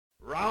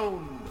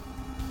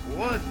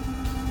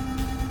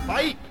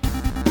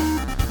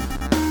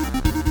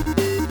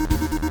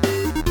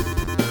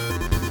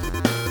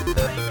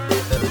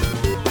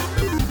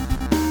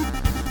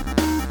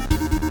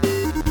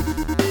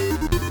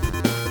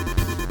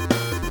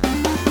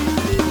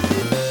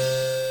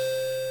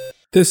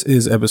This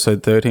is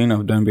episode 13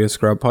 of Don't Be a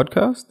Scrub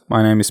podcast.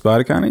 My name is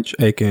Spider Carnage,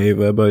 aka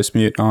Verbose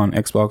Mute on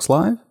Xbox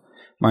Live.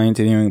 My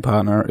interviewing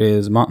partner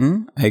is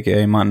Mutton,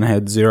 aka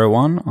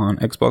Muttonhead01 on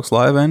Xbox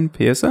Live and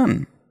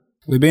PSN.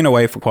 We've been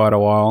away for quite a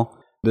while.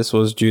 This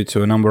was due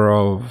to a number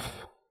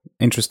of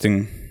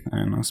interesting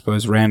and I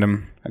suppose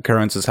random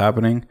occurrences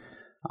happening.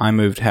 I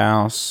moved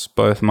house,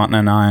 both Mutton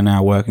and I are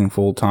now working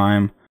full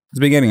time. It's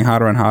been getting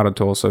harder and harder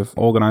to also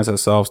organize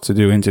ourselves to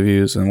do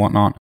interviews and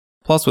whatnot.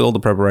 Plus, with all the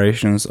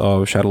preparations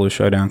of Shadowloo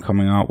Showdown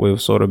coming up, we've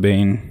sort of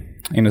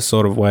been, in a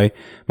sort of way,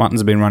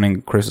 Mutton's been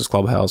running Chris's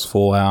Clubhouse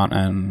full out,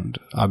 and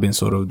I've been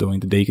sort of doing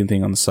the Deacon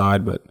thing on the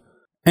side. But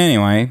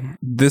anyway,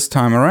 this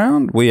time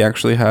around, we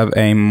actually have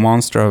a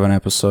monster of an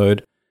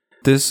episode.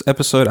 This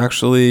episode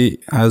actually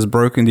has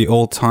broken the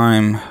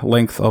all-time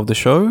length of the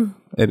show.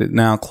 It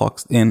now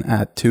clocks in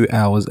at 2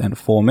 hours and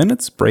 4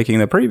 minutes, breaking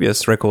the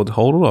previous record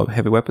holder of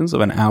Heavy Weapons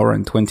of 1 hour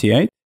and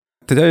 28.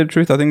 To tell you the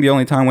truth, I think the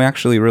only time we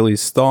actually really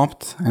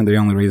stopped, and the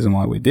only reason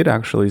why we did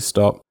actually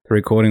stop the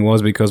recording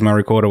was because my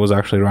recorder was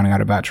actually running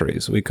out of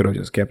batteries. We could have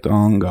just kept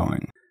on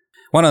going.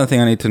 One other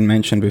thing I need to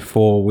mention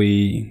before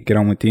we get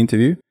on with the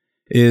interview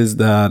is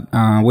that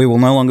we will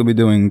no longer be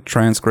doing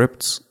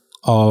transcripts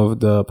of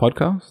the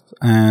podcast.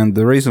 And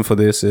the reason for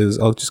this is,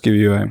 I'll just give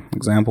you an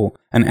example.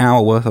 An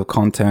hour worth of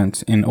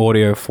content in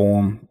audio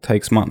form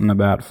takes Mutton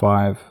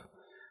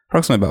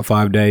approximately about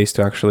 5 days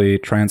to actually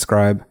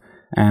transcribe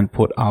and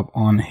put up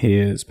on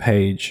his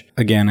page.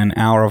 Again, an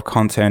hour of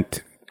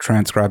content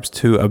transcribes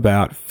to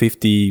around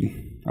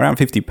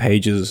 50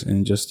 pages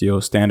in just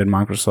your standard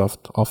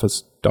Microsoft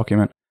Office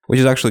document, which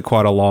is actually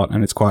quite a lot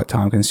and it's quite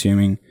time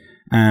consuming.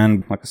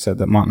 And like I said,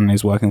 that Mutton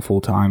is working full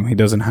time. He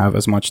doesn't have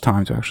as much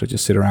time to actually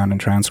just sit around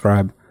and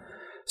transcribe.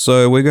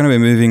 So we're going to be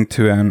moving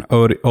to an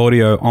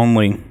audio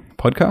only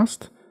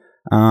podcast.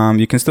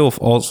 You can still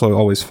also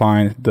always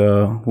find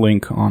the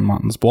link on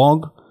Mutton's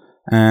blog.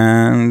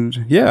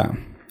 And yeah,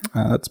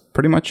 that's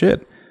pretty much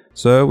it.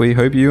 So we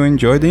hope you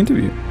enjoyed the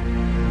interview.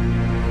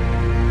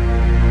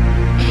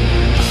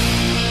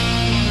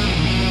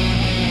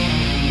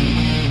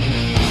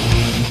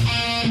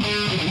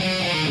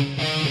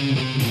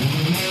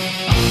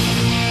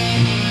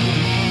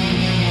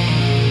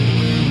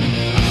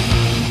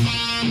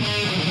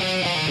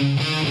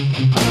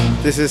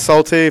 This is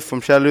Salty from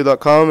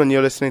Shadowloo.com and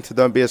you're listening to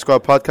Don't Be a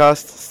Scrub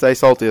podcast. Stay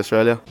salty,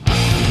 Australia.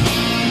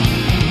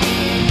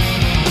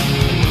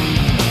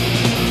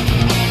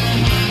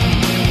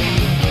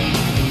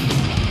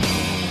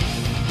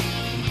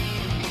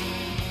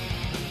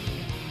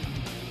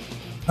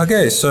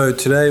 Okay, so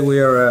today we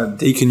are at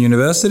Deakin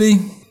University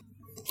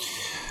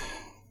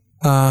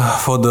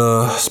for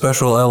the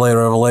special LA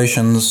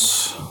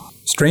Revelations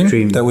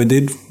stream that we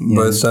did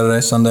both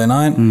Saturday, Sunday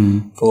night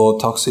for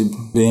Toxic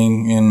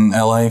being in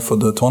LA for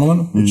the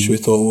tournament, which we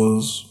thought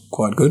was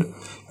quite good.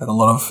 Had a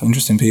lot of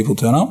interesting people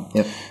turn up.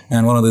 Yep.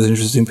 And one of those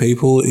interesting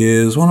people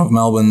is one of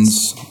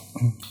Melbourne's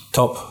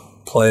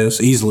top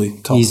players, easily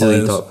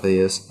top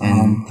players,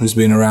 and who's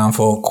been around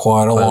for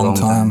quite a long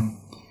time.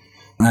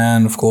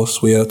 And of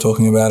course, we are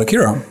talking about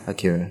Akira.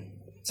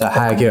 So,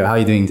 hi Akira, how are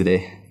you doing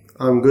today?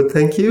 I'm good,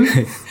 thank you.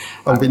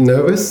 I'm a bit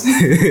nervous.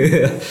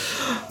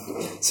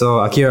 So,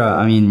 Akira,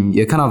 I mean,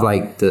 you're kind of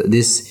like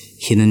this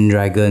hidden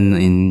dragon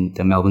in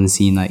the Melbourne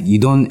scene. Like, you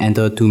don't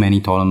enter too many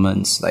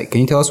tournaments. Like,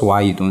 can you tell us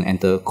why you don't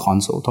enter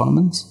console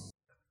tournaments?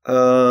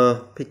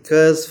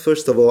 Because,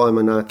 first of all, I'm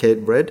an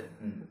arcade bred,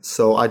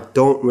 so I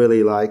don't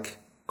really like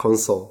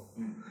console.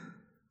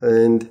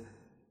 And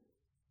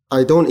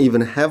I don't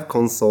even have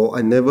console.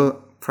 I never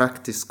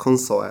practice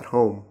console at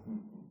home.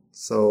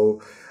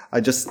 So I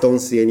just don't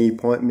see any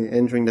point in me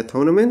entering the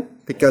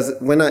tournament, because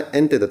when I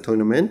enter the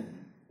tournament,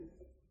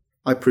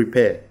 I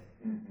prepare.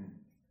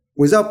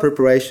 Without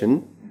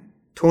preparation,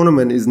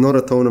 tournament is not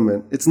a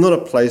tournament. It's not a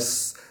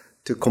place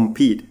to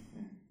compete.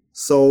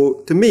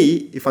 So to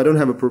me, if I don't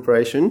have a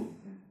preparation,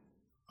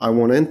 I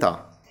won't enter.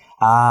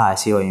 I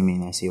see what you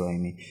mean.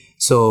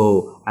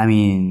 So, I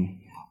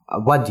mean,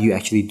 what do you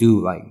actually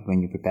do like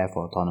when you prepare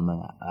for a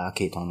tournament,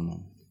 arcade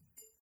tournament?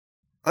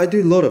 I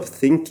do a lot of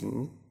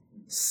thinking.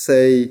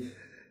 Say,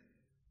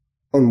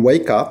 on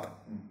wake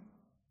up,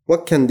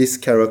 what can this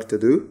character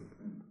do?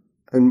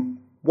 And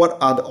what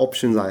are the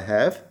options I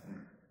have?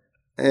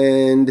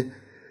 And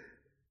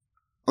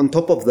on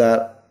top of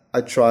that,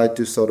 I try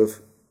to sort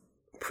of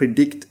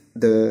predict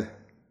the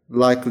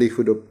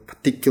likelihood of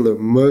particular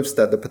moves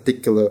that the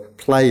particular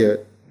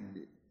player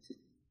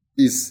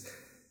is,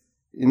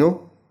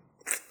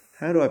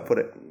 how do I put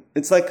it?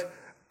 It's like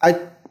I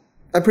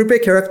prepare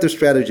character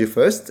strategy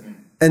first,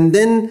 and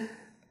then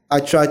I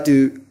try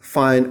to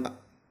find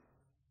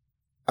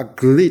a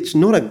glitch,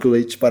 not a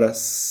glitch, but a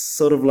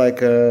sort of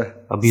like a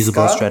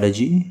abusable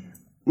strategy.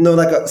 No,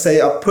 like say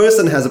a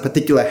person has a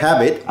particular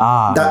habit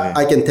that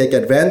I can take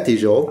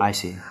advantage of. I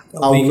see.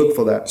 I'll look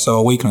for that. So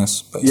a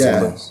weakness,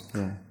 basically.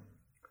 Yeah.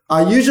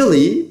 I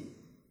usually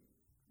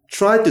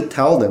try to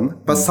tell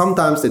them, but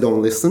sometimes they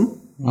don't listen.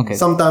 Okay.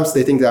 Sometimes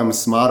they think that I'm a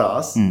smart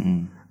ass,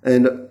 and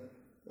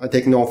I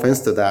take no offense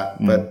to that.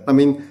 But I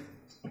mean,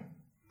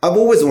 I've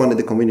always wanted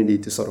the community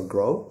to sort of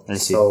grow. I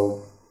see.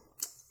 So,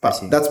 but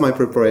that's my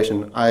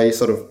preparation. I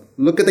sort of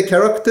look at the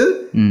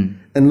character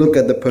and look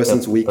at the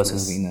person's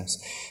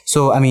weakness.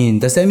 So, I mean,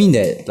 does that mean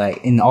that,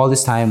 like, in all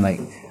this time, like,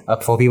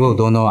 for people who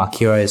don't know,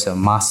 Akira is a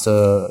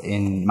master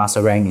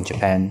rank in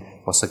Japan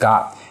for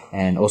Sagat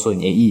and also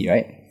in AE,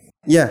 right?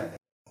 Yeah.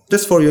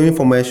 Just for your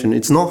information,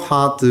 it's not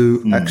hard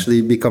to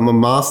actually become a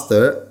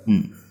master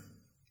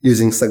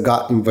using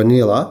Sagat in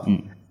vanilla.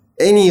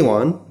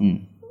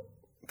 Anyone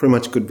pretty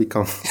much could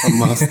become a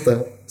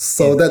master.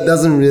 So that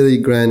doesn't really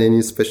grant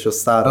any special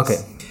status.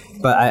 Okay.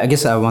 But I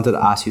guess I wanted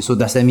to ask you, so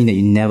does that mean that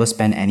you never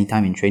spend any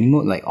time in training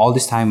mode? Like all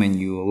this time when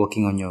you were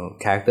working on your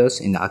characters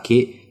in the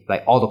arcade,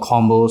 like all the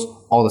combos,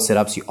 all the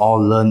setups, you all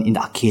learn in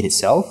the arcade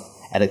itself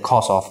at a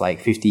cost of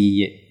like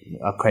 50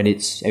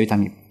 credits every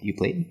time you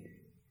played?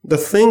 The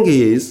thing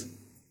is,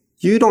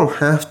 you don't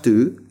have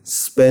to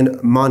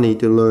spend money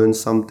to learn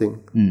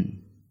something.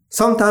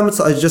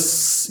 Sometimes I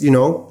just,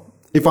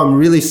 if I'm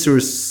really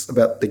serious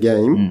about the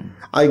game,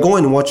 I go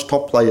and watch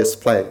top players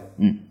play.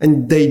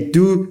 And they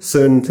do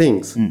certain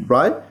things,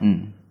 right?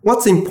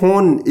 What's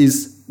important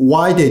is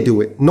why they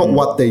do it, not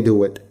what they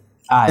do it.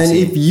 And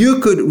if you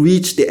could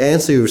reach the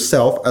answer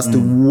yourself as to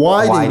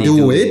why they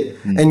do it,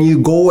 and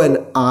you go and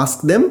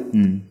ask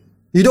them,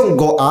 you don't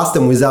go ask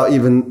them without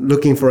even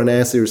looking for an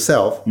answer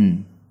yourself.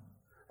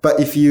 But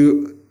if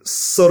you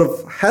sort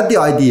of had the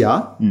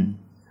idea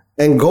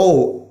and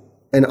go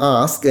and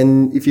ask,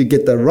 and if you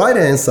get the right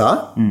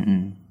answer,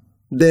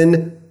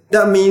 then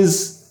that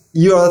means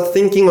you are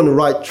thinking on the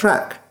right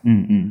track.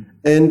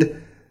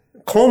 And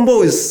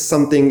combo is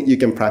something you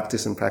can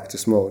practice in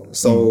practice mode.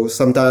 So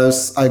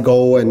sometimes I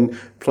go and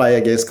play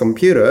against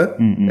computer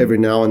every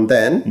now and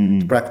then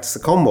to practice a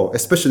combo,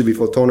 especially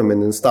before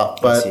tournament and stuff.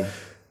 But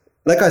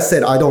like I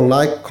said, I don't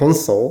like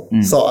console.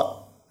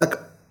 So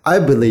I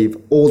believe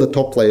all the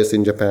top players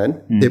in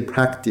Japan, they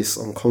practice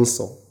on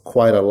console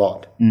quite a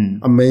lot.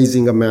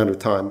 Amazing amount of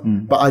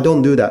time. But I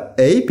don't do that.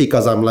 A,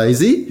 because I'm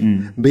lazy.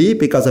 B,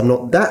 because I'm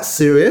not that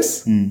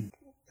serious.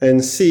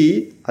 And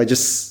C, I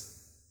just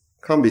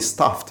can't be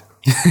stuffed,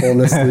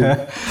 honestly.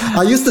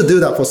 I used to do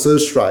that for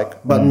Surge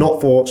Strike, but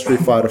not for Street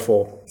Fighter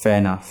 4. Fair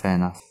enough.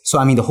 So,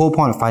 I mean, the whole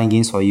point of fighting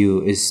games for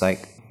you is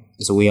like,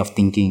 it's a way of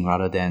thinking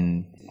rather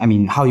than, I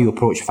mean, how you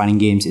approach fighting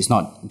games is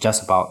not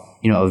just about,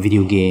 a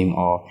video game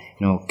or,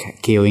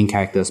 KOing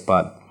characters,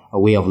 but a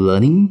way of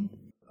learning.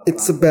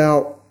 It's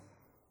about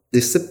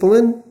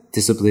discipline.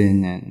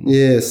 And...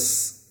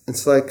 Yes.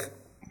 It's like,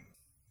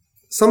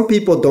 some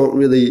people don't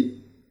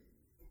really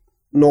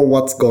know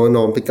what's going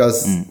on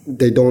because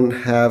they don't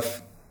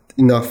have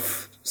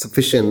enough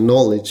sufficient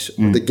knowledge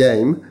of the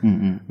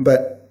game.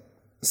 But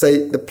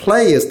say the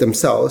players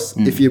themselves,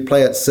 if you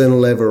play at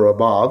certain level or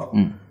above,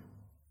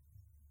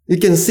 you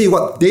can see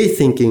what they're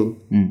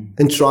thinking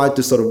and try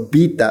to sort of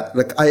beat that.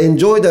 Like I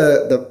enjoy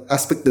the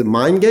aspect of the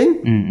mind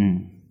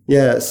game.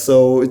 Yeah,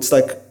 so it's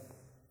like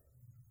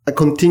I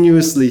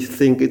continuously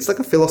think it's like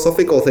a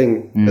philosophical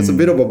thing. It's a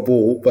bit of a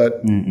bull,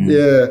 but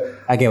yeah.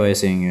 I get what you're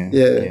saying.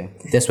 Yeah.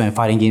 That's when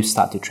fighting games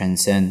start to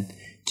transcend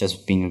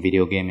just being a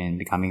video game and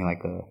becoming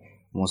like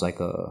almost like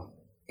a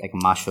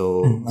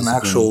martial an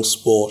actual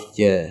sport.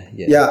 Yeah.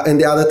 Yeah, and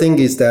the other thing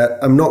is that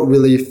I'm not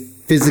really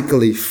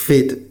physically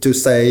fit to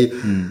say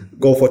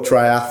go for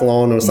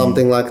triathlon or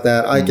something like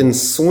that. I can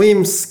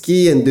swim,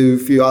 ski, and do a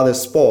few other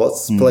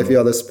sports, play a few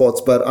other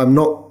sports, but I'm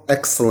not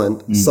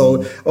excellent.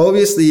 So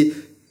obviously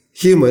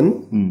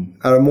human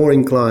are more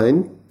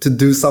inclined to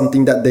do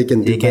something that they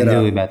can do better. They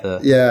can do it better.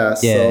 Yeah.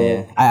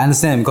 I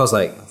understand because,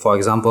 like, for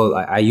example,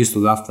 I used to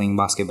love playing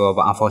basketball,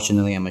 but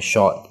unfortunately, I'm a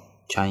short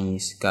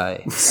Chinese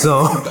guy. So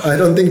I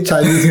don't think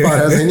Chinese part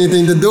has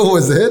anything to do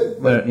with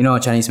it. But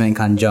Chinese man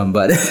can't jump.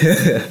 But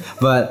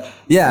but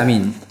yeah, I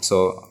mean,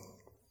 so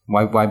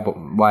why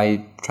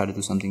try to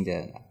do something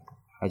that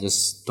I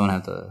just don't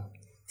have the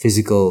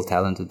physical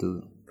talent to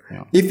do?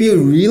 If you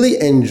really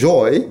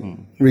enjoy,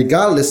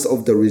 regardless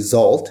of the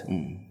result,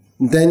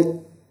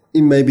 then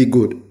it may be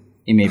good.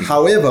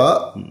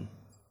 However,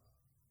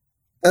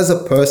 as a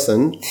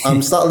person,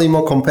 I'm slightly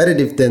more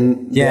competitive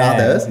than the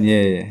others.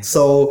 Yeah.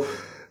 So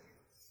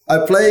I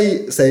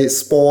play, say,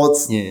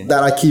 sports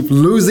that I keep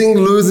losing.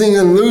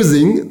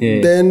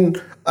 Then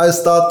I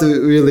start to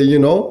really,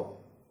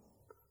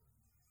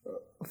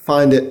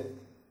 find it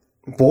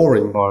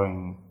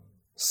boring.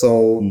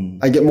 So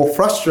I get more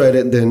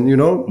frustrated than,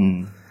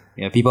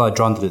 Yeah, people are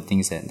drawn to the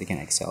things that they can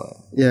excel at.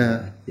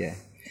 Yeah.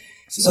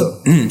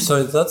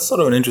 So that's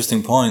sort of an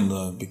interesting point,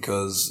 though,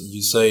 because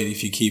you say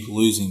if you keep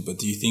losing, but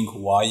do you think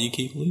why you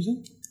keep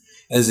losing?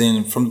 As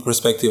in, from the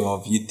perspective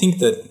of, you think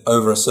that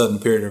over a certain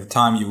period of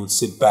time, you would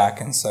sit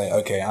back and say,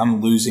 okay,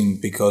 I'm losing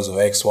because of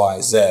X,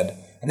 Y, Z,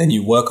 and then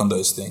you work on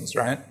those things,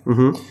 right?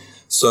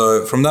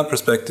 So from that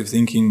perspective,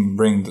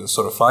 bring the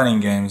sort of fighting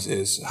games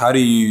is, how do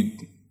you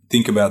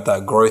think about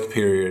that growth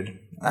period?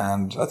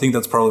 And I think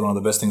that's probably one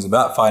of the best things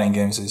about fighting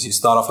games is you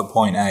start off at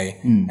point A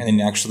and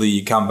then actually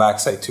you come back,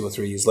 say 2 or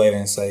 3 years later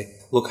and say,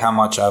 look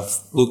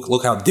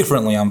how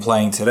differently I'm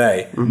playing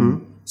today.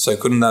 So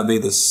couldn't that be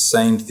the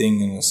same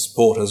thing in a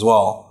sport as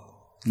well?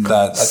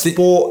 that I think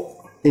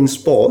In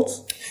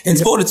sports, in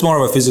sport it's more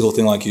of a physical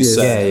thing, like you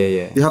said.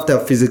 Yeah. you have to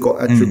have physical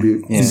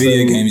attribute. In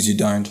video games, you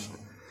don't.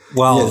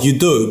 Well, you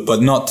do,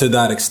 but not to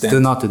that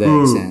extent. Not to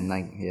that extent.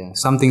 Like,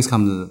 some things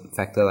come to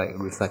factor, like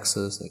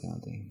reflexes, that kind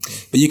of thing.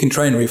 But you can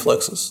train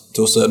reflexes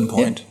to a certain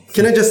point.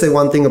 Can I just say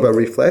one thing about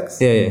reflex?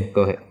 Yeah,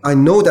 go ahead. I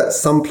know that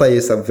some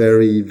players are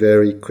very,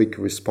 very quick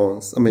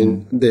response. I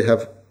mean, they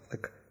have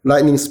like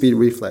lightning speed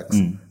reflex.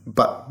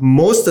 But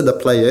most of the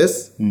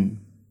players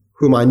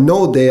whom I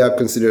know they are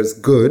considered as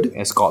good,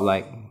 It's got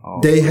like...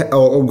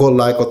 or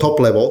godlike or top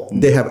level,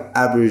 they have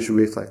average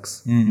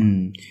reflex.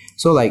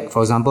 So, like,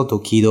 for example,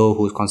 Tokido,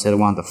 who's considered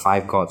one of the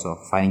 5 gods of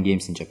fighting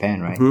games in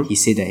Japan, right? He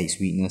said that his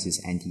weakness is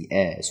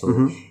anti-air.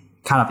 So,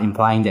 kind of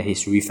implying that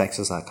his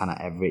reflexes are kind of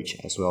average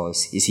as well.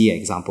 Is he an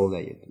example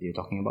that you're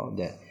talking about?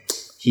 That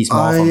he's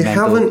more of a I mental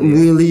haven't player?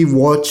 really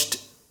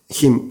watched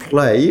him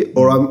play,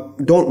 or I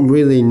don't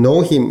really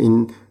know him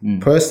in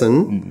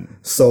person,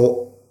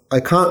 so I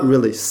can't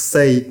really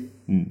say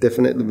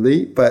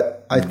definitely,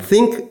 but I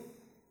think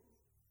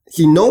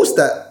he knows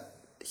that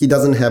he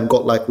doesn't have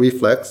godlike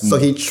reflex, so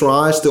he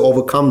tries to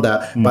overcome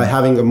that by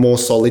having a more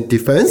solid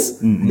defense.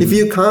 If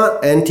you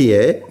can't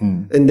anti-air,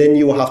 and then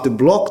you will have to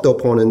block the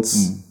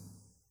opponent's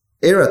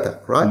air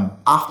attack, right?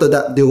 After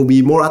that, there will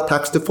be more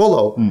attacks to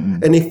follow.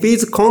 And if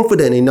he's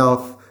confident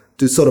enough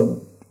to sort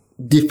of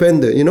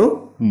defend it,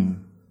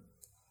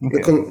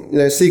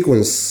 the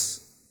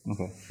sequence,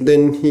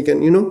 then he can,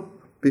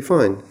 be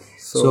fine.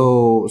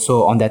 So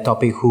on that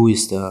topic, who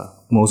is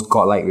the most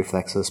godlike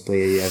reflexes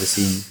player you ever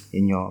seen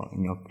in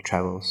your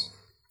travels?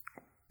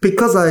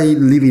 Because I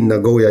live in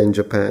Nagoya in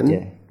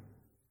Japan,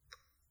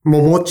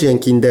 Momochi and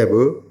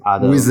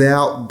Kindebu,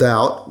 without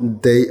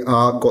doubt, they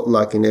are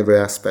godlike in every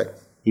aspect.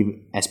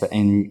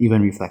 And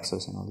even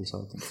reflexes and all these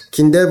other things.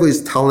 Kindebu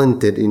is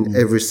talented in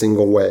every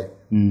single way.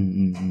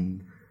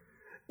 And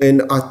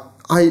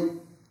I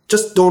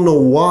just don't know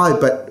why,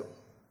 but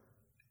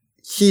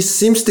he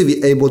seems to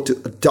be able to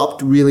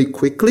adapt really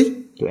quickly.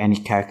 To any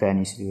character,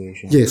 any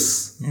situation.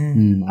 Yes.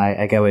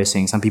 I get what you're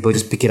saying. Some people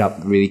just pick it up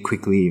really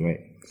quickly, right?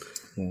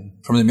 Yeah.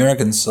 From the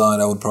American side,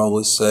 I would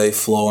probably say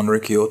Flo and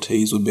Ricky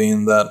Ortiz would be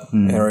in that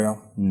area.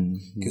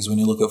 Because when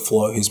you look at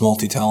Flo, he's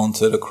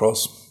multi-talented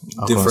across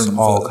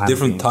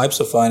different types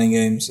of fighting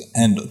games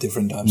and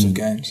different types of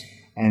games.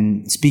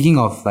 And speaking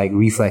of like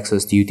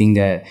reflexes, do you think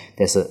that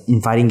in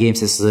fighting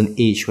games there's an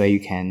age where you're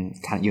kind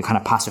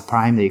of past your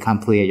prime, that you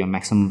can't play at your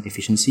maximum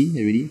efficiency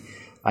already?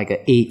 Like an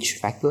age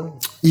factor?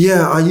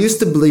 Yeah, I used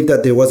to believe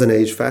that there was an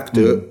age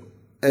factor,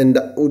 and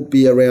that would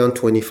be around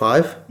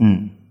 25.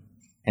 And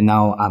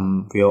now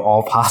we're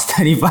all past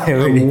 25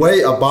 already. I'm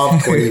way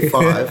above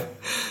 25.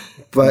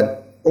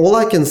 But all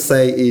I can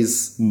say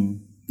is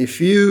if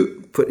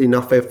you put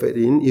enough effort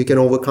in, you can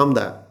overcome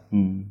that.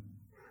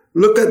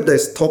 Look at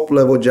these top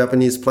level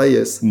Japanese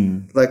players.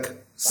 Like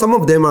some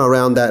of them are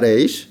around that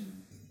age,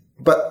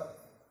 but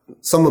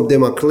some of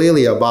them are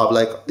clearly above,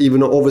 like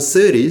even over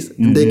 30s.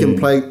 They can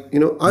play,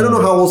 I don't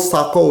know how old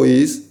Sako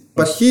is,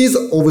 but he's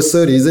over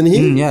 30, isn't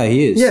he? Yeah,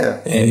 he is.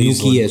 Yeah. And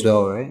Nuki as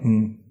well, right?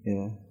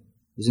 Yeah.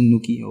 Isn't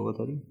Nuki over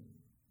 30?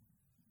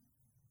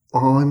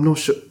 Oh, I'm not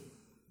sure.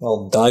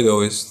 Well,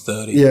 Daigo is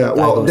 30. Yeah,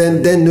 well,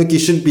 then Nuki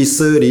should be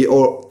 30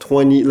 or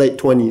 20, late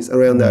 20s,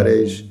 around that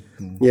age.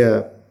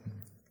 Yeah.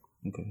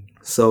 Okay.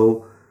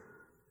 So,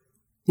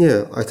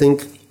 yeah, I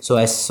think...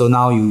 So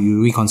now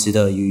you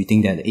reconsider, you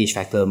think that the age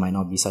factor might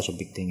not be such a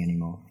big thing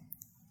anymore.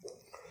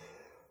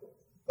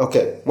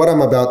 Okay, what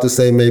I'm about to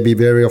say may be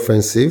very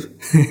offensive,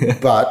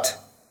 but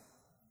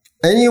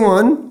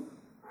anyone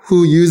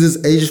who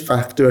uses age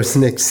factor as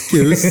an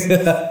excuse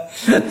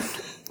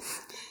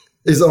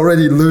is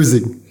already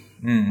losing.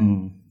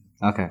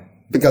 Okay.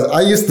 Because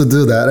I used to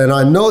do that, and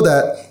I know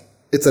that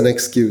it's an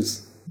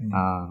excuse.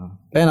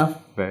 Fair enough.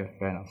 Fair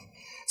enough.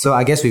 So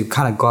I guess we've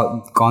kind of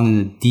gone in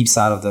the deep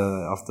side of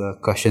the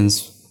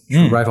questions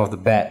right off the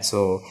bat.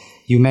 So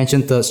you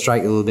mentioned Third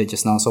Strike a little bit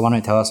just now. So why don't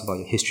you tell us about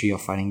your history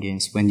of fighting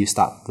games? When you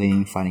start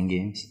playing fighting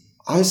games?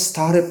 I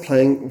started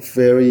playing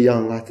very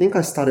young. I think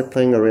I started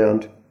playing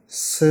around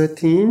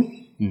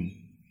 13,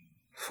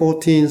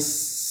 14,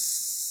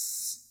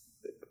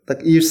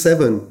 like year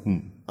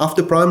 7,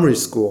 after primary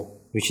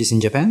school. Which is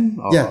in Japan?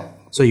 Or? Yeah.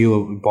 So you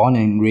were born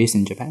and raised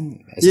in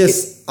Japan?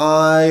 Yes,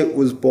 I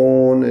was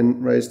born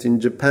and raised in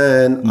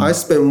Japan. I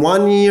spent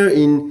 1 year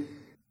in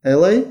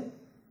LA.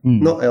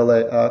 Not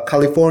LA,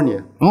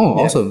 California. Oh,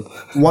 awesome.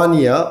 1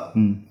 year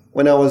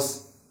when I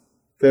was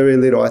very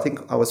little. I think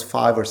I was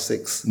 5 or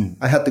 6.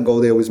 I had to go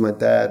there with my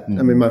dad,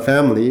 my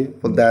family,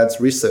 for dad's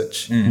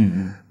research.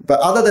 But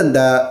other than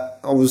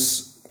that, I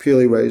was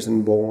purely raised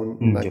and born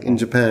in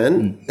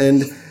Japan.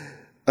 And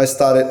I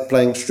started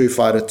playing Street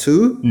Fighter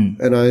 2,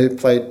 and I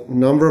played a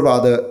number of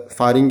other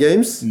fighting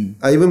games.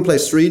 I even played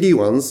 3D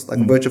ones, like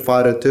Virtua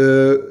Fighter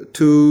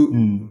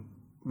 2,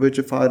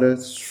 Virtua Fighter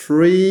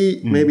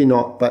 3, maybe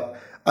not, but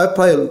I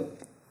played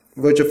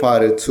Virtua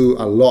Fighter 2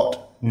 a lot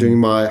during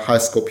my high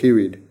school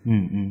period.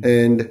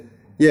 And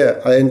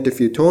yeah, I entered a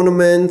few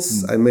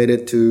tournaments. I made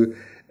it to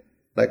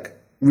like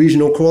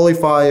regional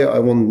qualifier. I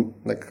won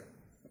like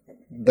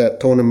that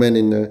tournament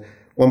in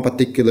one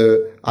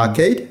particular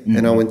arcade,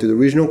 and I went to the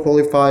regional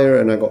qualifier,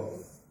 and I got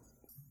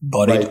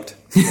raped.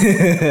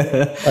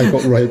 I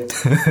got raped,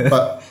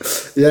 but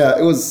yeah,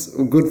 it was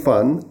good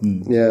fun.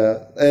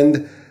 Yeah,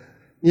 and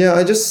yeah,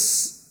 I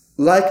just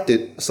liked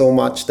it so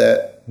much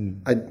that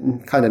I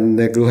kind of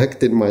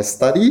neglected my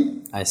study.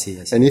 I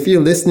see. And if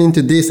you're listening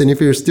to this, and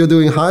if you're still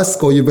doing high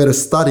school, you better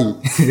study.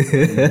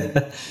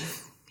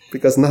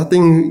 Because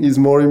nothing is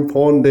more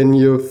important than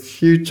your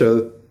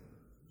future.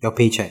 Your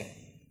paycheck.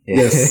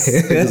 Yes,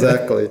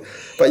 exactly.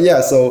 But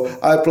yeah, so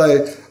I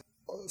played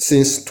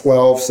since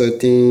 12,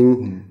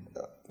 13.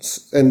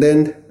 And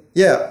then,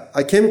 yeah,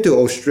 I came to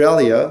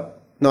Australia.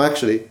 No,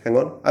 actually, hang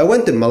on. I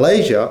went to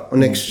Malaysia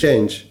on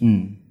exchange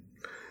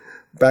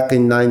back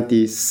in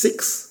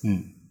 96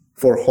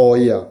 for a whole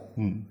year.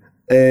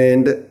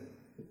 And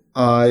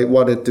I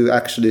wanted to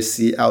actually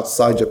see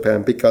outside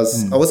Japan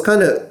because I was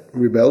kind of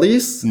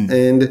rebellious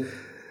and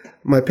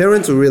my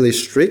parents were really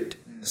strict.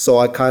 So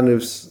I kind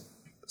of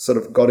sort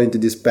of got into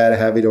this bad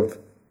habit of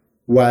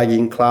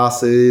wagging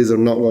classes or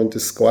not going to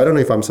school. I don't know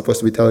if I'm supposed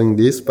to be telling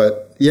this,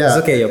 but yeah.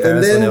 It's okay, your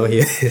parents will never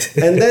hear it.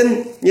 And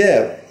then,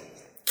 yeah,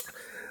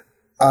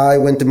 I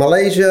went to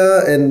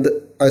Malaysia and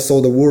I saw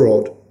the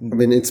world. I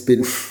mean, it's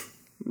been,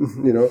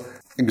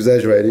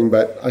 exaggerating,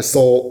 but I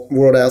saw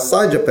world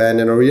outside Japan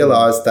and I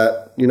realized that,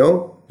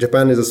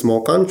 Japan is a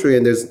small country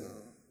and there's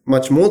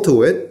much more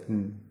to it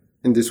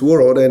in this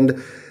world.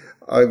 And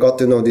I got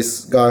to know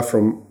this guy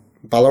from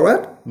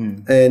Ballarat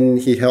and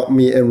he helped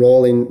me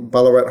enroll in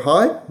Ballarat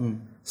High.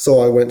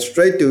 So I went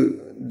straight to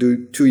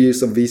do 2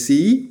 years of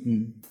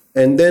VCE.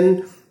 And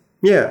then,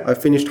 yeah, I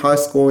finished high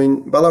school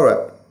in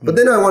Ballarat. But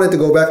then I wanted to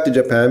go back to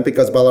Japan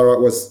because Ballarat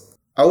was,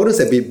 I wouldn't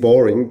say a bit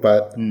boring,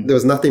 but there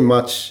was nothing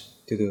much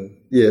to do.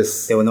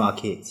 Yes. There were no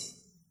arcades.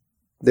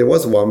 There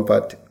was one,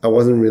 but I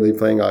wasn't really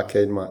playing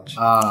arcade much.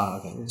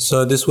 Okay.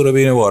 So this would have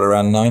been what,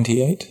 around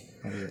 98?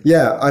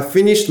 Yeah, I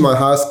finished my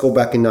high school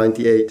back in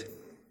 98.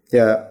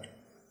 Yeah.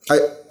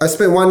 I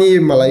spent 1 year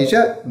in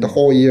Malaysia, the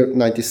whole year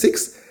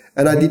 96,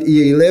 and I did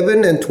year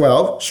 11 and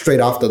 12 straight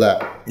after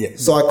that. Yeah.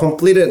 So I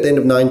completed at the end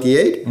of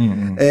 98,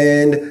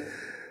 and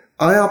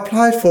I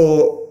applied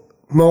for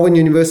Melbourne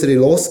University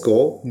Law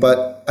School,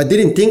 but I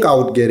didn't think I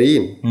would get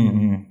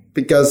in.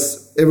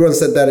 Because everyone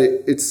said that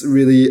it's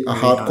really a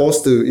hard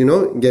course to,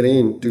 get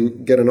in, to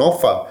get an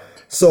offer.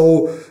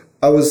 So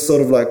I was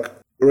sort of like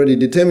already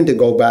determined to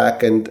go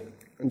back and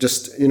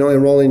just,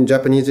 enroll in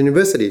Japanese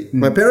university.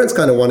 My parents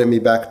kind of wanted me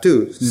back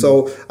too.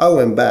 So I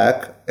went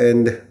back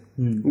and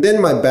then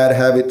my bad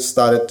habits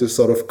started to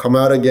sort of come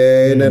out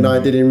again and I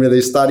didn't really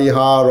study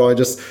hard or I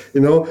just,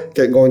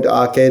 kept going to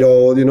arcade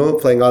or,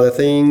 playing other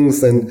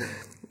things. And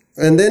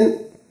then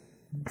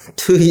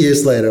 2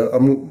 years later,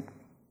 I'm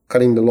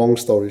cutting the long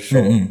story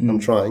short, I'm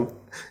trying.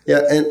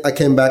 Yeah, and I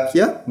came back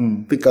here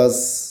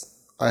because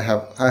I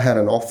had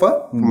an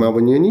offer from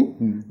Melbourne Uni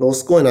Law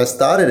School and I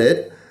started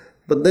it.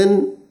 But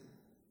then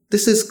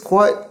this is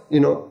quite,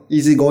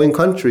 easygoing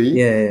country.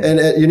 Yeah. And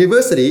at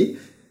university,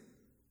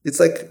 it's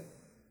like,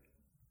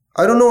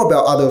 I don't know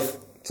about other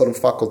sort of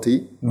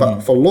faculty, but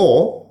for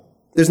law,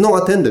 there's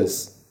no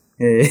attendance.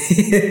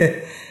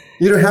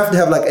 You don't have to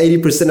have like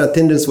 80%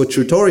 attendance for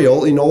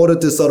tutorial in order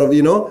to sort of,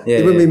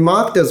 even be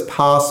marked as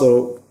pass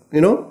or,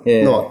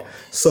 not.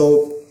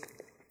 So,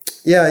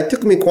 yeah, it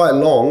took me quite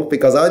long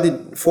because I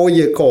did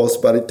 4-year course,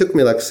 but it took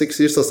me like 6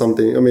 years or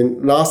something. I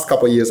mean, last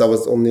couple of years I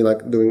was only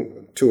like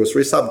doing 2 or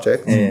 3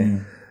 subjects.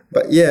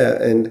 But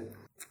yeah, and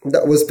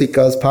that was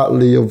because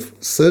partly of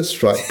Surge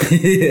Strike.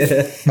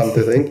 Come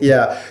to think.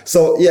 Yeah.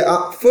 So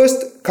yeah,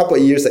 first couple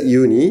of years at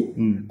uni,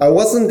 I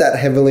wasn't that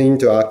heavily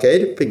into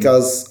arcade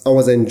because I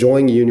was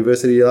enjoying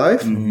university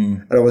life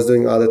and I was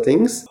doing other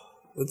things.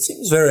 It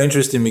seems very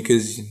interesting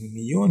because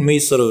you and me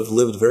sort of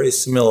lived very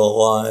similar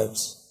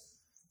lives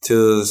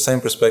to the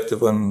same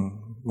perspective. When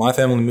my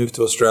family moved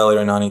to Australia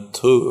in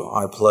 92,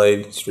 I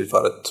played Street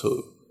Fighter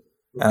 2.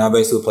 And I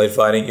basically played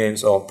fighting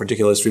games, or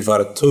particularly Street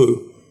Fighter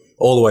 2,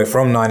 all the way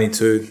from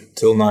 92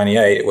 till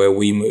 98, where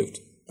we moved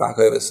back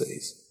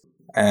overseas.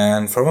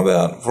 And from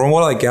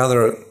what I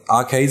gather,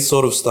 arcades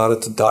sort of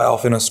started to die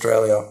off in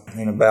Australia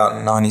in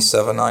about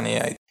 97,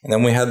 98. And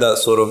then we had that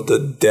sort of the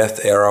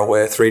death era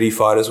where 3D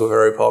fighters were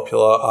very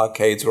popular,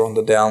 arcades were on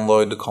the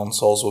download, the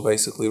consoles were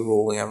basically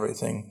ruling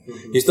everything.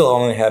 You still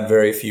only had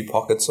very few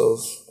pockets of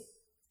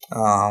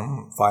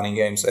fighting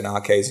games and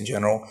arcades in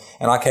general.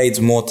 And arcades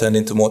more turned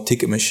into more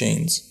ticket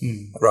machines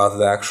rather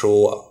than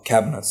actual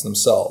cabinets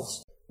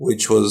themselves,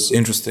 which was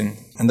interesting.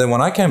 And then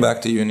when I came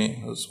back to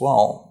uni as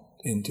well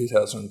in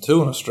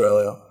 2002 in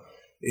Australia,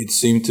 it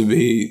seemed to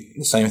be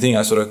the same thing.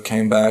 I sort of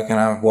came back and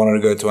I wanted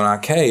to go to an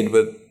arcade,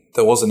 but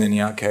there wasn't any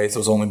arcades.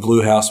 There was only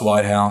Blue House,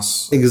 White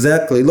House.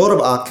 Exactly. A lot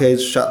of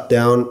arcades shut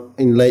down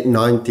in late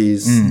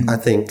 90s, I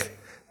think.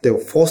 They were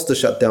forced to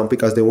shut down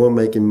because they weren't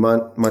making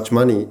much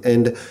money.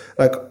 And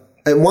like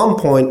at one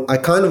point, I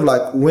kind of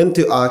like went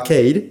to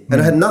arcade and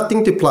I had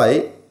nothing to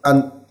play.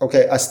 And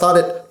okay, I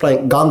started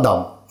playing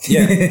Gundam.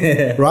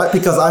 Yeah. Right?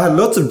 Because I had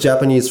lots of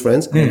Japanese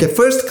friends. Okay,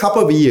 first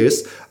couple of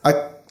years,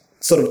 I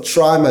sort of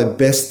try my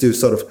best to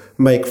sort of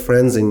make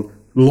friends in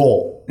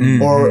law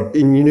or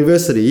in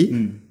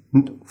university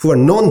who are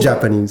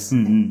non-Japanese.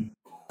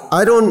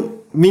 I don't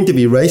mean to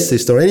be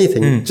racist or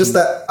anything, just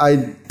that I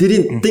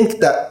didn't think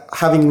that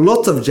having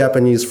lots of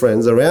Japanese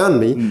friends around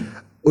me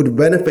would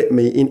benefit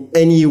me in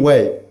any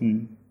way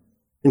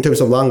in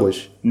terms of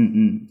language.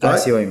 I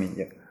see what you mean,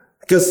 yeah.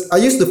 Because I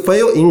used to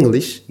fail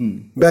English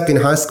back in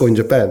high school in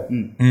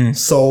Japan.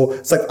 So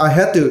it's like I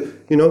had to,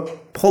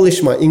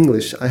 polish my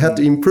English. I had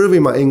to improve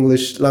in my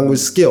English language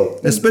skill,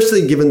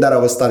 especially given that I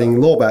was studying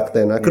law back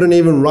then. I couldn't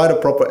even write a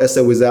proper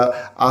essay without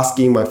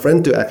asking my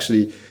friend to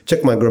actually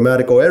check my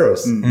grammatical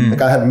errors.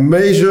 Like I had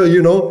major,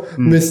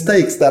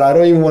 mistakes that I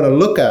don't even want to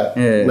look at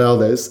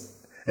nowadays.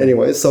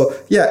 Anyway, so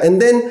yeah.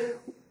 And then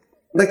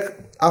like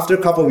after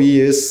a couple of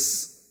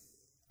years,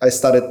 I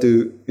started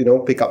to,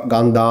 pick up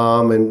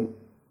Gundam and,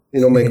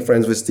 make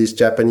friends with these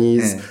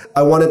Japanese.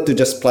 I wanted to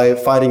just play a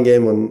fighting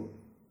game on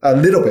a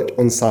little bit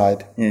on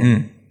side.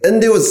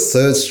 And there was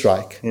Third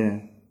Strike.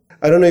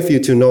 I don't know if you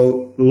two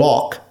know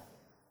Locke.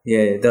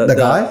 The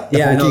guy, the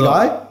funky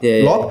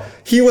guy, Locke.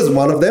 He was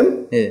one of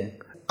them.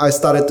 I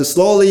started to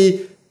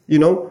slowly,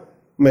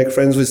 make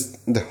friends with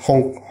the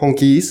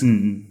honkies,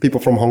 people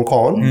from Hong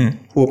Kong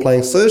who were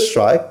playing Third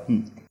Strike.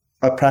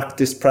 I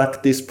practice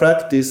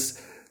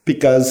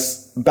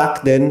because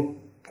back then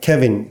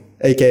Kevin,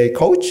 aka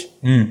Coach,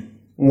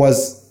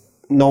 was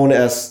known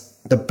as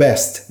the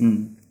best.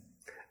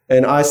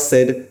 And I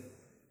said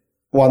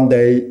one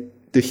day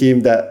to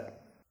him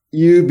that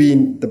you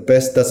being the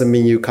best doesn't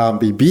mean you can't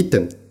be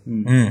beaten.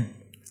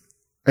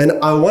 And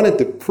I wanted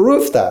to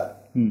prove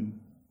that.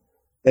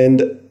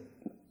 And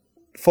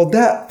for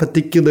that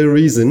particular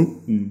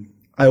reason,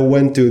 I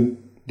went to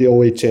the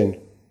OHN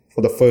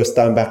for the first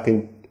time back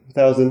in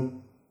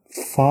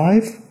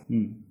 2005,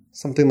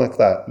 something like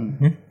that.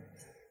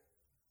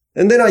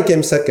 And then I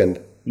came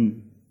second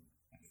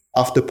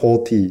after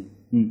Paul T.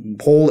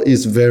 Paul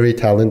is very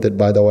talented,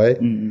 by the way.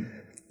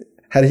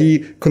 Had he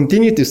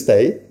continued to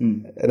stay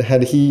and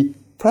had he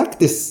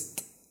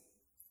practiced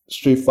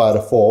Street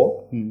Fighter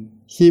 4,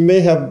 he may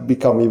have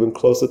become even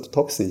closer to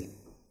Toxie.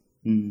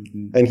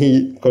 And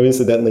he,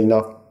 coincidentally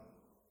enough,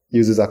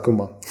 uses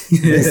Akuma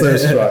in Third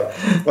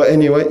Strike. But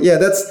anyway, yeah,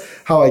 that's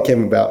how I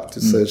came about to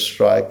Third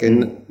Strike.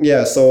 And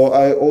yeah, so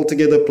I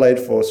altogether played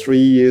for 3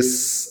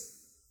 years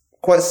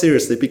quite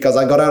seriously because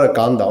I got out of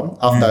Gundam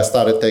after I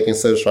started taking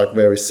Third Strike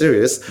very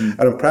serious.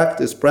 And I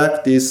practice.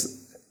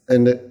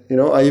 And,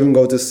 I even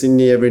go to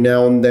Sydney every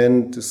now and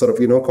then to sort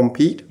of,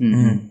 compete.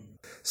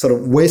 Sort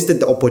of wasted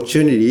the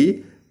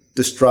opportunity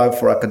to strive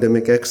for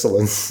academic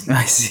excellence.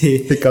 I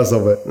see. Because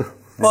of it.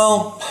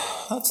 Well,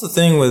 that's the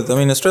thing with,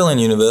 Australian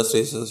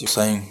universities, as you're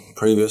saying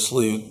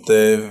previously,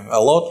 they're a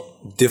lot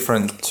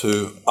different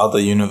to other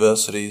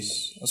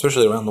universities,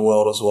 especially around the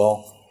world as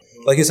well.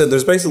 Like you said,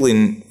 there's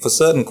basically, for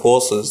certain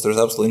courses, there's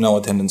absolutely no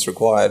attendance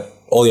required.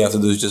 All you have to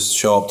do is just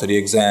show up to the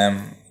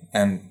exam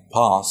and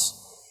pass.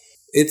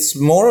 It's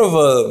more of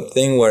a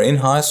thing where in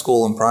high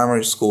school and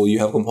primary school, you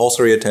have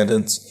compulsory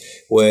attendance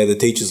where the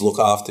teachers look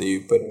after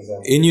you. But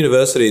in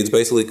university, it's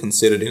basically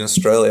considered in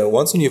Australia,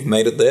 once you've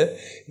made it there,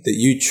 that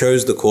you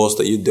chose the course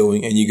that you're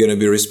doing and you're going to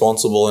be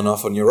responsible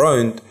enough on your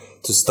own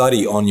to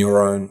study on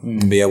your own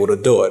and be able to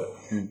do it.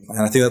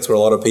 And I think that's where a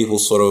lot of people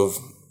sort of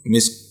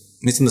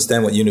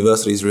misunderstand what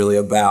university is really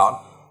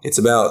about. It's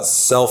about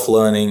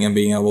self-learning and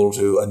being able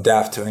to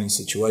adapt to any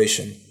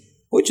situation,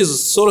 which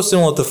is sort of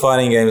similar to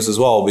fighting games as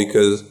well,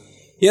 because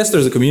yes,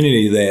 there's a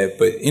community there,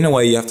 but in a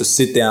way you have to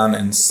sit down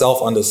and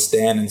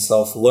self-understand and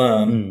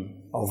self-learn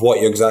of what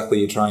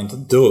you're trying to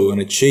do and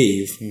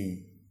achieve.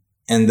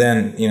 And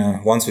then,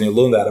 once when you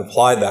learn that,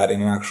 apply that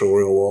in an actual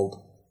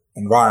real-world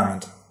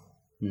environment.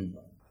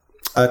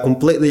 I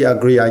completely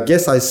agree. I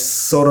guess I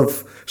sort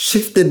of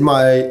shifted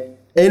my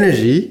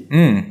energy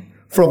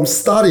from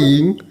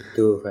studying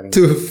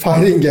to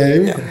fighting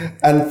game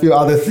and a few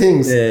other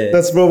things.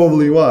 That's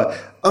probably why.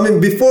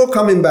 Before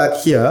coming back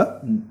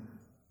here,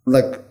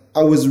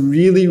 I was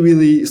really,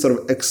 really sort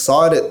of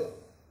excited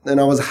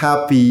and I was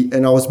happy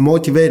and I was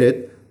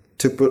motivated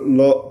to put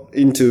law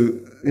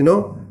into,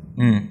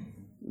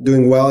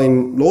 doing well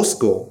in law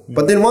school.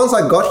 But then once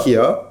I got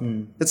here,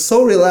 it's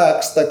so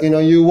relaxed.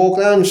 You walk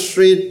down the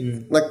street,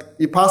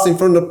 you pass in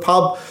front of the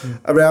pub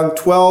around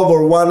 12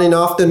 or 1 in the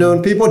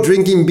afternoon, people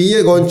drinking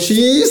beer, going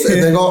cheese,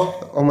 and they go,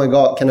 oh my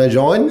God, can I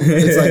join?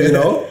 It's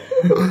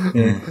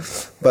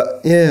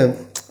But yeah,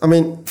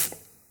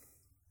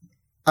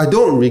 I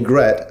don't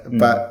regret,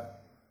 but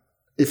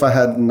if I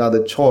had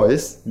another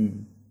choice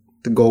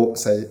to go,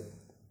 say,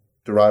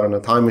 to ride on a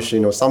time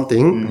machine or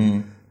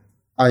something,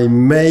 I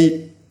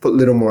may put a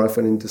little more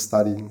effort into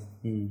studying.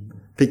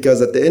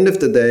 Because at the end of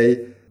the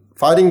day,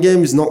 fighting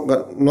game is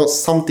not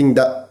something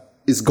that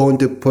is going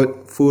to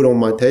put food on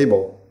my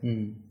table.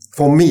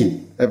 For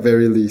me, at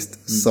very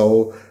least.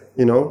 So,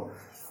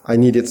 I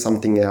needed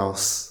something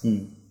else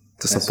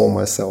to support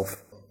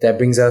myself. That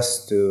brings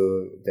us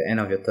to the end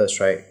of your Third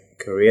Strike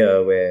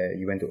career, where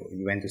you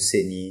went to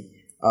Sydney.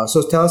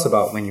 So tell us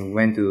about when you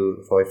went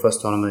for your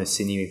first tournament in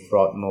Sydney with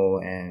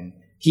Rodmo, and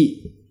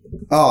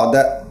Oh,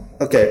 that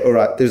okay. All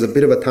right. There's a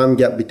bit of a time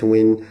gap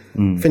between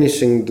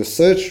finishing the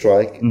Third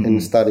Strike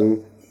and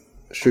starting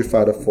Street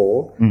Fighter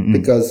 4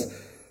 because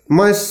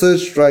my Third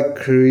Strike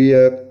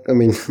career, I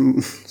mean,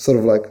 sort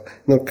of like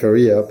not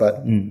career,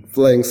 but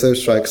playing Third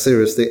Strike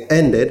seriously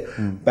ended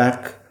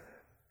back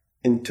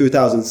in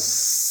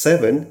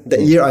 2007,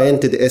 the year I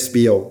entered the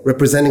SBO,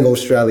 representing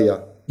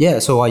Australia. Yeah,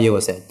 so what year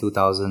was that?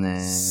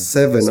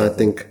 2007, I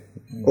think.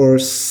 Or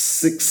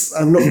 6,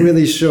 I'm not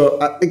really sure.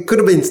 It could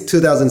have been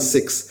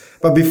 2006.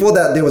 But before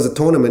that, there was a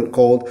tournament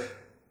called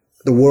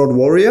the World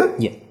Warrior.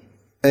 Yeah.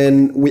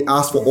 And we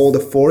asked for all the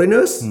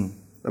foreigners.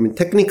 I mean,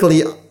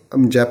 technically,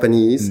 I'm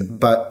Japanese,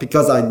 but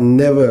because I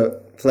never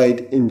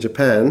played in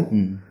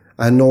Japan,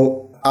 I had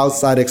no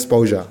outside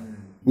exposure.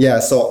 Yeah,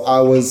 so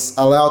I was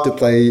allowed to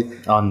play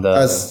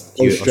as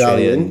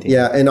Australian.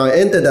 Yeah, and I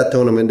entered that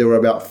tournament. There were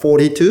about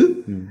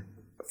 42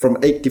 from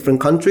 8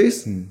 different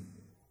countries.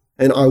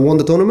 And I won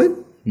the tournament.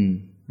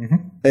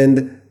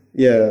 And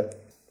yeah,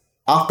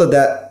 after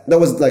that, that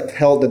was like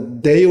held a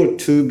day or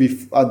two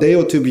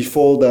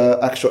before the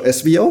actual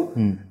SBO.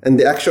 And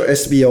the actual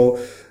SBO,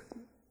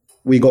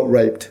 we got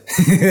raped.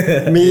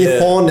 Me,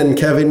 Horn, and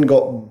Kevin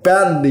got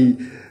badly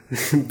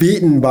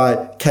beaten by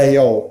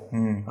KO,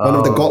 one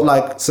of the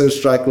godlike Third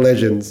Strike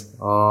legends.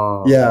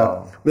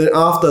 Yeah. Then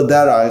after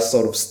that, I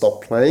sort of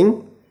stopped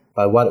playing.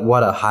 But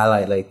what a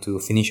highlight, like, to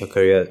finish your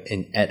career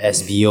at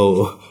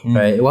SBO,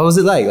 right? What was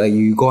it like? Like,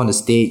 you go on the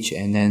stage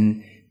and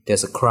then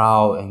there's a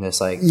crowd and there's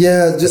like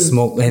just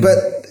smoke. But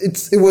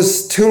it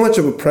was too much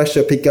of a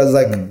pressure because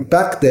like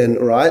back then,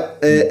 right?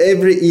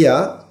 Every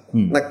year,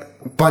 like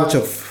a bunch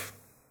of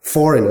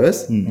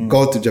foreigners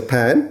go to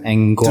Japan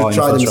and go to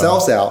try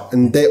themselves out,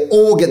 and they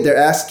all get their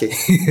ass kicked.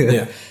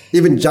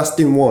 Even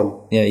Justin won.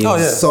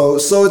 So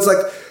it's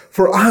like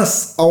for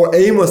us, our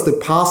aim was to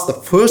pass the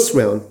first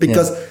round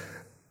because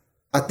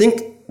I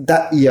think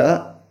that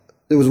year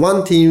there was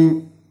one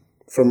team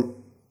from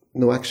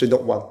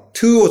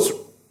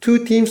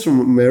two teams from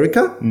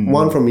America,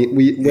 one from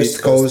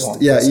West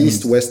Coast,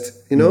 East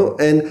West, you know,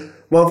 and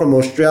one from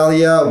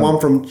Australia, one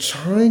from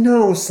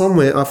China or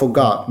somewhere, I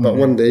forgot, but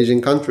one of the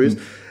Asian countries.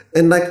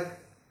 And like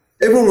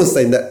everyone was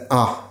saying that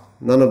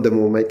none of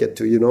them will make it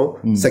to, you know,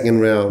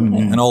 second round.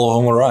 And all of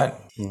them were right.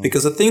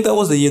 Because I think that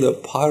was the year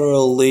that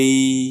Pyro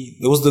Lee,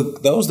 that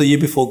was the year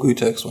before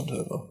Gutex went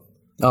over.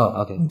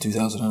 Oh, okay. In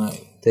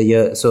 2008. The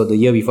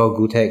year before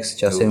Gutex,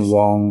 Justin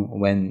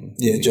Wong went.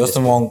 Yeah,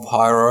 Justin Wong,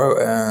 Pyro,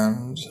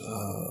 and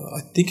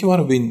I think it might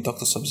have been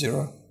Dr.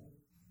 Sub-Zero.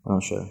 I'm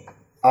not sure.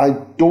 I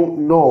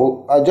don't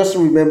know. I just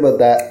remember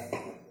that,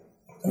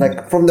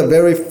 like from the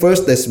very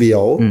first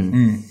SBO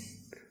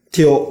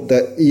till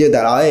the year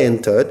that I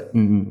entered,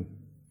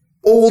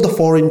 all the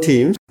foreign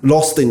teams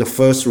lost in the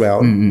first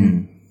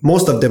round.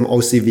 Most of them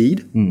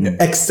OCV'd,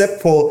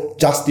 except for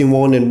Justin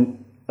Wong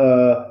and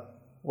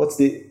what's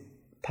the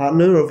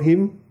partner of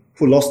him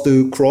who lost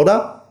to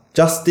Croda?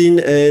 Justin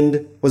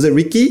and was it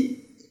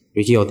Ricky?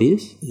 Ricky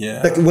Ortiz?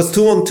 Yeah. Like it was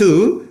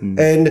 2-on-2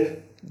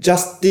 and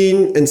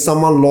Justin and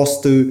someone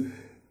lost to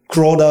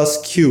Croda's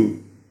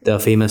Q. The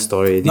famous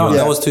story. No,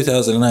 that was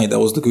 2008. That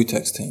was the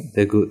Gutex team.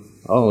 The good.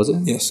 Oh, was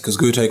it? Yes, because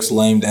Gutex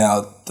lamed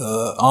out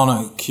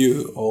the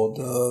Q or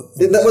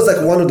the. That was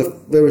like one of the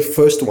very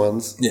first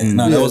ones. Yeah,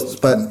 no, that was.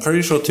 But I'm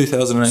pretty sure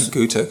 2008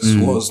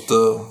 Gutex was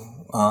the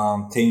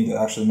team that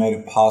actually made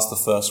it past the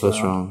first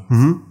round.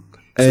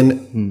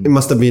 And it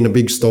must have been a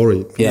big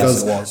story.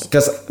 Yes, it was.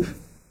 Because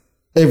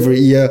every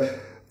year,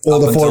 all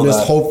the foreigners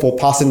hope for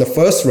passing the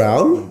first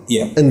round.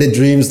 Yeah. And their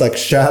dreams like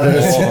shattered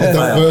at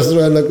the first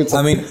round. Like,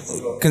 I mean,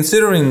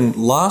 considering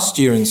last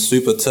year in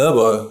Super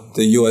Turbo,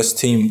 the US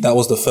team, that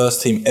was the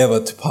first team ever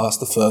to pass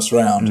the first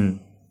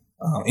round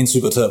in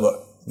Super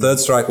Turbo.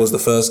 Third Strike was the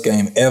first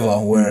game ever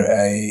where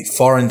a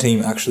foreign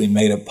team actually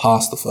made it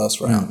past the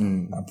first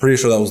round. I'm pretty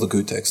sure that was the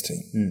Gutex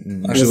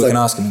team. Actually, we can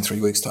ask him in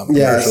 3 weeks' time.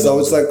 So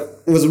it's like,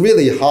 it was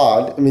really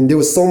hard. I mean, there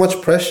was so much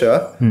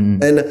pressure.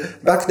 And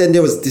back then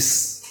there was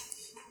this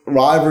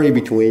rivalry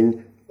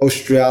between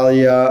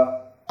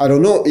Australia, I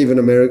don't know, even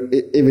America,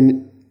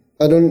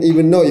 I don't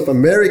even know if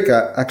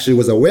America actually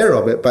was aware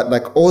of it, but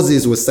like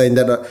Aussies was saying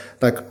that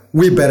like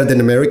we're better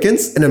than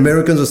Americans, and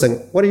Americans were saying,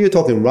 what are you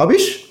talking,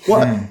 rubbish?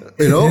 What?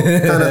 You know,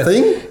 kind of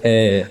thing.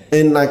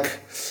 And like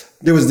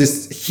there was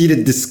this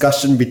heated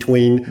discussion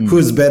between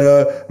who's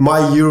better,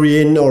 my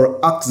urine or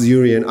Ak's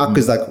urine. Ak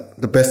is like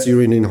the best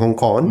urine in Hong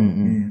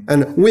Kong.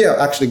 And we are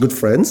actually good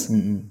friends.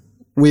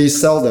 We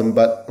seldom,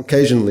 but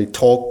occasionally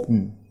talk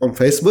on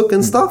Facebook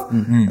and stuff.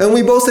 And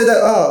we both say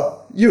that,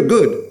 you're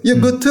good. You're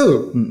good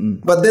too.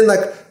 But then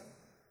like,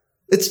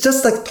 it's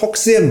just like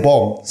Toxian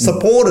bomb.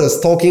 Supporters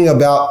talking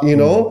about, you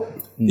know.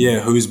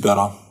 Yeah, who's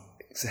better.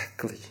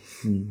 Exactly.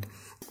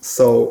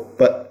 So,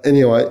 but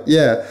anyway,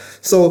 yeah.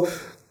 So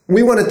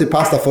we wanted to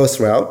pass the first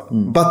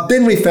round, but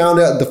then we found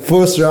out the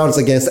first round's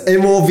against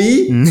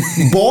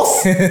MOV,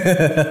 Boss,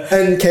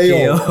 and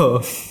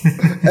KO.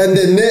 And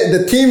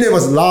the team name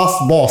was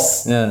Last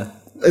Boss. Yeah.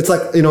 It's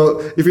like, you know,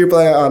 if you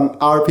play an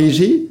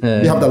RPG,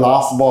 you have the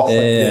last boss,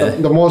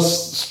 the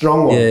most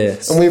strong one.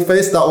 And we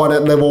faced that one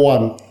at level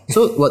 1.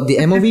 So what, did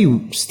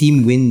MOV's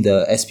team win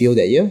the SPO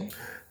that year?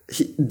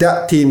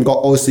 That team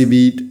got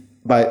OCB'd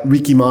by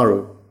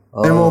Rikimaru.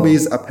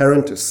 MOV's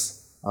apprentice.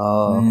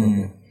 Oh,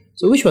 okay.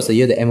 So which was the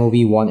year that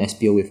MOV won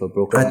SPO with a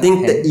broken I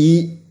think hand?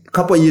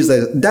 couple of years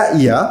later, that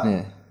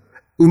year,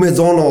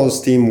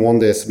 Umezono's team won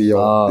the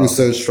SBO in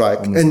Third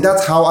Strike. And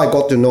that's how I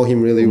got to know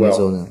him really well.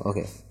 Umezono,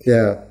 okay.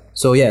 Yeah.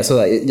 So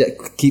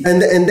keep...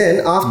 And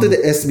then after the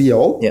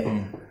SBO,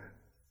 Yeah.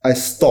 I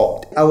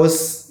stopped. I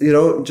was,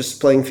 just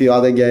playing a few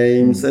other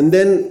games. And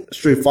then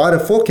Street Fighter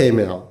 4 came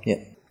out. Yeah.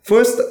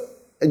 First,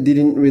 I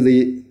didn't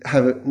really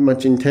have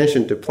much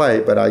intention to play,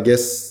 but I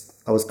guess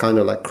I was kind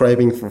of like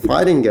craving for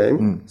fighting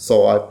game.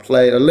 So I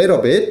played a little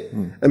bit.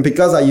 And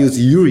because I used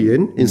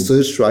Urien in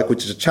Third Strike,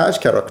 which is a charge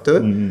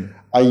character,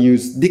 I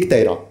used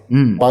Dictator,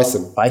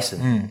 Bison.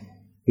 Bison.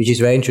 Which is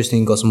very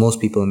interesting because most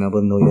people in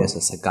Melbourne know you as a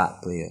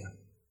Sagat player.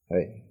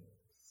 Right?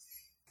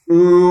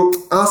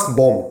 Ask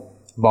Bomb.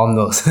 Bomb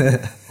knows.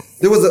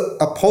 There was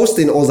a post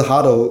in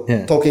Ozahado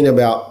talking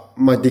about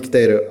my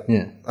Dictator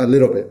a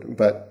little bit.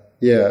 But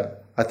yeah,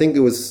 I think it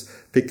was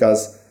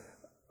because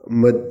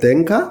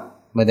Madenka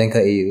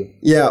AU.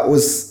 Yeah,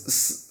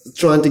 was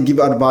trying to give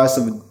advice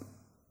of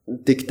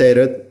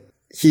Dictator.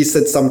 He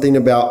said something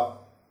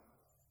about,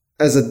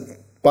 as a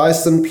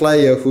Bison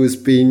player who's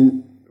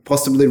been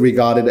possibly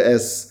regarded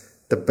as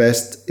the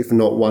best, if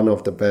not one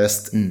of the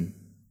best,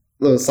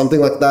 something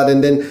like that.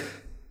 And then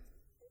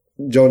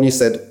Johnny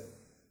said,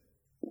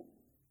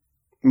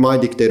 my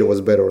Dictator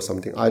was better or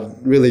something. I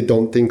really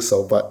don't think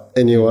so. But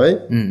anyway,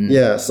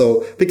 yeah.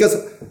 So because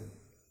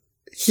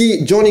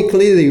Johnny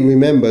clearly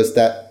remembers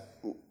that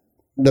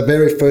the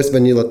very first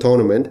vanilla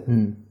tournament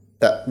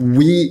that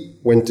we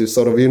went to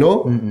sort of,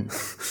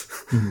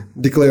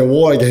 declare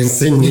war against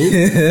Sydney.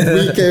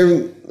 We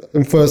came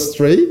in first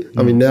three.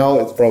 I mean, now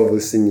it's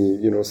probably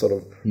Sydney, sort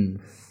of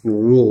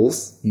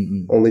rules.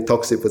 Only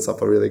Toxie puts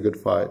up a really good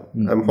fight.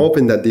 I'm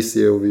hoping that this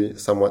year will be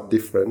somewhat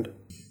different.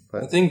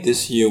 I think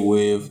this year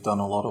we've done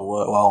a lot of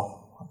work.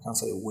 Well, I can't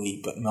say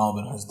we, but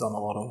Melbourne has done a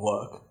lot of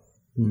work.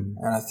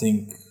 And I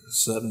think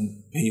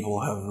certain people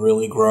have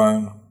really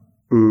grown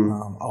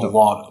a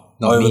lot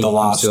over the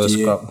last year.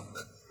 Scrub.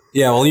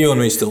 Yeah, well, you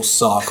and me still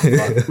suck.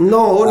 But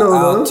No.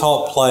 Our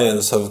top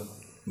players have...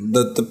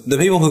 The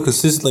people who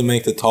consistently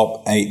make the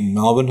top 8 in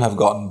Melbourne have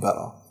gotten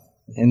better.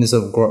 And there's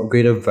a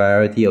greater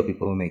variety of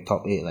people who make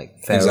top 8,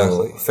 like Pharaoh.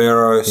 Exactly.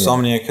 Pharaoh,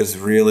 Somniac has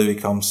really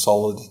become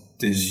solid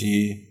this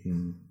year.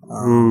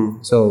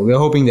 So we're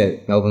hoping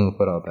that Melbourne will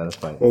put out a better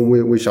fight. Well,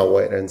 we shall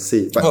wait and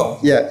see.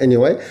 But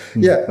anyway.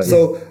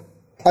 So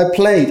I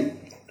played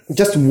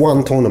just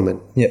one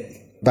tournament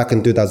back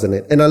in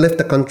 2008. And I left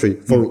the country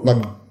for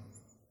like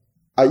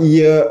a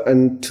year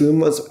and 2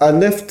 months. I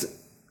left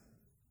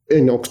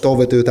in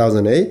October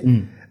 2008.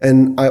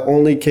 And I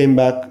only came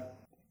back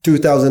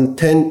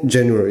 2010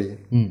 January.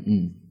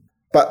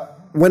 But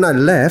when I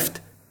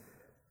left,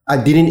 I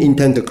didn't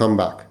intend to come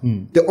back.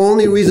 The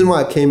only reason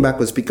why I came back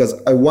was because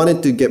I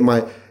wanted to get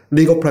my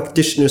legal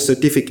practitioner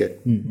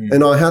certificate.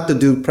 And I had to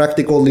do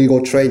practical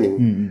legal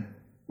training,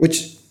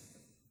 which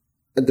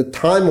at the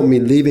time of me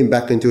leaving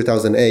back in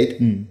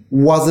 2008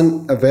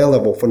 wasn't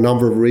available for a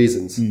number of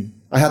reasons.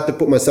 I had to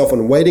put myself on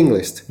a waiting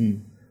list,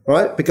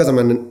 right? Because I'm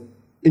an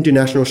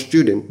international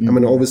student. I'm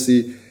an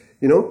overseas,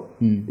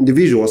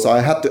 individual. So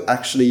I had to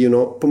actually,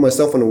 put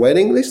myself on a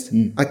waiting list.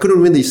 I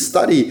couldn't really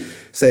study,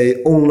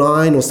 say,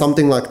 online or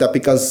something like that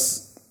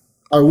because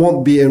I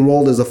won't be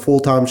enrolled as a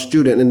full-time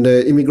student and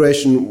the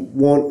immigration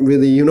won't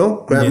really,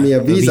 grant me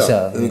a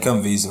visa. They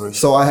become visa issue.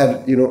 So I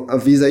had, a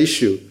visa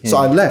issue. So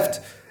I left.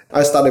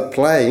 I started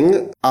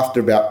playing after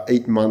about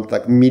 8 months,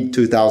 like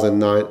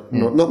mid-2009.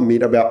 Not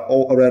mid,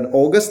 around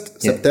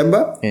August,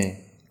 September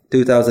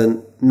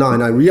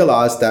 2009. I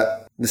realized that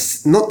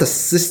not the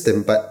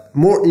system, but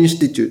more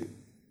institute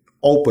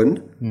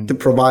opened to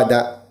provide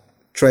that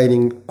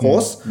training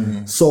course.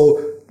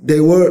 So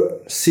there were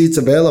seats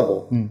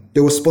available.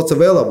 There were spots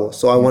available.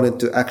 So I wanted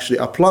to actually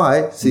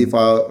apply, see if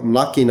I'm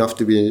lucky enough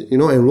to be,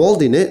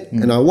 enrolled in it.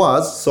 And I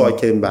was, so I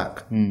came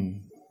back.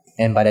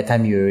 And by that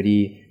time, you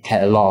already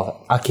had a lot of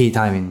arcade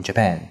time in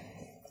Japan.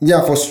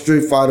 Yeah, for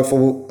Street Fighter,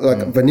 for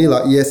like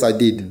vanilla, yes, I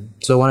did.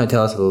 So why don't you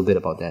tell us a little bit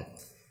about that?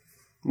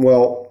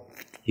 Well,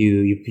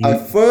 I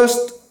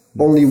first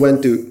only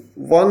went to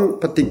one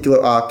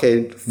particular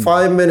arcade,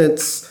 5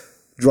 minutes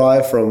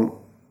drive from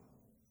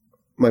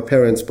my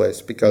parents'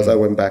 place, because I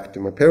went back to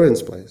my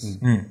parents' place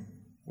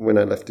when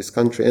I left this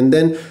country. And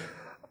then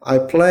I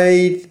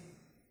played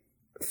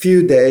a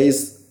few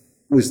days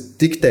with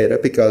Dictator,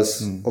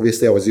 because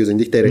obviously I was using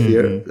Dictator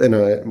here, and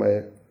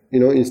my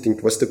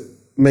instinct was to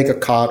make a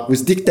card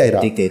with Dictator.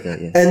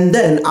 And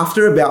then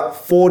after about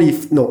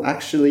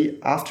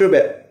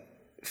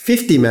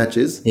 50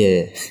 matches,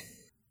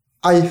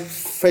 I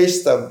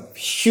faced a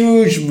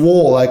huge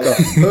wall, like a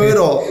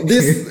hurdle.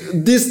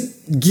 This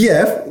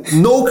GF,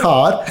 no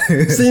card,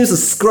 seems a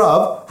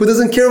scrub who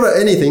doesn't care about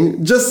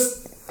anything,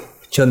 just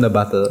churn the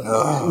butter.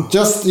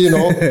 Just,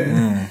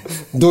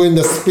 doing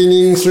the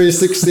spinning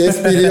 360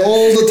 SPD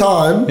all the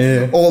time,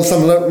 or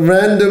some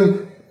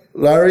random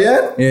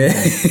lariat,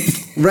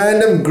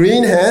 random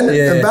green hand.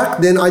 And back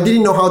then I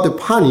didn't know how to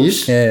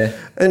punish.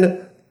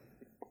 And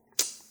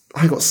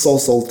I got so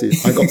salty.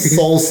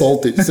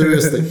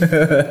 Seriously.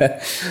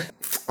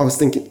 I was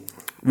thinking,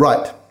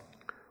 right,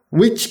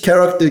 which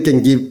character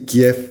can give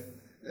Kiev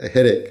a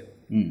headache?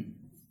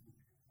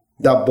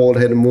 That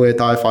bald-headed Muay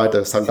Thai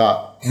fighter,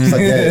 Sagat.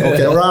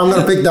 Okay, all right, I'm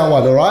going to pick that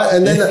one, all right?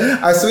 And then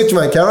I switched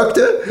my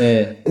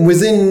character.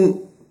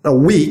 Within a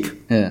week,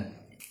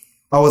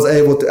 I was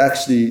able to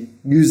actually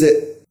use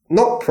it,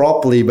 not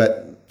properly,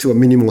 but to a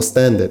minimal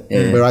standard,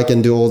 where I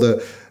can do all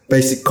the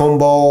basic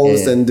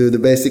combos and do the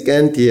basic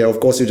anti-air. Of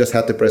course, you just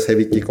have to press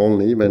heavy kick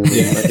only, but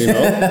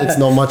it's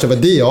not much of a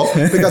deal.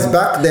 Because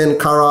back then,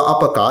 Kara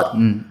uppercut,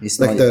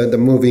 like the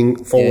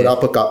moving forward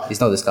uppercut, it's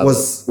not discovered.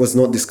 was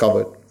not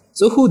discovered.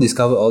 So who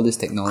discovered all this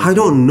technology? I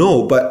don't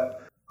know,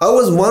 but I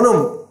was one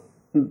of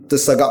the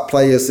Sagat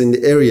players in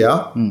the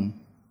area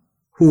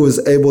who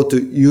was able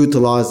to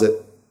utilize it.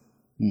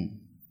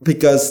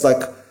 Because,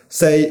 like,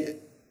 say,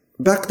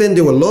 back then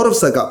there were a lot of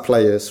Sagat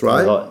players,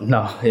 right?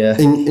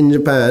 In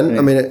Japan,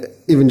 I mean,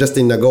 even just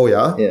in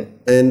Nagoya.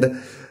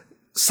 And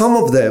some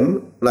of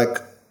them,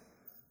 like,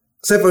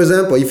 say for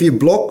example, if you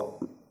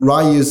block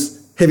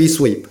Ryu's heavy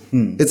sweep,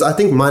 it's I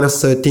think minus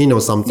 13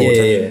 or something.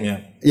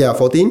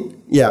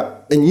 14? Yeah.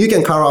 And you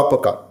can Kara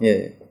uppercut.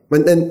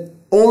 But then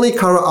only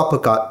Kara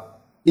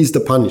uppercut is the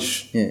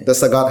punish that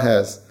Sagat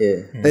has.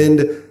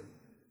 And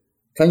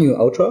can you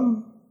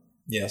ultra?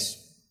 Yes.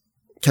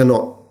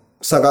 Cannot.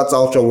 Sagat's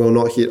ultra will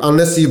not hit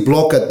unless you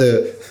block at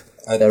the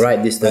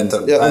right distance.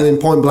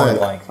 Point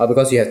blank.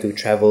 Because you have to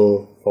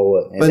travel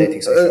forward and that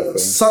takes extra frame.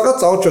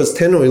 Sagat's ultra is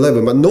 10 or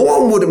 11, but no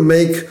one would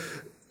make,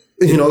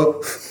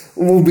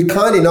 would be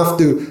kind enough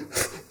to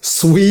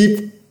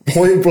sweep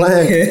point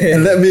blank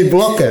and let me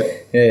block it.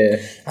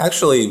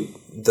 Actually,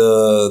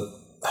 the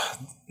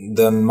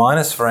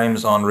minus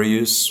frames on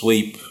Ryu's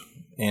sweep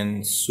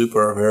in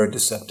Super are very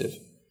deceptive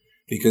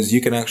because you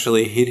can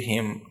actually hit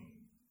him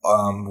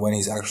when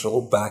his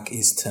actual back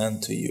is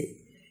turned to you.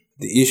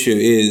 The issue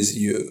is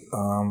you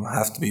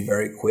have to be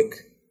very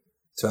quick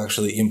to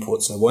actually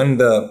input. So when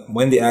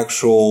the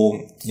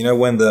actual,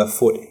 when the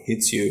foot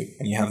hits you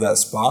and you have that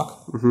spark,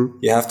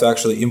 you have to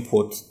actually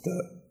input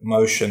the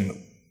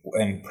motion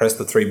and press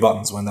the 3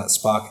 buttons when that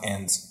spark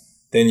ends.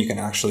 Then you can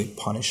actually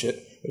punish it.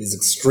 It is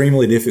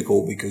extremely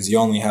difficult because you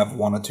only have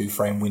 1 or 2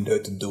 frame window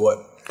to do it.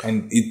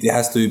 And it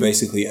has to be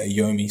basically a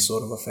Yomi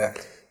sort of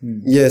effect.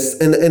 Yes,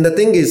 and the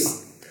thing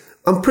is,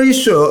 I'm pretty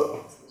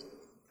sure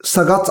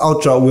Sagat's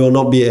ultra will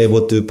not be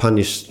able to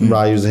punish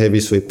Ryu's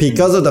heavy sweep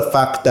because of the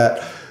fact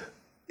that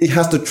it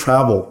has to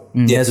travel.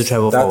 It has to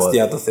travel That's forward. the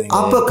other thing.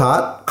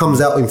 Uppercut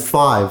comes out in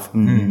 5.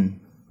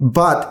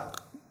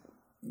 But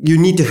you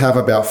need to have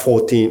about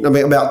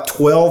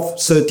 12,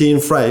 13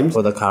 frames.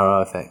 For the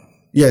Kara effect.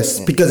 Yes,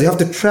 because you have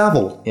to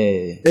travel.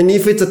 And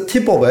if it's a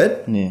tip of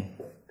it,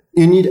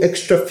 you need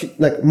extra,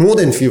 more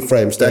than few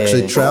frames to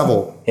actually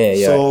travel.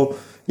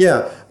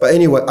 But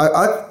anyway,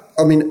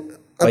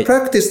 I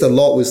practiced a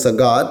lot with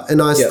Sagat,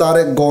 and I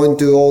started going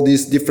to all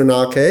these different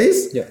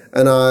arcades,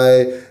 and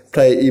I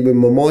play even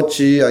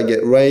Momochi. I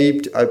get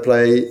raped. I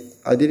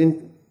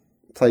didn't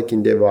play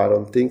Kindeva, I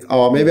don't think.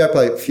 Maybe I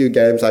played a few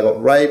games. I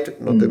got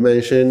raped, not to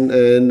mention,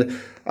 and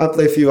I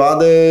play a few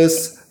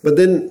others. But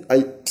then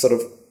I sort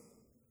of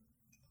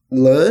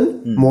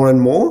learn more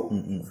and more.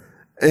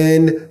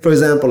 And for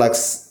example, like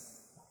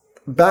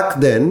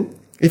back then,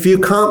 if you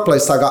can't play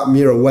Sagat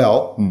mirror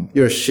well,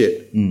 you're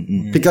shit.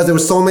 Because there were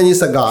so many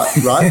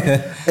Sagat,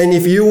 right? And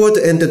if you were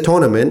to enter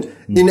tournament,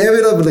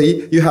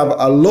 inevitably you have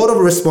a lot of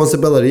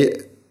responsibility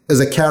as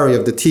a carry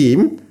of the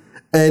team,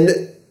 and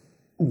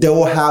they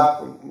will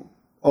have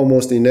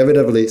almost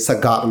inevitably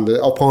Sagat on the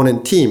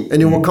opponent team,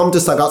 and it will come to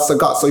Sagat.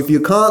 So if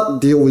you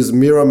can't deal with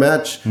mirror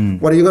match,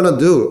 what are you gonna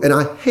do? And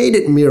I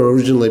hated mirror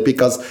originally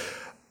because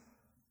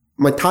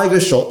my tiger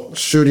shot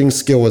shooting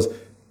skill was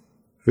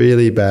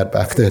really bad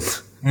back then.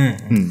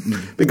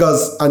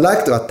 Because I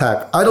like to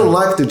attack. I don't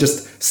like to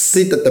just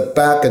sit at the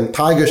back and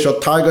tiger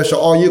shot.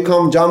 Oh, you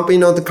come jump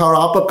in on the Kara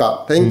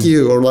uppercut. Thank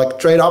you. Or like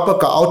trade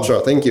uppercut ultra.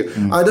 Thank you.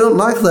 I don't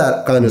like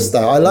that kind of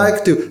style. I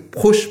like to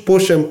push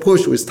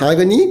with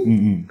tiger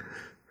knee.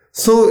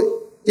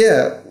 So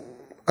yeah,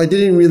 I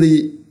didn't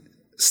really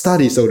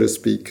study, so to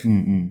speak,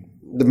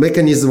 the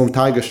mechanism of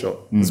tiger shot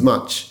as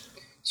much.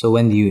 So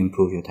when do you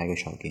improve your tiger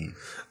shot game?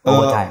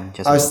 Over time?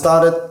 I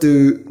started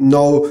to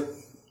know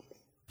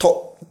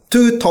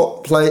two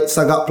top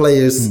Sagat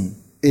players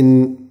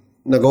in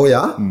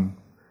Nagoya,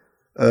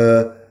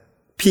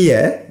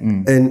 Pierre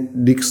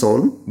and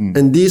Dixon,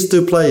 and these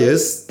 2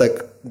 players,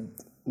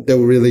 they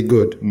were really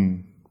good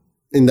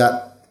in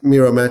that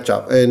mirror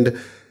matchup. And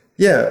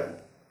yeah,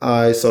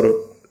 I sort of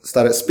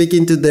started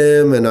speaking to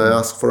them and I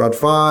asked for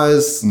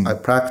advice. I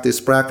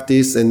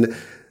practice, and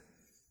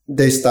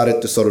they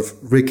started to sort of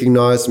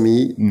recognize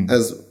me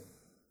as,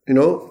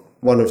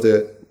 one of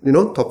the,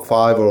 top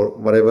 5 or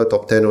whatever,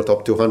 top 10 or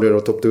top 200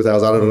 or top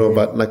 2000, I don't know,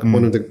 but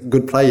one of the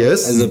good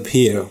players. As a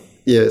peer.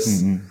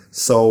 Yes.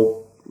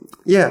 So,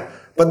 yeah.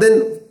 But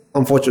then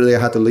unfortunately I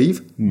had to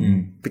leave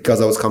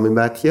because I was coming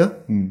back here.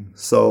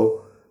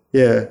 So,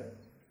 yeah.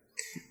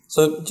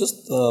 So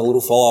just a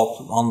little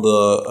follow-up on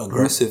the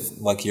aggressive,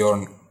 like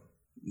your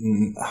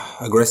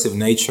aggressive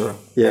nature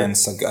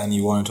and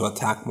you wanted to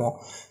attack more.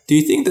 Do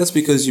you think that's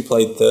because you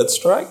played Third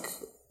Strike?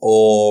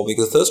 Or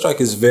because Third Strike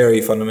is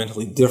very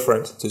fundamentally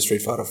different to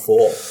Street Fighter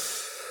 4?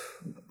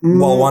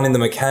 Well, one in the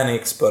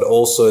mechanics, but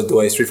also the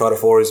way Street Fighter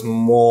 4 is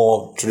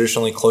more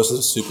traditionally closer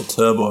to Super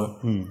Turbo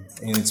in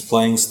its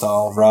playing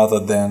style rather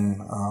than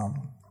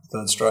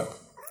Third Strike.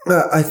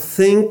 I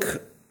think...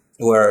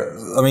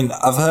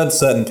 I've heard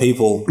certain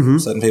people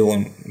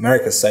in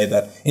America say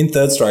that in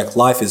Third Strike,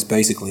 life is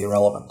basically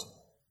irrelevant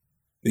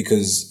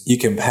because you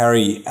can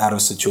parry out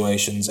of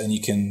situations and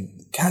you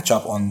can catch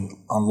up on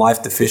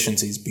life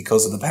deficiencies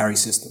because of the parry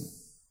system.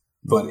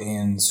 But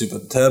in Super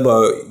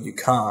Turbo, you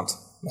can't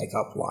make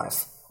up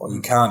life, or you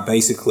can't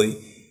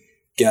basically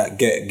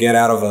get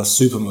out of a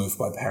super move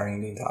by parrying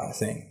the entire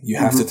thing. You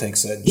have to take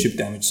certain chip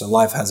damage, so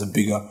life has a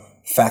bigger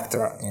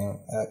factor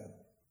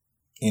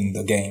in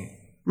the game.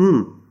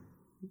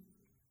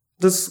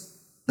 That's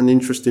an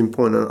interesting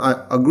point, and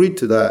I agree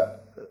to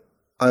that.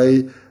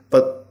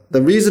 But the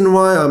reason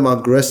why I'm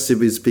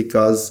aggressive is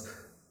because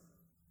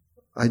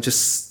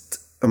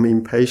I'm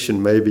impatient,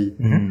 maybe.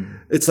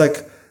 It's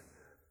like,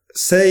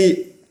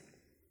 say,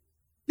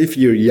 if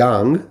you're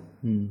young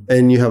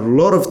and you have a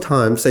lot of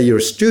time, say you're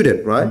a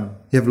student, right?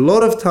 You have a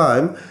lot of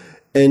time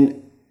and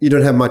you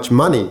don't have much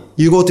money.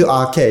 You go to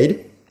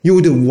arcade, you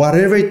will do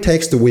whatever it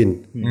takes to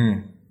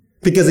win.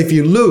 Because if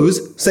you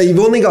lose, say you've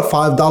only got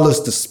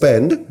 $5 to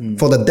spend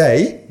for the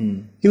day,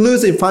 you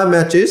lose in 5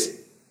 matches,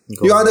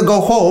 you either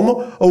go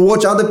home or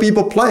watch other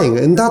people playing.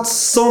 And that's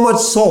so much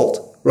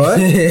salt,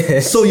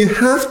 right? So you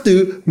have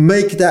to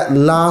make that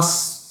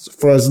last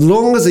for as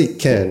long as it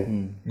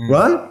can,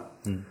 right?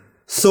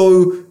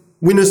 So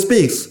winner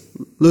speaks,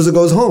 loser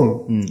goes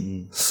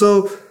home.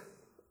 So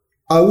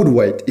I would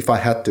wait if I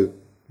had to.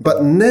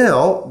 But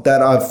now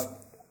that I've,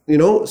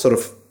 sort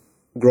of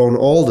grown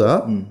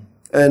older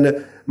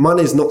and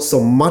money is not so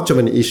much of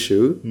an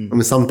issue. I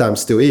mean,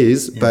 sometimes still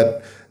is,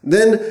 but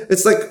then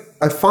it's like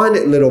I find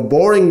it a little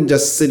boring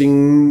just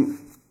sitting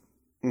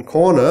in a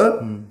corner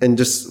and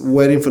just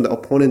waiting for the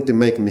opponent to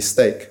make a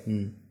mistake.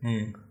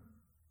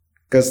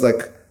 Because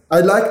I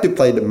like to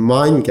play the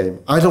mind game.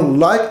 I don't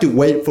like to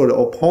wait for the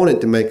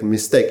opponent to make a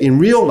mistake. In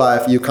real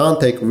life, you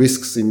can't take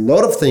risks in a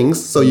lot of things,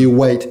 so you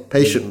wait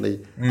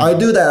patiently. I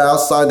do that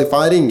outside the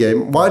fighting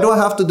game. Why do I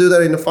have to do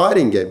that in the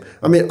fighting game?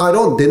 I mean, I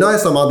don't deny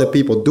some other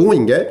people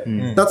doing it.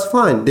 That's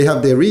fine. They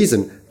have their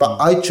reason, but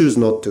I choose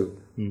not to.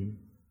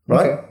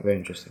 Right? Okay. Very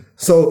interesting.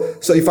 So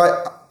if I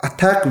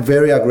attack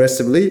very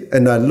aggressively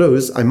and I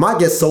lose, I might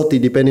get salty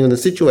depending on the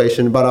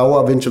situation, but I will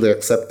eventually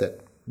accept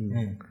it.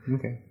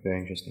 Okay. Very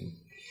interesting.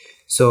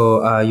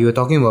 So you were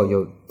talking about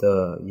your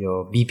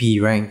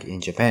BP rank in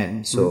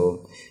Japan.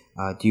 So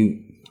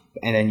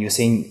and then you're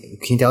saying,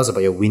 can you tell us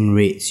about your win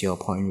rates, your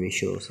point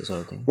ratios, that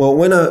sort of thing? Well,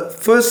 when I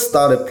first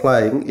started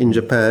playing in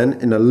Japan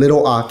in a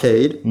little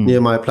arcade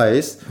near my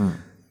place,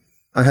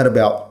 I had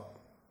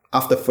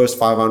after the first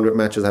 500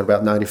 matches, I had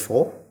about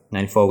 94.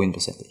 94 win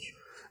percentage.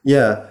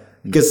 Yeah,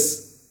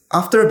 because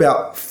after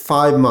about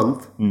 6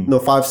 months,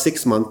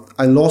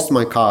 I lost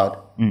my card.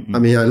 I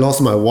mean, I lost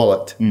my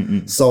wallet.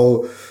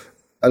 So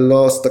I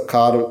lost the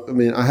card. I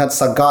mean, I had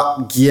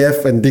Sagat,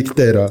 Gief, and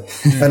Dictator,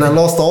 and I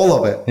lost all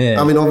of it.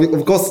 I mean,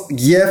 of course,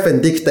 Gief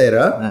and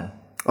Dictator,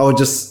 I was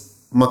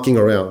just mucking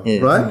around,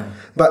 right?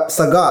 But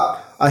Sagat,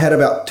 I had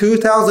about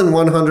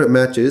 2,100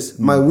 matches.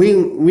 My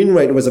win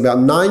rate was about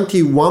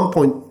 91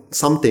 point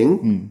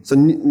something, so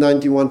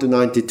 91 to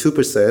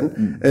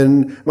 92%,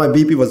 and my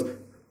BP was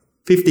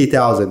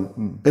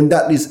 50,000, and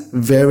that is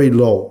very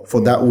low for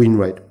that win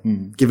rate,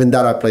 given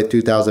that I played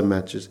 2,000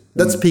 matches.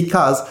 That's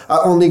because I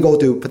only go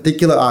to a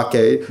particular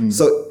arcade.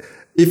 So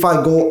if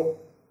I go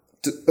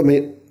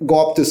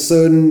up to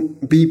certain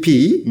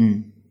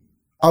BP,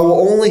 I will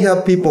only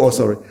have players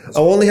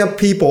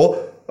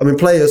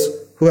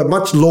who have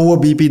much lower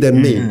BP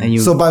than me.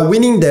 So by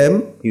winning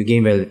them, you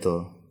gain very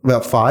little.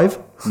 About 5.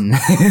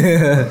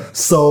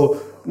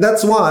 So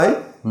that's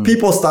why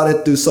people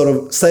started to sort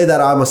of say that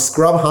I'm a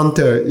scrub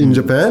hunter in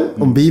Japan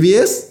on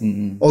BBS,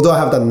 although I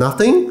have done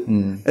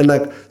nothing.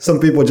 And some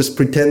people just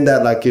pretend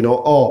that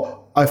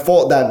I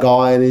fought that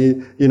guy and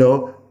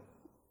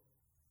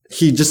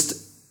he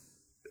just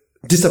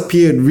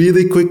disappeared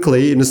really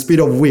quickly in the speed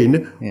of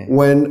wind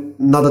when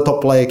another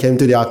top player came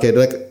to the arcade.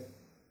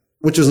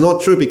 Which is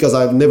not true because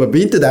I've never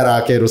been to that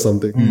arcade or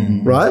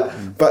something, right?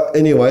 But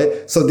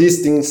anyway, so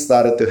these things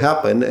started to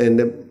happen,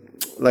 and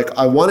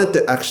I wanted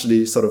to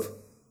actually sort of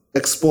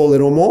explore a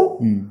little more.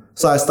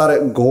 So I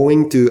started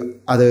going to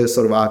other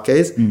sort of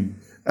arcades.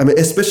 I mean,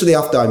 especially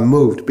after I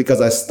moved,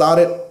 because I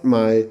started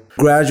my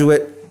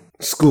graduate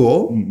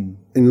school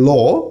in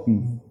law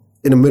in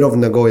the middle of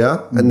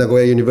Nagoya at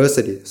Nagoya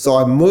University. So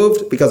I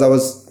moved because I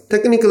was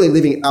technically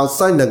living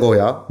outside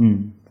Nagoya,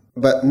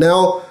 but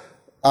now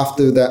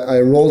after that I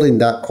enrolled in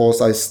that course,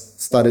 I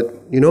started,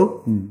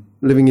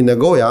 living in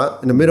Nagoya,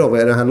 in the middle of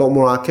it, and I had a lot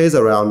more arcades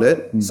around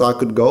it, so I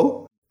could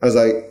go. As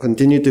I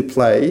continued to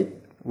play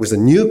with a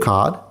new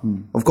card,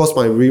 of course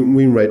my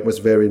win rate was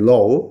very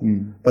low,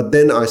 but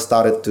then I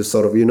started to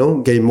sort of,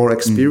 gain more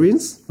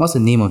experience. What's the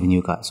name of your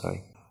new card?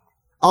 Sorry.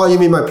 Oh, you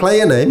mean my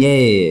player name?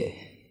 Yeah.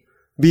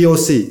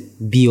 BOC.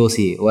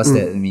 BOC. What's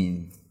that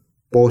mean?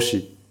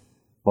 Boshi.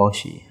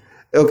 Boshi.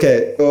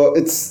 Okay, well,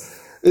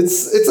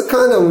 it's a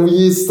kind of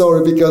weird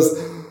story because,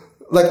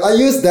 like, I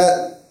used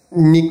that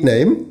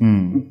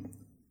nickname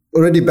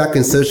already back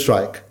in Search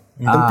Strike.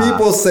 And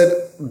people said,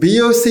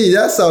 BOC,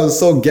 that sounds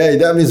so gay.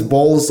 That means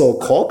balls or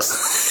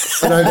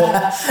cocks. And I go,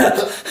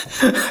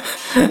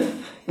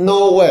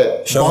 no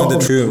way. Showing the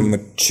true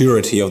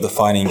maturity of the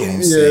fighting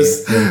game scene.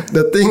 Yes.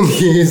 The thing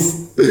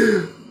is,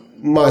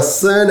 my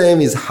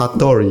surname is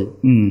Hattori,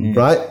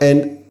 right?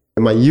 And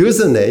my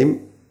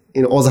username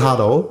in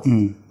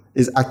Ozhado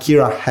is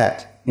Akira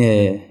Hat.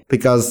 Yeah.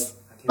 Because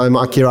I'm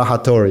Akira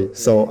Hattori.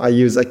 So I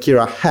use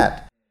Akira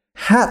Hat.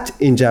 Hat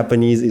in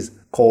Japanese is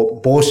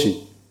called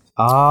Boshi.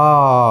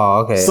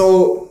 Oh, okay.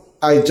 So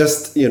I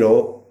just,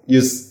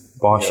 use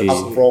Boshi.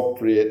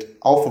 appropriate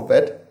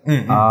alphabet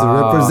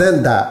to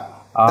represent that.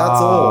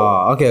 That's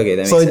all. Okay, that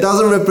makes So it sense.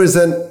 doesn't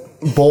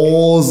represent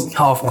balls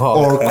Of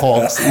course. or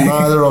cocks.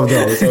 Neither of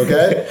those,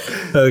 okay?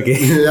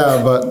 Okay.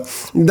 Yeah, but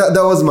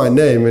that was my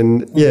name.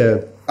 And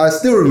yeah, I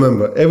still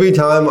remember every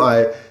time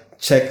I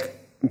check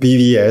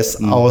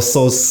BBS, I was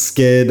so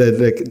scared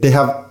that they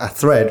have a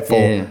thread for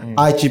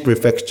Aichi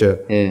Prefecture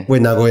where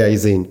Nagoya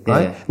is in,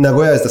 right? Yeah.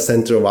 Nagoya is the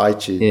center of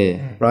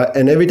Aichi, right?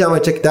 And every time I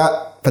check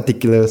that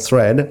particular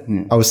thread,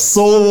 I was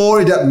so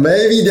worried that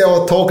maybe they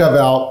will talk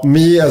about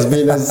me as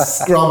being a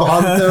scrub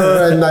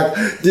hunter and like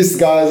this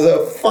guy's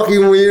a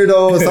fucking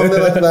weirdo or something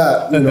like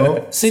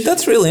that, See,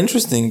 that's really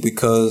interesting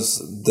because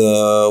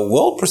the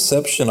world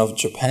perception of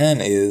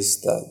Japan is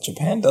that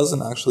Japan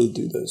doesn't actually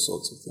do those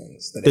sorts of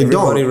things. That They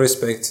everybody don't.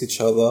 respects each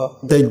other.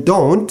 They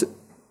don't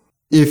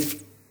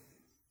if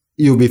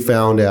you'll be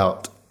found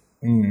out.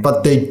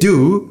 But they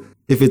do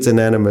if it's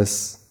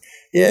anonymous.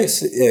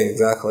 Yes, yeah,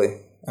 exactly.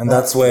 And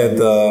that's where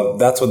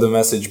the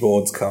message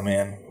boards come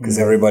in because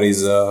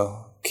everybody's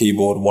a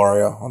keyboard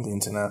warrior on the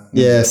internet.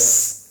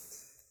 Yes.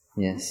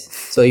 Yes.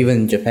 So even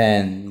in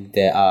Japan,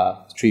 there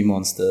are tree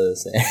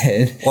monsters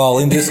and Well,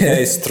 in this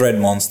case, thread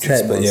monsters.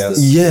 Thread but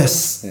monsters.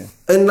 Yes.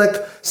 And like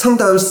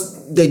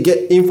sometimes they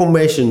get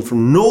information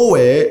from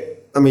nowhere.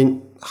 I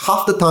mean,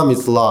 half the time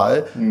it's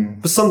lie,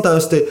 but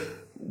sometimes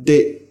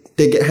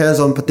they get hands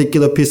on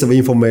particular piece of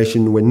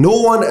information where no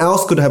one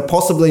else could have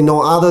possibly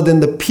known other than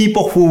the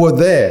people who were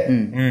there.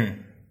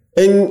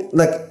 And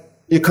like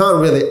you can't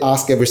really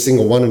ask every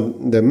single one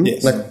of them.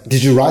 Yes. Like,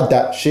 did you write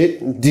that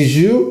shit? Did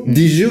you?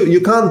 Did you?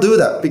 You can't do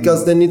that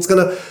because then it's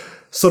gonna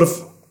sort of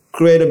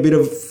create a bit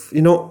of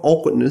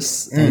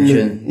awkwardness.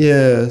 Tension. Yeah.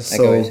 I get what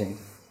So. you're saying.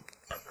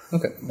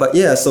 Okay. But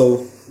yeah,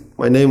 so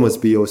my name was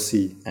BOC. I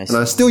see. And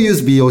I still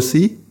use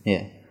BOC.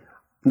 Yeah.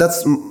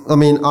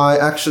 I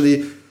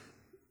actually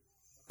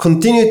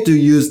continued to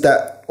use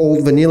that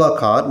old vanilla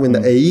card when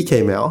the AE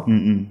came out.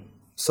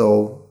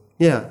 So,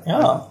 yeah.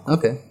 Yeah.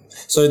 Okay.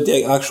 So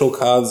the actual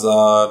cards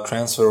are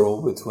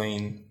transferable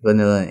between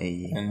Vanilla and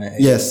AE. and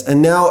Yes.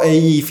 And now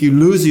AE, if you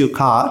lose your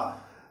card,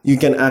 you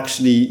can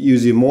actually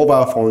use your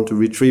mobile phone to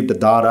retrieve the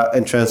data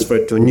and transfer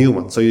it to a new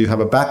one. So you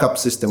have a backup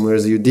system,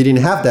 whereas you didn't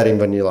have that in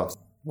vanilla.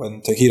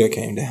 when Akira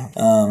came down.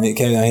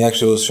 He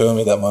actually was showing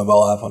me that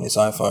mobile app on his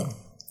iPhone,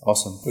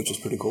 Awesome. which was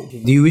pretty cool.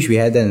 Do you wish we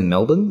had that in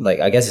Melbourne? Like,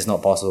 I guess it's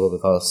not possible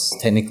because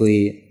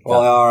technically Well,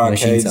 our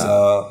machines arcades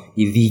are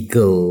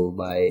illegal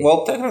by...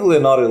 Well, technically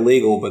not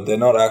illegal, but they're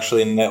not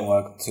actually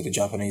networked to the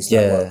Japanese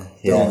network.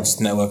 They're all just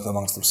networked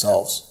amongst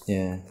themselves.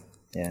 Yeah.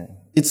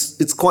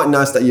 It's quite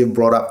nice that you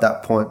brought up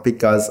that point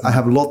because I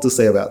have a lot to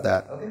say about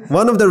that.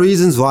 One of the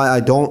reasons why I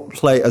don't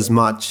play as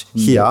much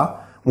here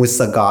with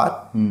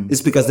Sagat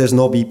is because there's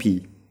no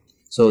BP.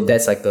 So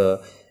that's like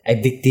a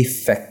addictive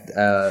fact.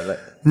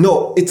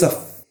 No,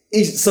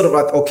 it's sort of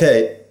like,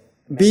 okay,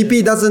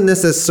 BP doesn't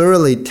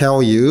necessarily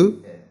tell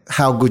you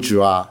how good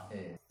you are.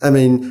 I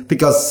mean,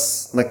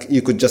 because like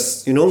you could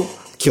just,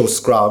 kill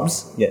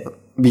scrubs,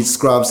 beat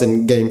scrubs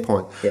and gain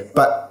point. Yeah.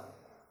 But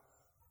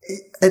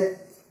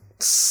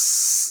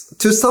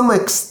to some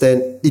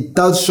extent, it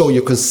does show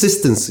your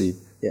consistency,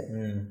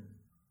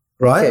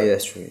 right? Okay,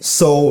 that's true.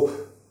 So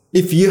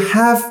if you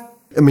have,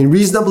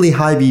 reasonably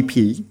high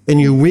BP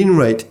and your win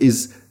rate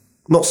is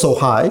not so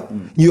high,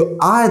 you're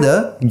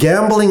either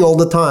gambling all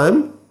the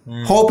time,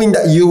 hoping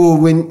that you will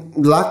win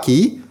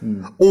lucky,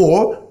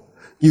 or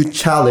you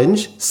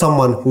challenge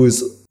someone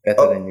who's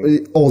Better than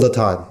you. all the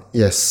time.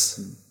 Yes.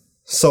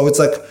 So it's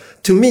like,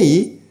 to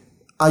me,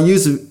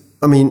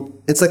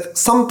 it's like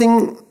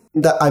something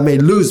that I may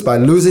lose by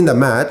losing the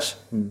match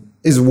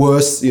is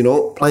worse,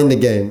 playing the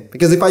game.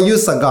 Because if I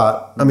use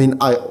Sagat,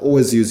 I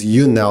always use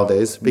Yun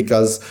nowadays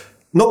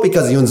not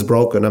because Yun's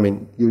broken,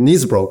 Yun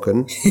is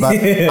broken, but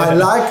I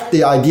like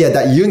the idea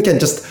that Yun can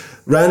just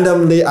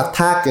randomly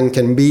attack and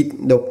can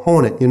beat the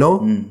opponent,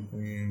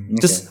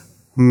 Just,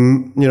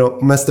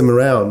 mess them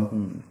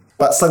around.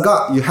 But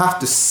Sagat, you have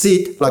to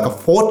sit like a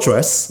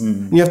fortress.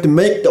 You have to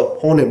make the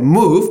opponent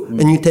move,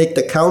 and you take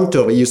the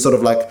counter. You sort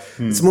of like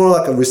it's more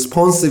like a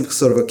responsive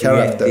sort of a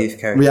character,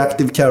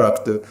 reactive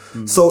character.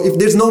 So if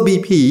there's no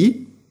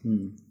BP,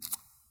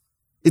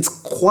 it's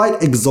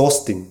quite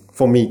exhausting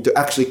for me to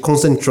actually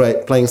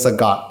concentrate playing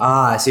Sagat.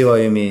 I see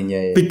what you mean.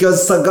 Yeah.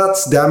 Because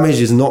Sagat's damage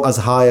is not as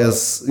high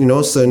as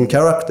certain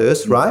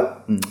characters, right?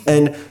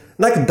 And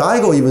like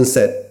Daigo even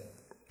said,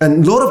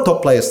 and a lot of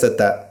top players said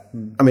that.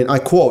 I mean, I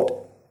quote,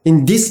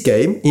 in this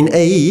game, in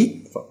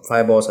AE...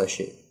 Fireballs are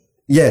shit.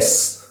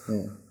 Yes.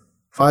 Yeah.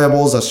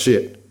 Fireballs are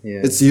shit.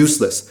 Yeah. It's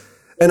useless.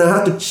 And I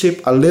had to chip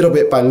a little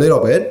bit by little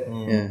bit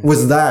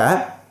with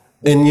that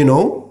and,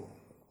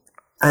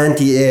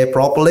 anti-air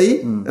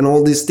properly and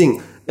all these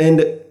things. And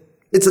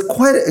it's a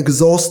quite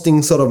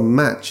exhausting sort of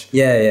match.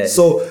 Yeah.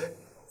 So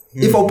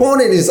if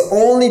opponent is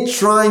only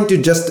trying to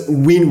just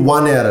win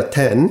 1 out of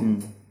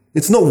 10,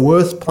 it's not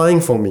worth playing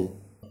for me.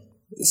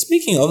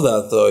 Speaking of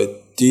that, though,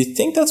 do you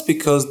think that's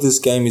because this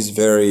game is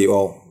very,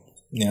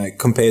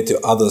 compared to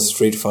other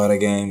Street Fighter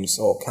games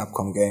or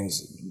Capcom games,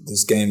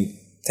 this game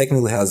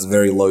technically has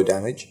very low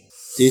damage?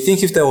 Do you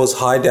think if there was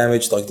high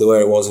damage like the way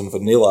it was in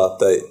vanilla,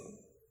 that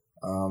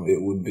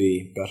it would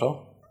be better?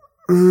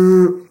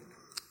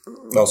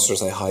 I was to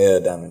say higher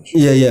damage.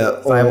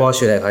 Yeah. Fireball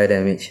should have higher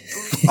damage.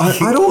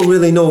 I don't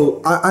really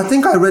know. I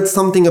think I read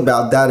something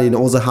about that in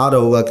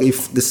Ozahado, like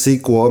if the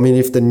sequel,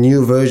 if the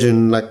new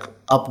version, like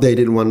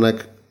updated one,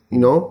 like,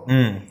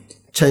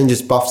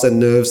 changes buffs and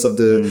nerfs of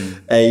the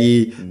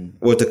AE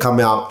were to come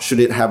out,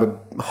 should it have a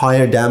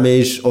higher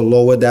damage or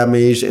lower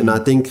damage? And I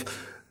think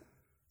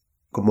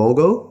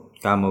Gamogo,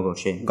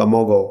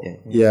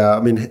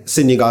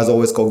 Sydney guys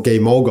always call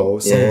Gamogo,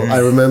 so I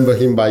remember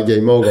him by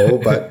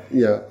Gamogo, but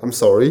I'm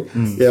sorry.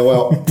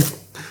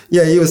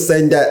 He was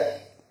saying that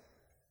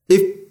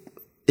if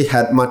it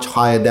had much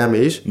higher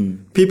damage,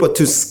 people are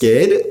too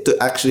scared to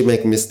actually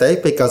make a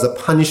mistake because the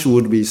punish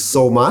would be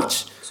so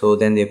much. So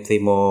then they play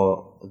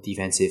more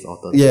defensive or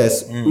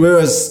Yes.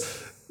 Whereas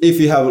if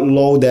you have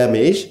low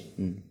damage,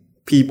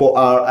 people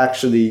are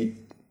actually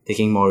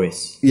taking more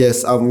risks.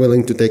 Yes, I'm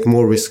willing to take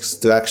more risks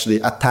to actually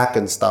attack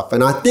and stuff.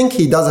 And I think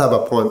he does have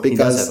a point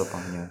because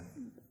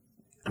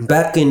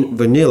back in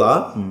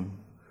vanilla,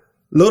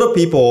 a lot of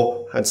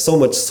people had so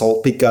much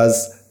salt because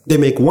they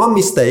make one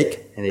mistake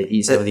and they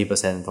eat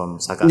 70% from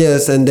Sagat.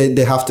 Yes, and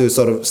they have to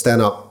sort of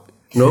stand up.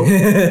 No,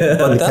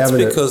 but that's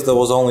because there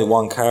was only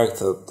one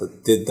character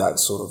that did that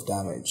sort of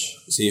damage.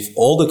 See, if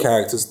all the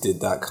characters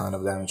did that kind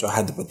of damage or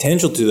had the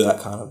potential to do that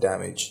kind of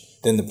damage,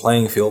 then the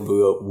playing field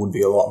would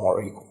be a lot more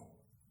equal.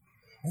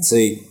 And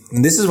see,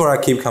 and this is where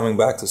I keep coming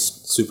back to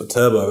Super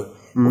Turbo,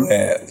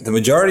 where the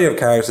majority of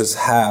characters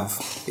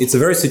it's a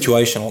very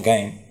situational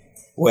game.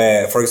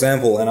 Where, for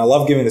example, and I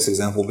love giving this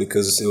example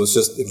because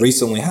it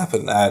recently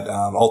happened at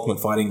Ultimate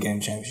Fighting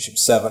Game Championship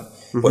 7,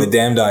 where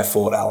Damdai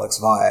fought Alex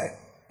Valle.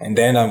 And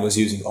Dandai was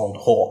using Old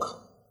Hawk,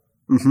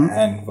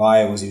 and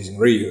Valle was using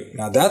Ryu.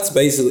 Now that's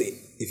basically,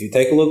 if you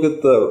take a look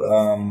at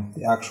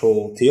the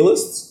actual tier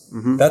lists,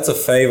 that's a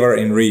favor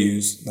in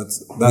Ryu's.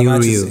 That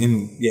match is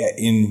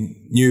in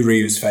new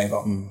Ryu's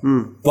favor.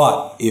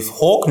 But if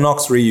Hawk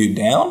knocks Ryu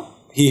down,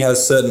 he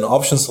has certain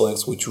option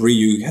selects which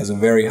Ryu has a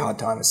very hard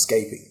time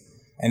escaping.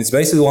 And it's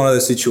basically one of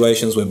those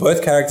situations where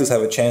both characters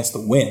have a chance to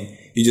win.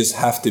 You just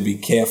have to be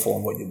careful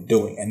on what you're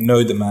doing and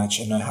know the match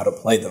and know how to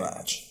play the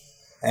match.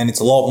 And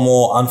it's a lot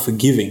more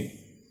unforgiving.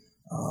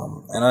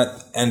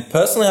 And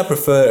personally, I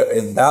prefer it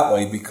in that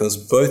way because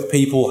both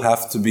people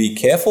have to be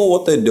careful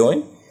what they're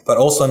doing, but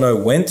also know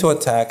when to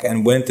attack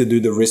and when to do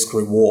the risk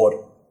reward.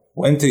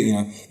 When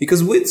to,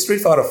 because with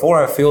Street Fighter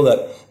 4, I feel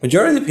that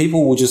majority of the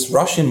people will just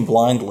rush in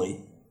blindly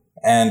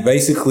and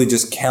basically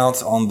just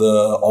count on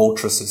the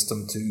ultra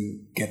system to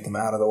get them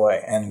out of the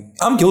way. And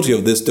I'm guilty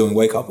of this, doing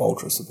wake up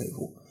ultras to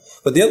people.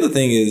 But the other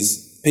thing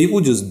is,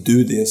 people just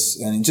do this,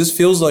 and it just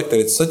feels like that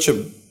it's such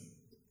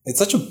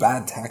a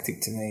bad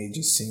tactic to me. It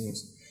just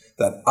seems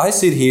that I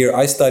sit here,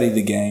 I study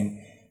the game,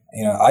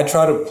 I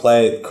try to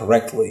play it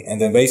correctly,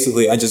 and then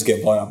basically I just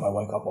get blown up by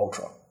Wake Up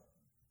Ultra.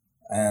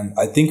 And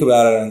I think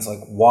about it and it's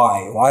like,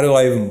 why? Why do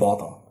I even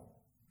bother?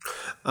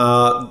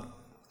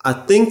 I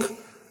think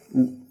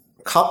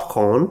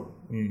Capcom,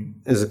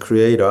 as a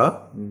creator,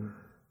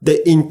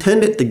 they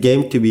intended the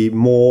game to be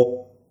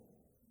more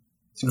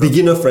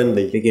beginner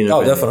friendly.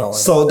 Definitely.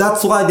 So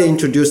that's why they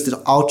introduced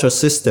the Ultra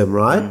system,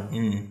 right?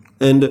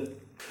 And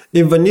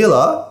in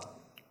vanilla,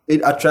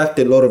 it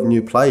attracted a lot of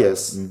new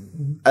players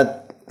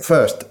at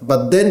first,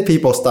 but then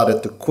people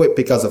started to quit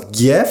because of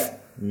GF.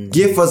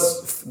 GF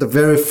was the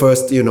very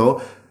first,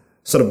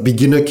 sort of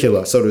beginner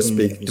killer, so to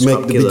speak, to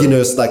make the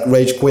beginners like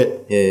rage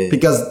quit.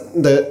 Because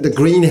the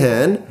green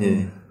hand,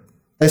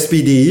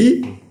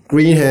 SPD,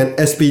 green hand,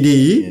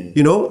 SPD,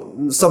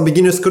 some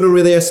beginners couldn't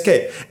really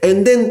escape.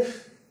 And then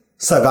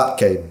Sagat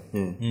came.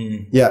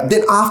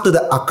 Then after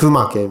the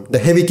Akuma came, the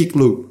heavy kick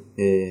loop.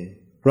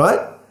 Right?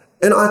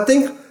 And I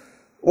think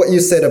what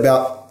you said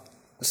about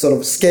sort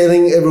of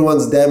scaling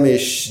everyone's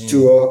damage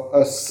to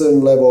a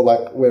certain level,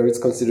 like where it's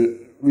considered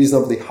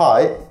reasonably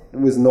high,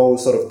 with no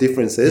sort of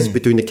differences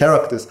between the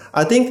characters.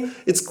 I think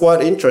it's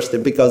quite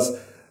interesting because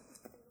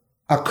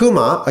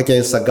Akuma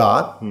against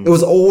Sagat, it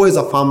was always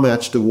a fun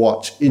match to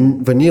watch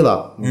in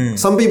vanilla.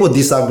 Some people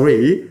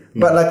disagree,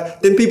 but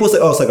like then people say,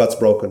 "Oh, Sagat's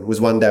broken with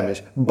 1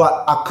 damage."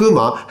 But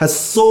Akuma has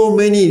so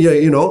many,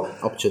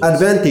 Options.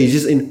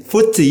 advantages in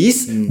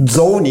footies,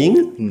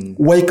 zoning,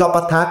 wake up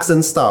attacks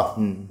and stuff,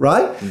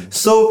 right?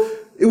 So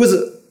it was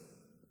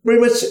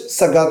pretty much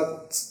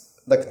Sagat's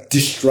like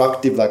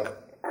destructive, like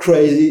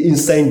crazy,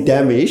 insane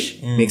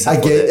damage Makes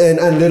up for again,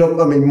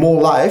 and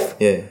more life.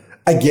 Yeah.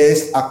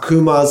 Against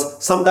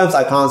Akuma's, sometimes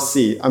I can't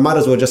see. I might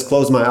as well just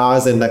close my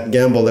eyes and like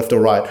gamble left or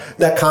right.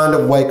 That kind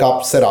of wake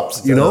up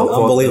setups,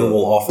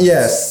 Unbelievable offense.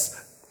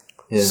 Yes.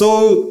 Yeah.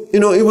 So,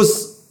 it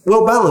was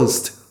well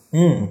balanced.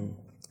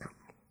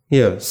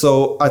 Yeah.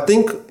 So I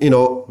think,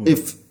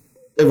 if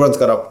everyone's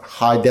got a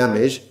high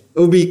damage, it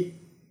would be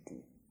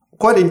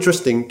quite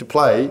interesting to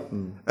play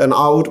and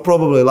I would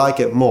probably like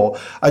it more.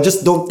 I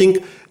just don't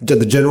think that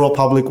the general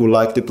public would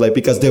like to play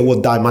because they will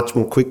die much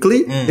more quickly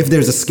if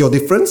there's a skill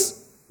difference.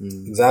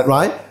 Exactly.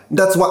 Right?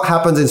 That's what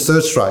happens in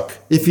Third Strike.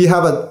 If you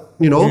have a,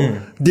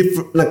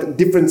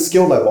 different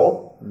skill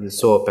level. It's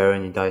so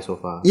apparent you die so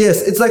fast.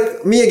 Yes, it's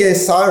like me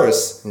against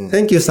Cyrus.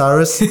 Thank you,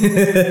 Cyrus.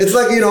 It's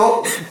like,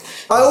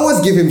 I always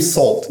give him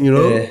salt,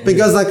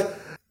 because like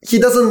he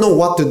doesn't know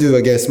what to do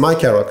against my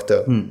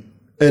character.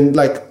 And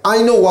like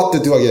I know what to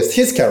do against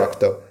his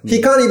character.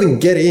 He can't even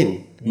get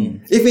in.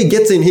 If he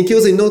gets in, he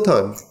kills in no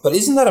time. But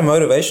isn't that a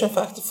motivation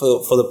factor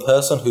for the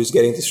person who's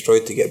getting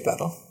destroyed to get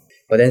better?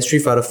 But then Street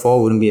Fighter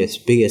 4 wouldn't be as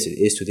big as it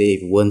is today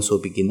if it weren't so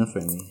beginner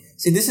friendly.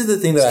 See, this is the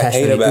thing that I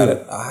hate about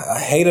it. I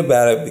hate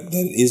about it that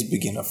it is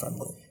beginner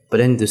friendly. But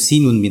then the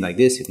scene wouldn't be like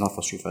this if not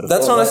for Street Fighter 4.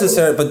 That's not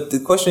necessary, but the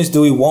question is,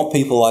 do we want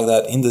people like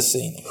that in the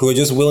scene who are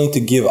just willing to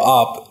give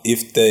up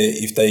if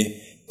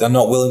they're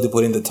not willing to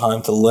put in the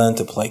time to learn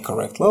to play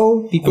correctly?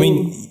 Well,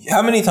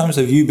 how many times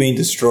have you been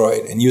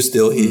destroyed and you're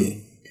still here?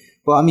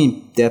 Well,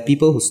 there are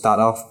people who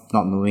start off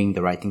not knowing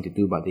the right thing to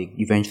do, but they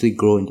eventually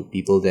grow into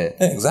people that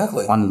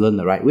Exactly. want to learn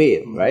the right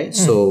way, right?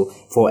 So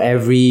for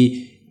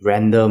every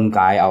random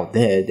guy out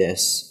there,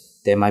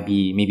 there might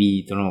be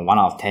maybe 1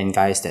 out of 10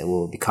 guys that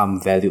will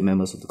become valued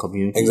members of the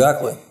community.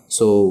 Exactly.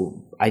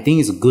 So I think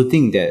it's a good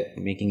thing that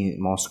making it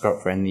more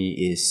scrub friendly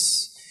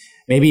is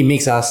maybe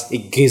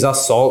it gives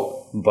us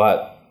salt,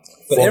 but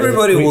for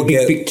everybody the will big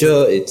get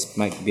picture. It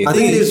might be. I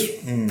think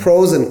there's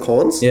pros and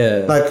cons.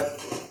 Yeah. Like,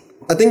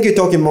 I think you're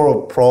talking more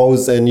of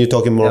pros and you're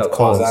talking more of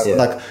cons. Exactly.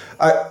 Like,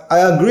 I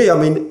agree.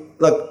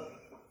 Like,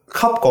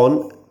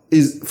 Capcom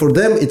is, for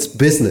them, it's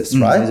business,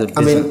 right? It's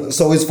a business.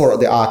 So it's for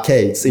the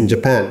arcades in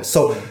Japan.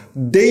 So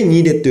they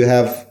needed to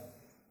have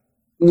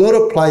a lot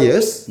of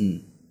players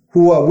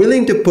who are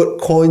willing to put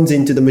coins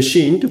into the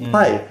machine to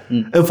play.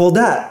 And for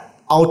that,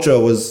 Ultra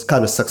was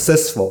kind of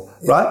successful,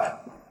 right?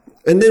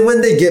 And then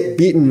when they get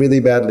beaten really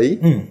badly,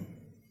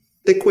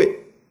 they quit.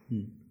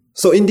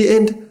 So in the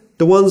end,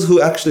 the ones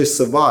who actually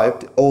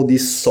survived all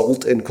this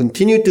salt and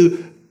continue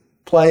to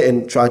play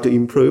and try to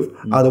improve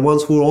are the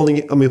ones who are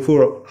who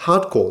are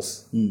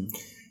hardcores.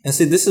 And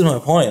see, this is my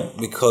point,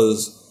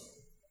 because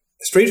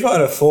Street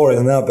Fighter 4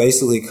 is now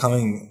basically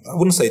coming, I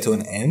wouldn't say to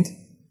an end,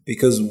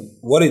 because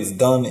what it's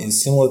done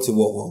is similar to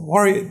what World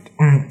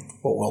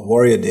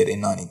Warrior did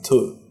in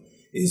 92.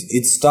 Is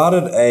it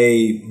started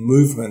a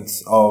movement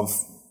of,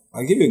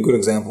 I'll give you a good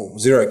example,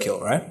 Zero Kill,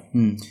 right?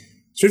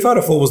 Street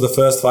Fighter 4 was the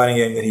first fighting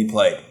game that he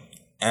played.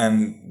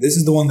 And this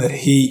is the one that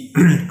he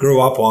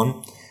grew up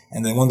on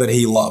and the one that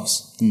he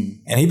loves.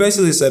 And he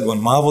basically said when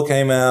Marvel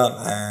came out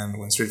and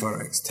when Street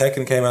Fighter X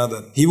Tekken came out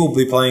that he will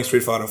be playing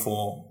Street Fighter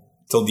 4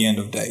 till the end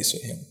of days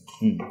for him.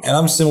 And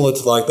I'm similar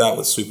to like that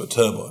with Super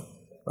Turbo,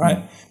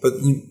 right? But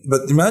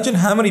imagine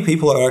how many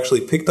people have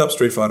actually picked up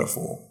Street Fighter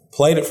 4,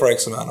 played it for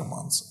X amount of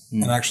months,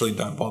 and actually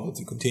don't bother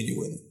to continue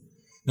with it.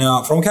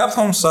 Now, from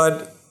Capcom's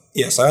side,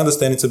 yes, I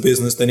understand it's a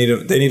business. They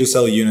need to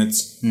sell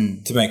units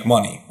to make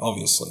money,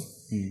 obviously.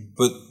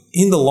 But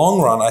in the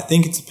long run, I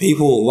think it's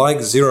people like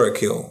Zero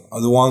Kill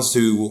are the ones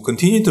who will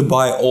continue to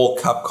buy all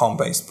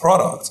Capcom-based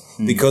products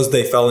because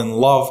they fell in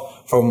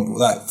love from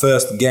that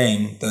first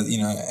game. That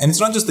and it's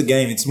not just the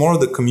game; it's more of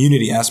the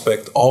community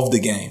aspect of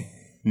the game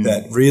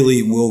that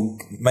really will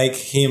make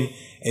him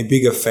a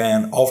bigger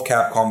fan of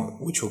Capcom,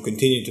 which will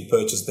continue to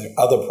purchase their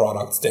other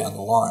products down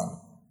the line.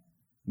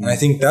 And I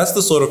think that's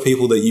the sort of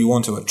people that you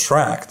want to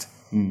attract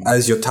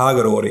as your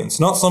target audience,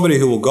 not somebody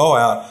who will go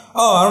out,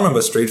 oh, I remember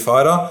Street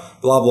Fighter,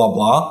 blah, blah,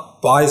 blah,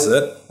 buys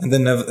it and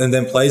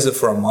then plays it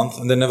for a month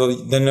and then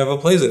never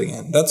plays it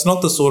again. That's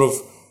not the sort of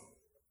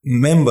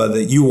member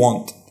that you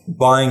want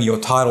buying your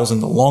titles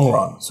in the long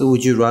run. So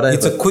would you rather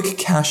it's a quick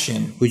cash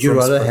in. Would you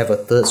rather have a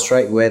Third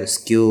Strike where the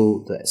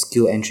skill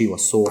entry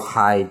was so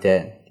high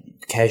that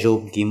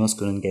casual gamers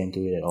couldn't get into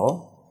it at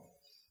all?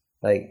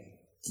 Like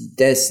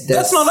that's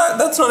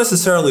not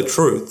necessarily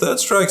true. Third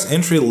Strike's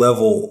entry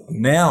level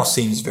now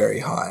seems very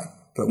high,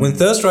 but when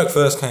Third Strike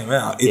first came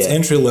out, its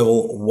entry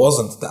level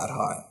wasn't that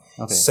high.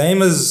 Okay.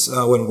 Same as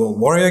when World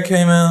Warrior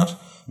came out,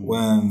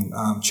 when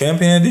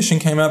Champion Edition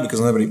came out,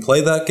 because nobody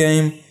played that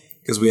game.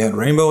 because we had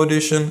Rainbow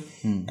Edition,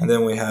 and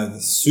then we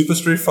had Super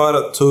Street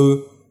Fighter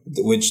 2,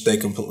 which they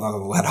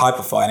had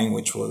Hyper Fighting,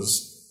 which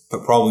was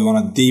probably one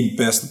of the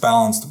best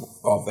balanced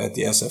of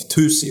the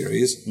SF2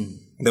 series.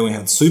 And then we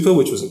had Super,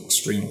 which was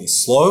extremely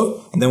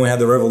slow, and then we had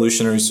the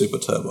Revolutionary Super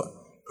Turbo,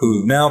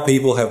 who now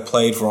people have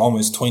played for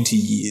almost 20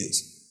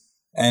 years.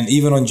 And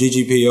even on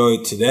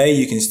GGPO today,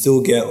 you can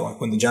still get, like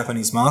when the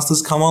Japanese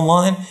Masters come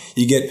online,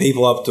 you get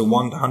people up to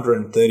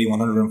 130,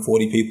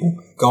 140 people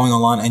going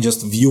online and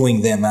just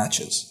viewing their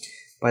matches.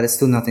 But it's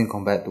still nothing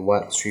compared to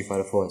what Street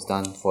Fighter 4 has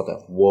done for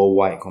the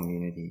worldwide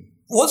community.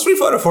 What Street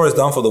Fighter 4 has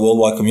done for the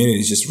worldwide community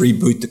is just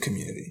reboot the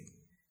community.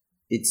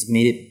 It's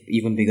made it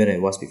even bigger than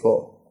it was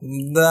before.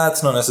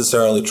 That's not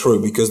necessarily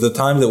true, because the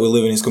time that we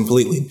live in is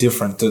completely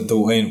different to the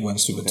way when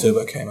Super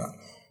Turbo came out.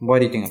 Why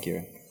do you think,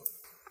 Akira?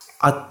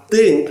 I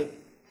think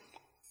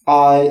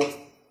I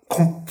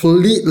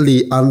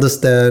completely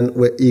understand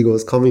where Ego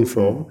is coming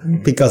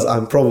from because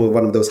I'm probably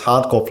one of those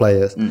hardcore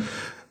players.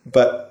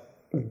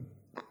 But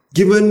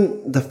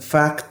given the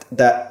fact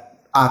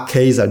that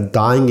arcades are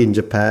dying in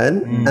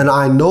Japan, and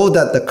I know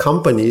that the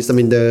companies, I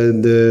mean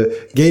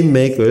the game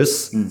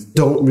makers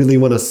don't really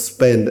want to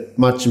spend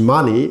much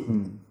money.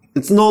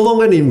 It's no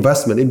longer an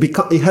investment.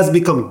 It has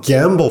become a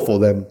gamble for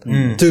them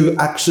to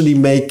actually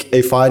make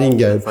a fighting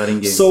game.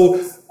 So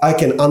I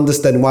can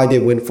understand why they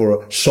went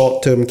for a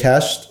short-term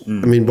cash.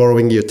 I mean,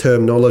 borrowing your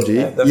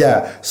terminology.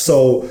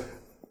 So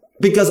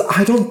because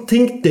I don't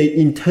think they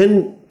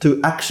intend to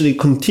actually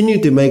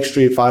continue to make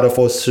Street Fighter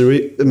 4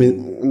 series, I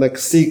mean, like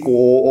sequel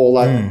or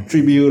like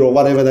tribute or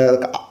whatever,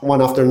 like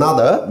one after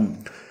another,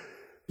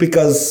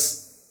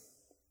 because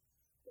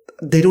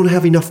they don't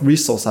have enough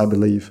resource, I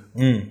believe.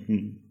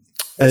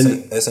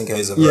 And SNK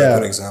is a very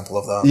good example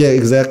of that. Yeah,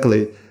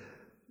 exactly.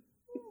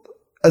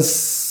 As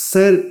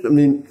said, I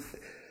mean,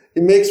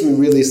 it makes me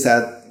really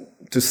sad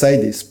to say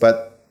this,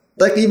 but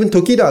like even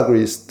Tokita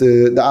agrees,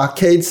 the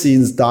arcade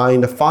scene's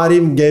dying, the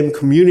fighting game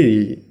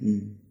community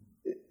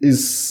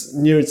is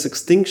near its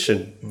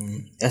extinction.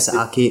 As an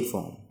arcade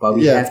form, but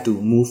we have to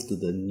move to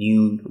the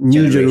new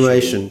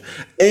generation.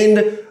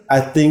 And I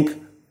think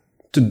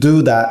to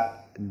do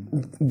that,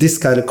 this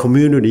kind of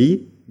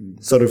community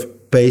sort of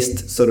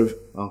based sort of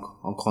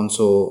on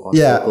console, on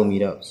local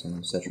meetups and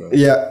etc.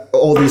 Yeah,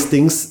 all these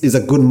things is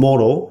a good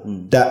model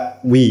that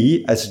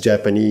we as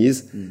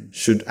Japanese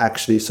should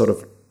actually sort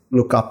of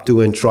look up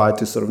to and try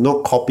to sort of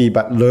not copy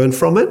but learn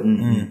from it.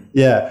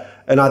 Yeah,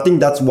 and I think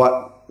that's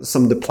what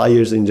some of the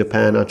players in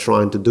Japan are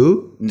trying to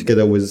do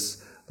together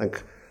with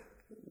like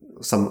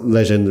some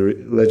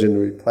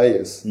legendary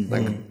players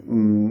like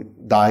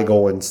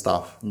Daigo and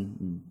stuff.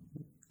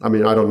 I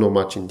mean, I don't know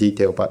much in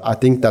detail, but I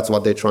think that's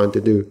what they're trying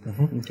to do.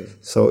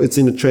 So it's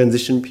in a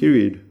transition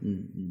period.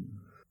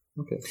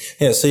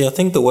 Yeah, see, I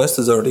think the West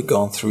has already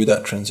gone through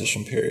that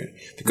transition period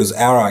because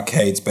our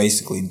arcades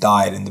basically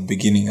died in the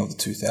beginning of the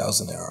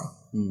 2000 era.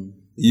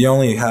 You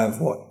only have,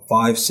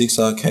 5, 6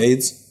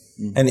 arcades?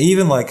 And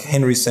even like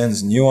Henry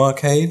Sen's new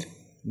arcade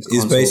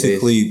is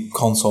basically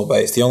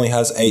console-based. He only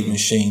has 8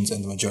 machines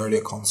and the majority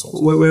are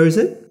consoles. Where is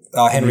it?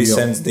 Henry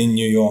Sen's in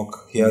New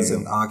York. He has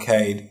an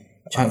arcade.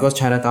 Because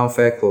Chinatown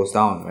Fair closed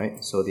down,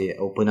 right? So they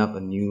opened up a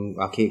new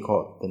arcade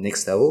called the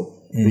Next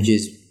Level, which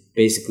is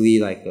basically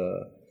like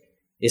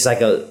it's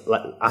like a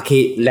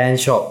arcade land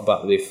shop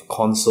but with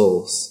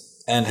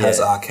consoles and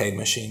has arcade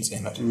machines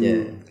in it.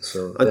 Yeah,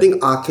 so I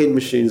think arcade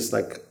machines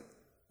like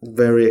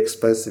very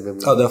expensive and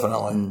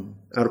definitely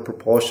out of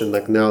proportion.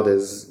 Like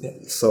nowadays,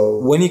 so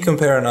when you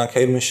compare an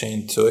arcade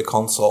machine to a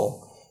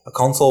console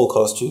will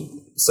cost you,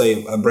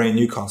 say, a brand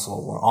new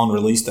console on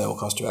release day will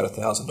cost you about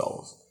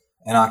 $1,000.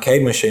 An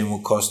arcade machine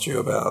will cost you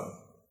about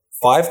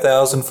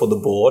 $5,000 for the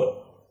board,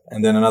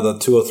 and then another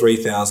 $2,000 or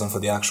 $3,000 for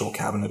the actual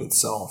cabinet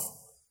itself,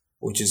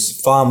 which is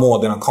far more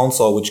than a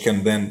console, which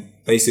can then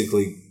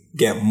basically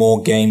get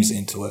more games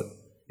into it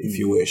if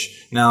you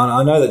wish. Now,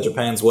 I know that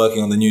Japan's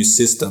working on the new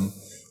system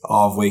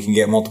of where you can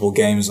get multiple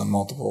games on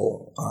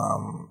multiple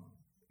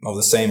of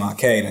the same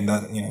arcade, and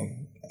that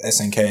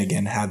SNK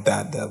again had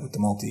that with the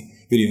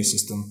multi-video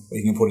system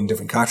where you can put in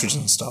different cartridges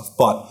and stuff.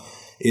 But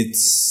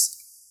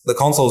the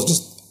consoles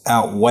just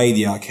outweigh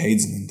the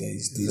arcades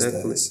these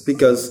days.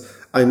 Because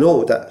I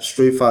know that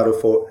Street Fighter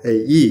 4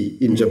 AE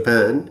in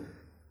Japan,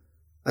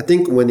 I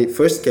think when it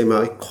first came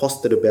out, it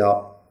costed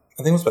about...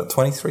 I think it was about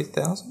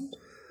 23,000?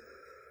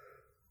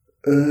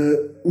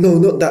 No,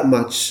 not that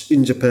much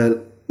in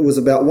Japan. It was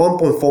about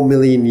 1.4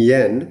 million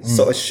yen.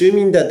 So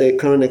assuming that the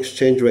current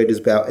exchange rate is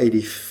about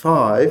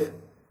 85,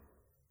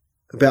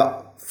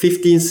 about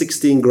 15,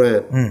 16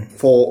 grand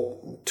for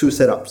 2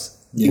 setups,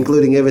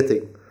 including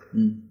everything.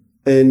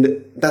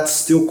 And that's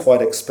still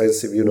quite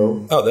expensive,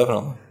 Oh,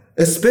 definitely.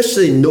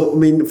 Especially,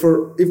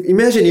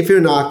 imagine if you're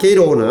an arcade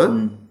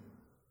owner,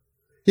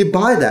 you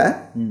buy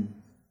that,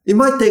 it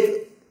might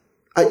take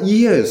a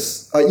year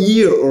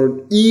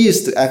or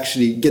years to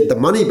actually get the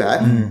money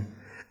back.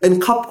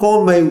 And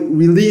Capcom may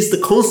release the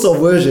console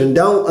version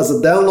down as a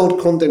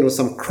download content or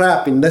some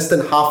crap in less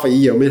than half a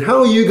year. I mean, how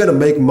are you going to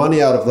make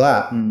money out of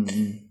that?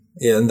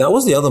 Yeah, and that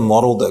was the other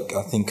model that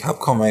I think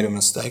Capcom made a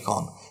mistake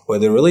on. where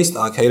they released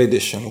Arcade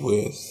Edition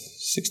with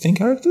 16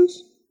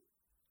 characters?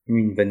 You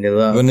mean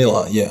vanilla?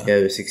 Vanilla, yeah. Yeah,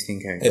 with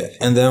 16 characters.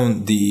 Yeah. And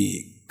then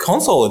the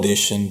console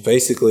edition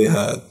basically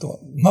had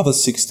another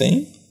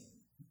 16?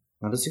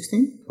 Another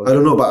 16? I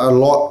don't know, but a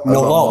lot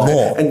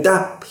more. And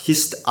that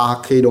pissed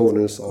arcade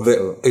owners off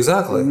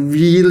Exactly.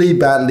 really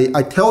badly.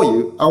 I tell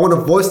you, I want to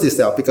voice this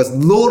out because a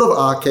lot of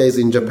arcades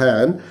in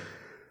Japan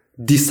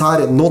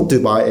decided not to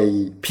buy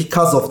AE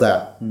because of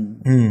that.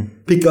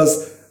 Because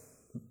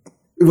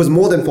it was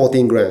more than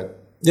 14 grand.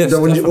 Yes, the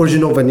definitely.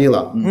 original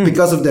vanilla.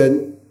 Because of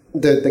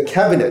the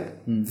cabinet,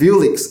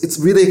 Vilix, it's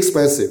really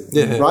expensive,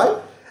 right?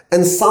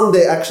 And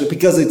someday actually,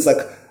 because it's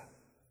like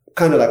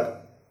kind of like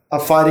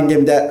a fighting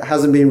game that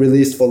hasn't been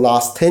released for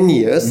last 10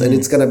 years and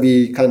it's going to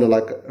be kind of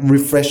like a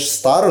refresh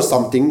start or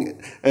something,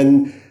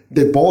 and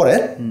they bought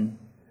it.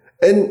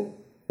 And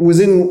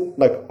within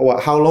like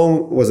how long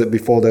was it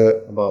before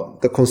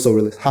the console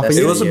release? Half a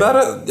year? It was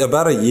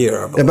about a year.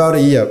 I believe. About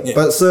a year,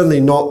 but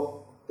certainly not,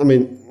 I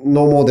mean,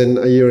 no more than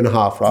a year and a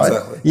half, right?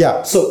 Exactly.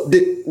 Yeah, so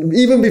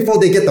even before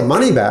they get the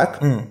money back,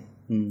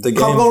 The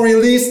game, Capcom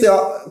released their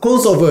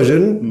console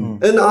version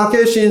and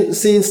arcade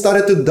scene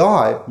started to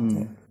die.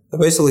 they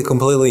basically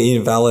completely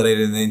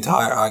invalidated the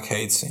entire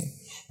arcade scene.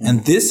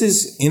 And this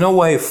is, in a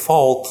way,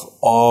 fault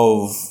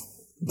of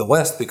the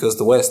West, because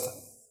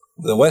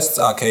the West's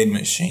arcade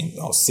machine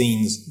or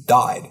scenes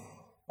died.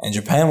 And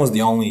Japan was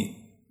the only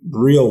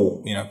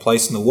real,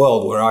 place in the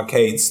world where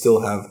arcades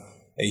still have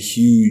a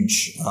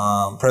huge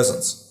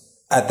presence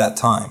at that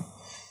time.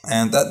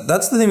 And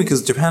that's the thing,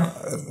 because Japan,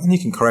 and you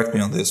can correct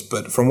me on this,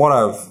 but from what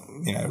I've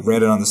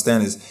read and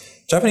understand is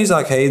Japanese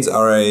arcades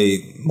are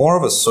more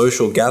of a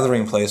social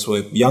gathering place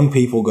where young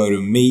people go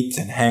to meet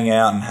and hang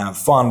out and have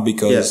fun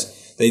because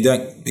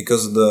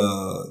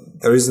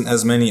there isn't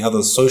as many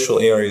other social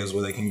areas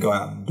where they can go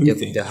out and do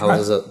things. The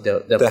houses,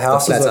 The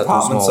houses,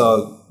 apartments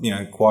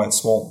are quite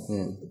small.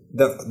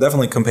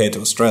 Definitely compared to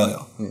Australia.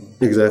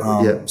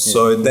 Exactly, So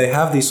they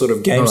have these sort of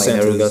game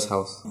centers. Like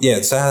house.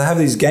 Yeah, so they have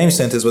these game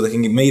centers where they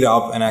can meet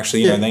up and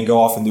actually, then go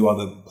off and do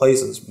other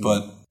places.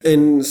 But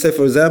And say,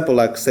 for example,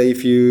 like say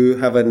if you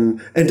have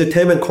an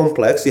entertainment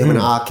complex, you have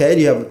an arcade,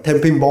 you have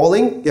 10-pin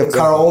bowling, you have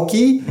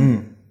karaoke,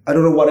 I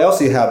don't know what else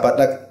you have, but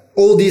like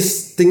all these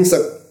things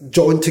are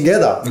joined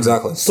together.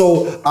 Exactly. So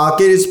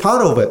arcade is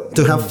part of it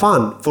to have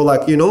fun for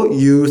like,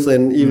 youth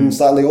and even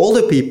slightly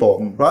older people,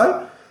 right?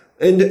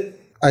 And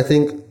I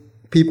think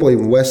people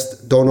in West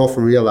don't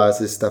often realize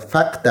is the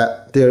fact that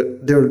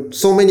there are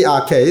so many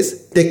arcades,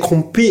 they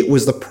compete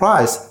with the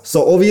price. So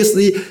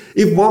obviously,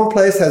 if one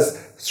place has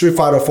Street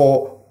Fighter for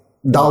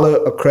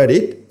 $1 a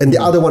credit and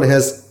the other one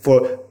has for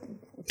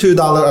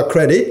 $2 a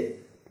credit,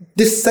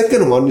 this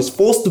second one is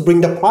forced to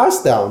bring the price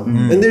down.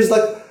 And there's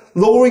like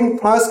lowering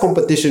price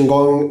competition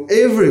going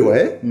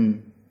everywhere.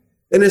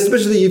 And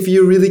especially if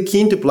you're really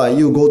keen to play,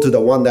 you go to the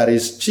one that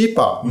is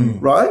cheaper,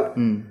 right?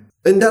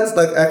 And that's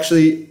like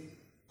actually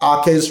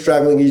arcades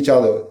straggling each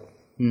other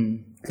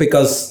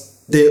because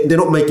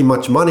they're not making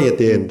much money at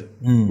the end,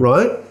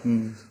 right?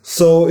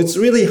 So it's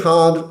really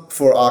hard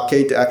for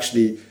arcade to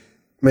actually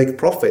make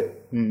profit.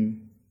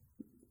 And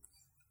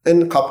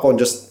Capcom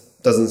just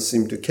doesn't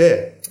seem to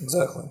care.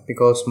 exactly.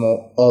 Because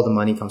all the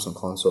money comes from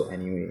console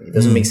anyway. It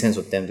doesn't make sense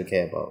for them to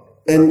care about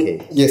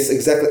arcade. Yes,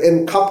 exactly.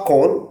 And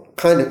Capcom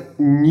kind of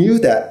knew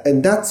that,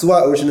 and that's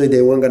why originally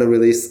they weren't going to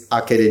release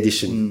arcade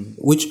edition.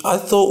 Which I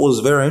thought was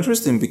very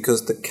interesting,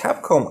 because the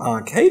Capcom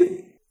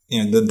arcade,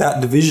 that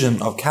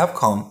division of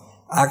Capcom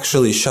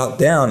actually shut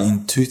down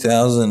in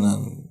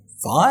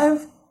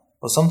 2005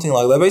 or something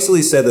like that. They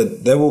basically said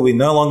that they will be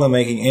no longer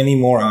making any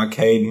more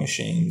arcade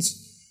machines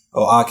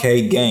or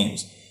arcade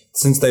games,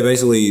 since they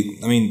basically,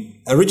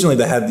 originally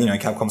they had,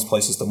 Capcom's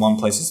PlaySystem 1,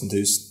 PlaySystem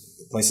 2,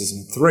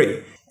 PlaySystem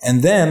 3.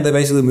 And then they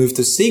basically moved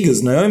to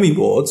Sega's Naomi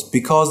boards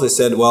because they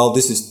said, well,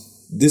 this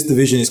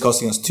division is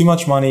costing us too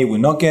much money. We're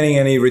not getting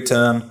any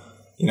return.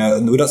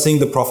 We're not seeing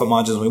the profit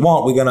margins we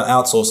want. We're going to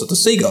outsource it to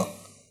Sega.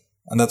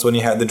 And that's when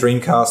you had the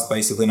Dreamcast,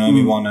 basically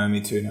Naomi 1, Naomi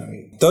 2,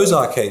 Naomi. Those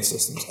arcade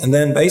systems. And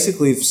then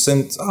basically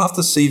since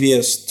after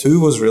CVS 2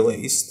 was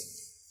released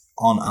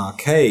on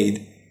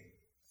arcade,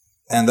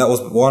 and that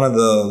was one of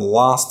the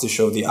last to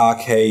show the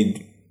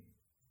arcade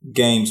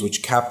games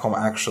which Capcom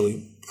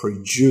actually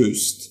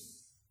produced.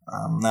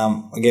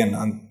 Now, again,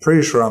 I'm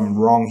pretty sure I'm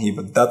wrong here,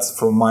 but that's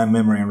from my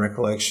memory and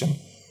recollection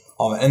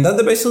of it. And then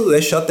they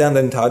shut down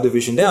the entire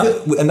division down.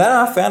 And then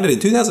I found it in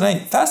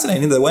 2008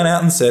 fascinating. They went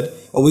out and said,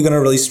 we're going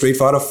to release Street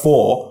Fighter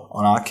 4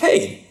 on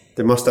arcade.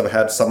 They must have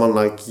had someone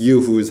like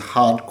you who is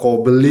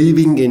hardcore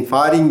believing in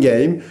fighting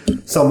game,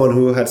 someone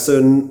who had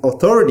certain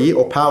authority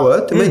or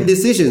power to make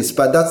decisions.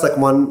 But that's like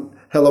one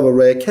hell of a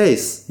rare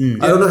case.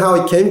 I don't know how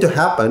it came to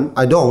happen.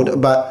 I don't.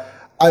 But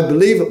I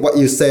believe what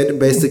you said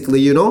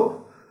basically,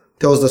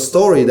 tells the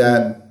story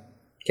that,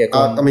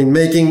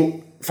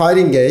 making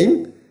fighting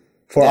game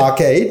for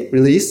arcade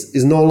release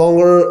is no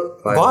longer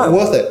Viable.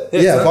 worth it.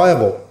 Yeah,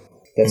 viable.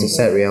 That's a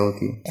sad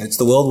reality. It's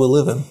the world we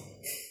live in.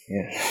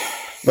 Yeah.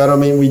 But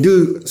we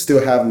do still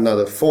have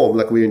another form,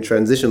 like we're in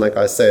transition, like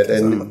I said,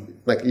 and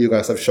like you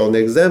guys have shown the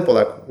example,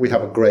 like we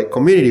have a great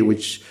community,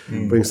 which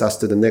brings us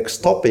to the next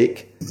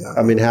topic.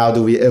 I mean, how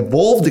do we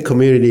evolve the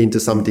community into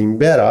something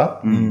better?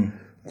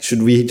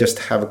 Should we just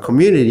have a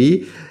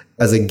community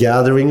as a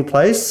gathering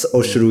place,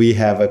 or should we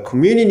have a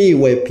community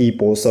where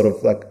people sort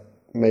of like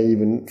may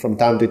even from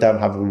time to time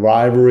have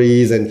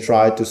rivalries and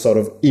try to sort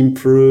of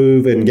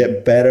improve and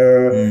get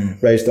better,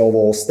 raise the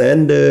overall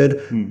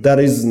standard? That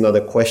is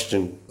another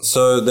question.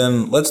 So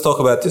then let's talk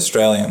about the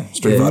Australian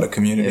Street Fighter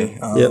community.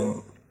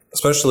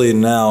 Especially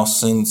now,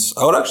 since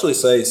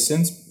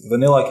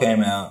Vanilla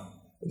came out,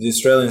 the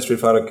Australian Street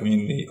Fighter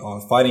community or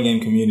fighting game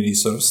community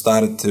sort of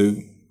started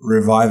to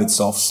revive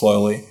itself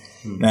slowly.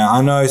 Now,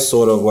 I know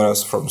sort of what I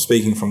was from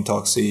speaking from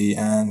Toxie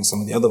and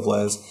some of the other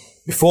players,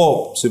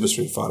 before Super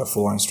Street Fighter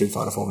 4 and Street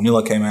Fighter 4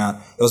 Vanilla came out,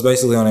 there was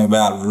basically only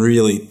about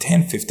really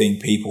 10, 15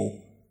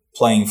 people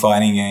playing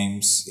fighting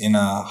games in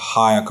a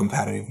higher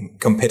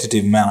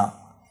competitive manner.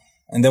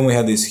 And then we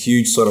had this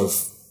huge sort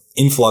of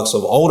influx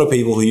of older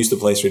people who used to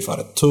play Street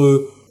Fighter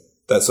 2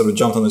 that sort of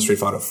jumped on the Street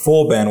Fighter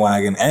 4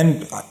 bandwagon.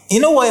 And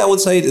in a way, I would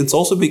say it's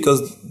also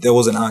because there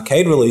was an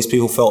arcade release,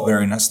 people felt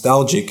very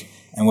nostalgic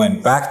and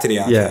went back to the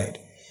arcade.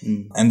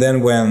 And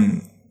then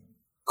when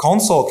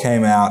console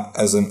came out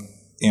as an,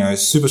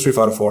 Super Street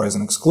Fighter 4 as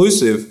an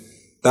exclusive,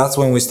 that's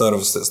when we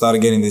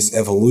started getting this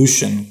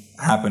evolution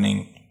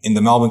happening in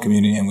the Melbourne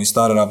community. And we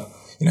started up,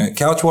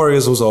 Couch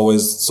Warriors was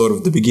always sort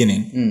of the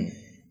beginning.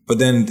 But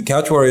then the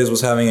Couch Warriors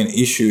was having an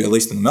issue, at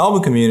least in the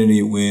Melbourne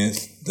community,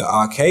 with the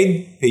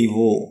arcade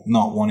people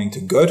not wanting to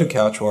go to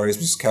Couch Warriors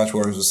because Couch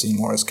Warriors was seen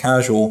more as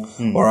casual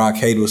or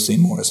arcade was seen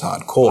more as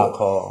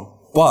hardcore.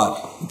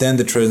 But then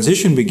the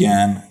transition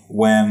began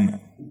when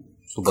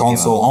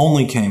console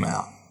only came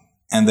out.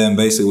 And then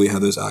basically we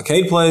had those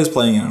arcade players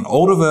playing in an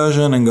older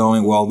version and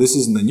going, well, this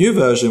isn't the new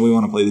version. We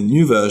want to play the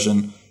new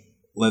version.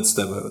 Let's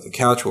step over to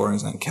Couch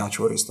Warriors, and Couch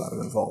Warriors started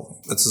evolving.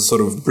 That's a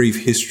sort of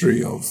brief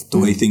history of the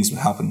way things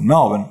happen in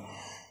Melbourne.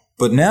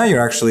 But now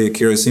you're actually,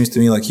 Akira, it seems to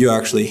me like you're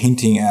actually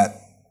hinting at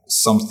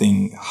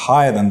something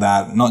higher than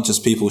that, not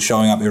just people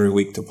showing up every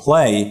week to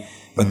play,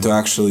 but to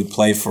actually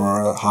play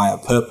for a higher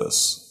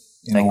purpose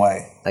in a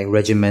way. Like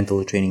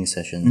regimental training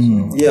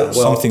sessions. Yeah, well,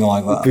 something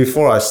like that.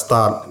 Before I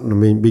start,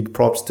 big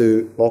props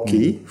to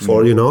Loki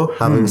for,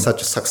 having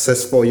such a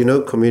successful,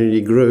 community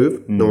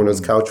group known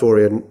as Couch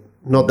Warrior.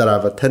 Not that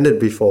I've attended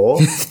before,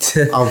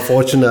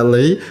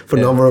 unfortunately, for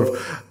a number of,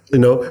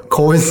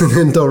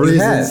 coincidental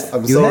reasons.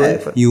 I'm sorry.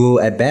 You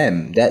were at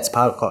BAM. That's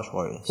part of Couch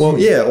Warriors. Well,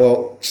 yeah,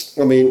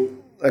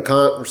 I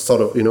can't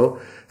sort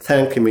of,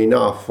 thank him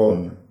enough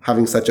for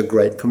having such a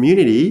great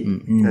community.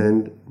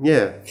 And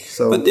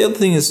so. But the other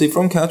thing is, see,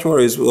 from Couch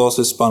Warriors, we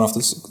also spun off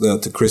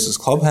to Chris's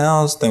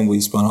Clubhouse. Then we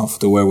spun off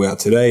to where we are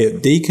today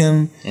at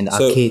Deacon. And the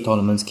arcade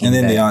tournaments came back.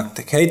 And then the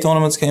arcade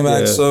tournaments came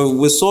back. So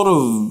we're sort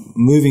of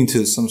moving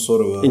to some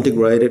sort of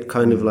integrated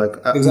kind of like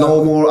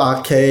no more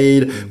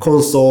arcade,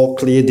 console,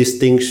 clear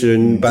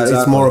distinction, but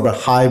it's more of a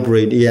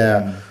hybrid.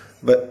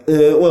 But,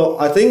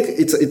 I think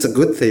it's a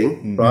good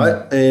thing,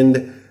 right?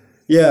 And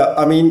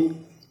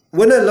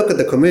when I look at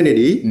the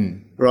community,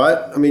 right?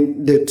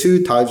 There are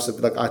two types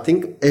of, I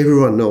think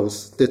everyone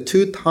knows, there are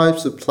two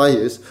types of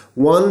players.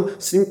 One,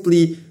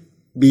 simply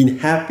being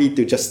happy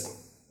to just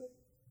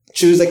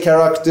choose a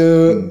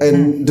character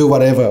and do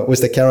whatever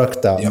with the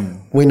character,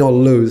 win or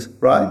lose,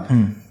 right?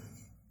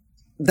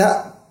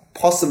 That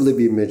possibly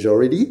be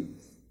majority.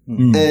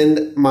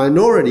 And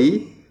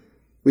minority,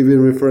 we've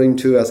been referring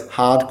to as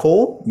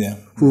hardcore,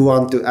 who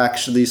want to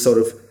actually sort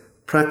of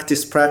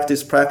practice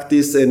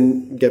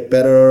and get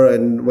better,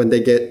 and when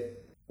they get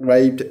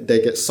raped,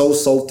 they get so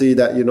salty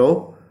that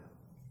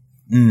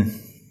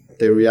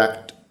they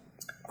react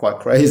quite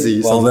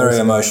crazy. Well, very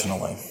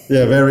emotionally.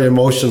 Yeah, very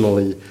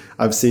emotionally.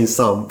 I've seen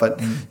some, but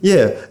and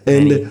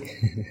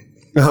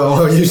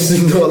you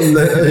should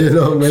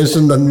not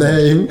mention the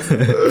name.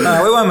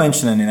 No, we won't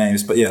mention any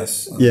names, but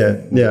yes.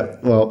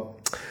 Well,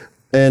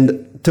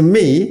 and to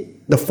me,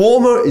 the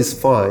former is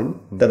fine.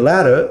 The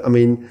latter,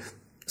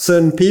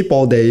 certain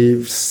people,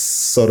 they've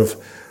sort of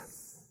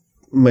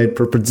made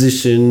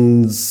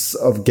propositions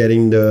of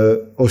getting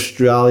the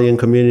Australian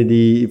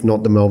community, if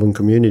not the Melbourne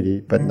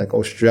community, but like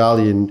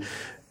Australian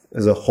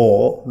as a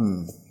whole,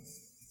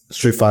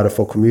 Street Fighter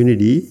 4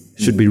 community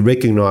should be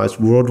recognized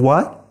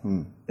worldwide.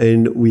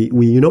 And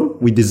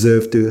we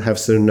deserve to have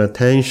certain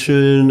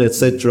attention,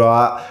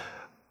 etc.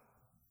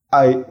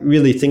 I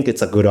really think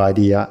it's a good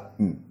idea,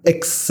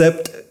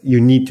 except you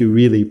need to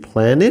really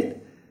plan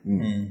it.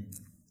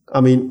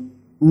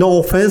 No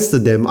offense to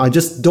them, I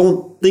just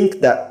don't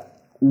think that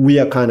we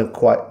are kind of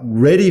quite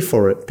ready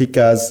for it,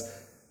 because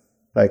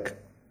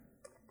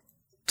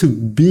to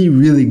be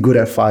really good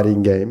at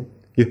fighting game,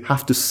 you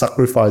have to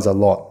sacrifice a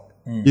lot.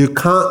 You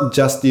can't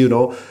just,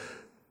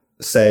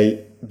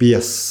 say be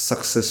a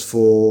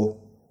successful,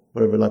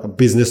 whatever, like a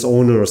business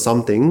owner or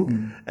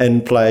something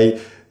and play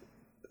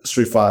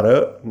Street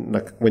Fighter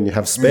when you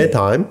have spare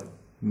time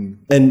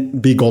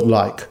and be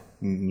godlike.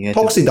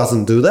 Toxie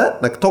doesn't do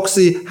that.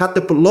 Toxie had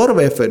to put a lot of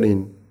effort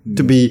in.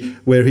 to be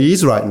where he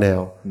is right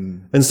now.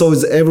 And so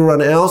is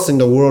everyone else in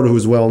the world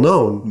who's well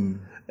known.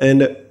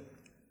 And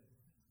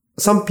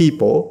some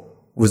people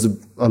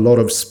with a lot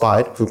of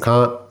spite who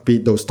can't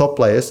beat those top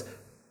players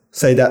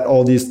say that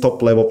all these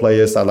top level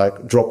players are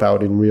like drop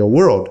out in real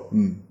world.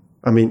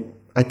 I mean,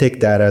 I take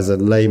that as a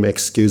lame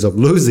excuse of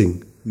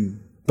losing.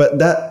 But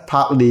that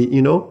partly,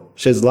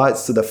 sheds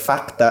lights to the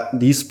fact that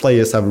these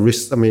players have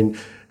risked,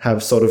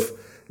 have sort of,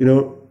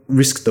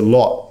 risked a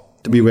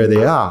lot to be where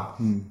they are.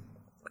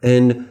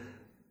 And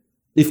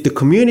if the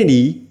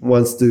community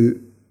wants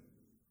to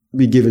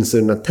be given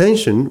certain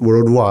attention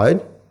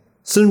worldwide,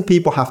 certain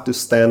people have to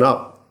stand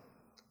up.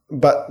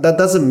 But that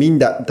doesn't mean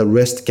that the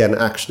rest can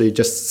actually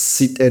just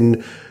sit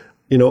and,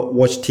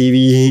 watch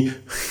TV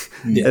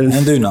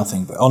and do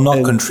nothing or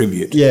not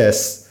contribute.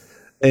 Yes.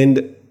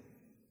 And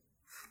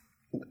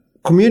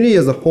community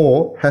as a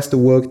whole has to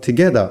work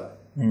together.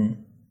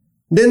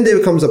 Then there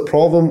becomes a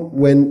problem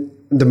when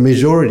the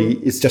majority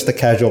is just a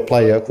casual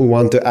player who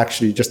want to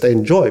actually just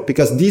enjoy,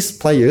 because these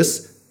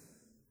players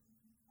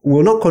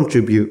will not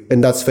contribute,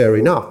 and that's fair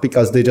enough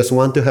because they just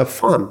want to have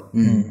fun.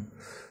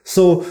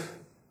 So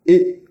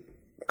it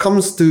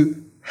comes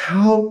to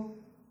how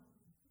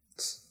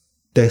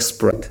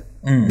desperate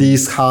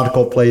these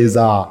hardcore players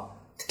are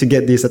to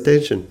get this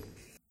attention.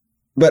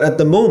 But at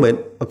the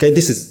moment, okay,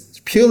 this is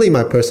purely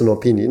my personal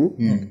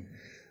opinion.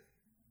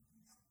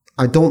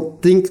 I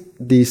don't think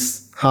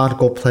these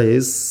hardcore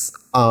players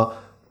are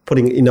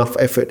putting enough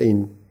effort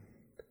in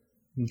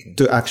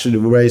to actually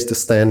raise the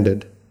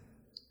standard,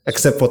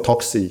 except for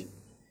Toxie.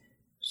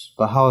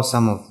 But how are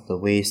some of the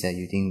ways that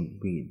you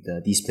think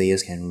these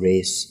players can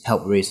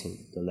help raise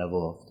the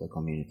level of the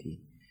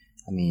community?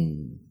 I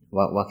mean,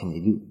 what can they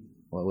do?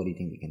 What do you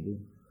think they can do?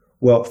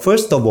 Well,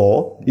 first of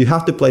all, you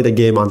have to play the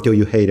game until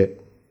you hate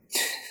it.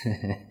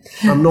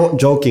 I'm not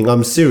joking.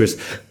 I'm serious.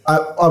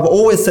 I've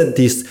always said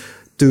this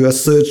to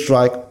Surge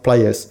Strike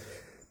players.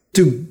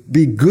 To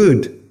be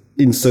good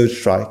in Surge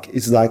Strike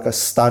is like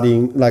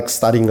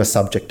studying a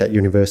subject at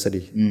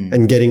university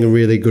and getting a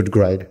really good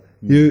grade.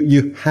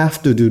 You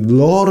have to do a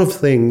lot of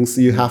things.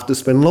 You have to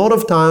spend a lot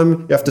of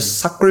time. You have to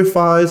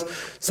sacrifice.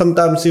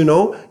 Sometimes,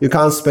 you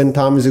can't spend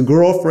time with your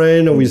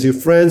girlfriend or with your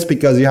friends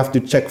because you have to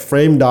check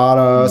frame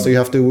data. So you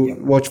have to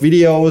watch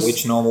videos.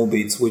 Which normal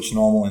beats which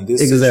normal in this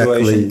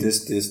situation,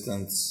 this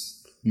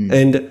distance.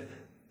 And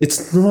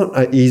it's not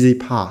an easy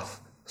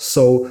path.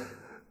 So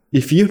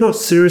if you're not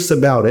serious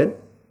about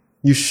it,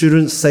 you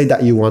shouldn't say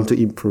that you want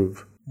to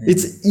improve.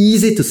 It's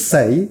easy to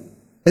say.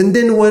 And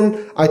then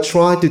when I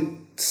try to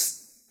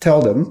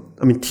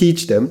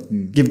teach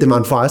them, give them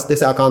advice, they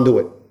say, I can't do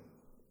it.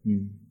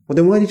 Well,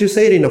 then why did you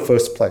say it in the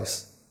first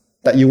place?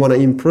 That you want to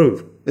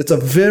improve. It's a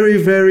very,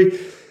 very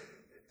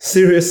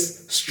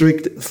serious,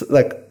 strict,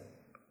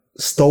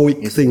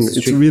 stoic thing.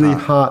 It's really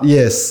hard.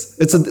 Yes.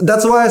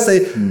 That's why I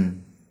say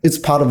it's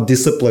part of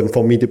discipline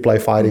for me to play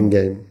fighting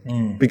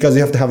game. Because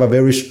you have to have a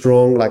very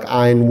strong,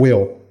 iron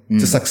will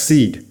to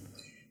succeed.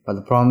 But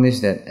the problem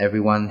is that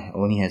everyone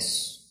only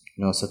has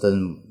a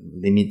certain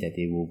limit that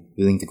they were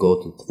willing to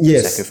go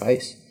to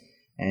sacrifice.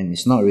 And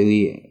it's not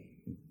really,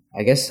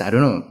 I guess, I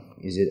don't know,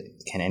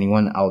 can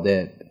anyone out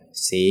there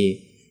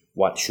say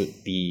what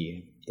should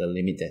be the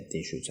limit that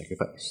they should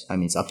sacrifice? I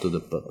mean, it's up to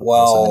the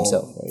person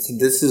themselves, right? So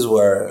this is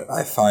where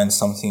I find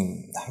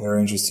something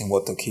very interesting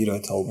what Akira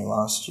told me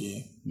last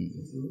year.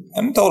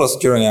 And told us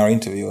during our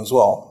interview as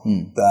well,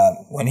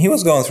 that when he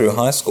was going through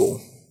high school,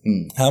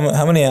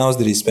 how many hours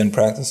did he spend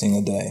practicing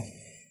a day?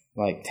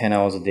 10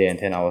 hours a day and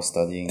 10 hours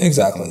studying.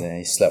 Exactly. And then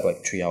he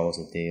slept 3 hours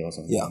a day or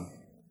something. Yeah.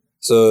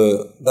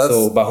 So that's...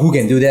 but who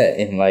can do that?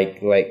 And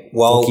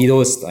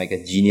Tokido is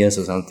a genius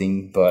or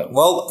something, but...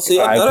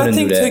 I don't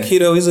think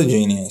Tokido is a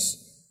genius.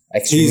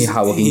 Extremely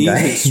hardworking guy.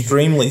 He's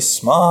extremely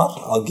smart,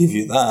 I'll give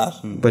you that.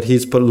 But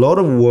he's put a lot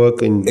of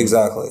work in...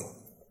 Exactly.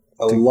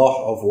 A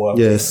lot of work.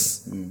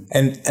 Yes.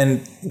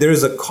 And there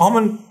is a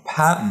common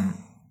pattern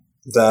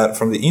that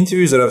from the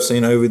interviews that I've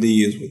seen over the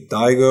years with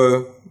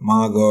Daigo,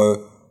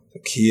 Margo,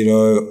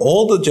 Akira,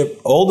 all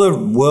the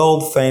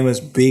world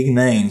famous big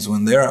names,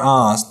 when they're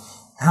asked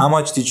how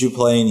much did you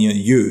play in your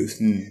youth,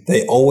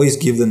 they always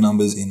give the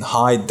numbers in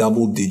high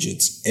double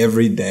digits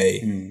every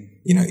day.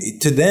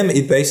 To them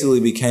it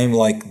basically became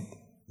like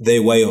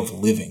their way of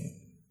living.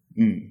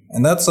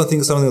 And that's I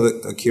think something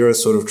that Akira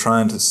is sort of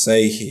trying to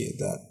say here,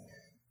 that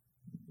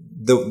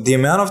the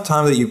amount of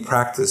time that you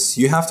practice,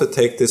 you have to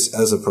take this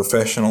as a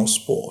professional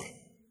sport.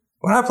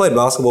 When I played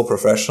basketball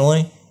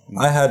professionally,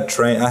 I had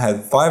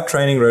 5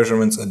 training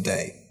regimens a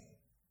day.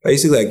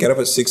 Basically, I get up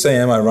at 6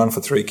 a.m., I run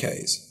for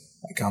 3Ks.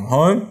 I come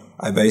home,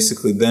 I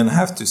basically then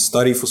have to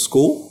study for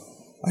school.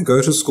 I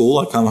go to school,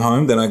 I come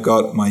home, then I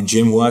got my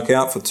gym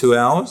workout for 2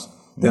 hours.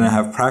 Then I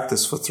have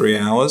practice for 3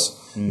 hours.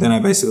 Then I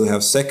basically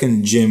have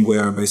second gym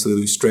where I basically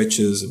do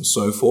stretches and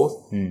so forth.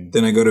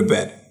 Then I go to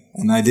bed.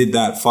 And I did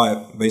that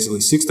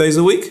 6 days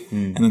a week.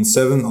 And then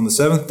on the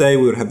 7th day,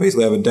 we would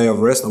basically have a day of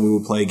rest and we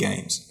would play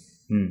games.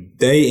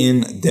 Day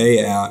in,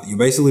 day out, you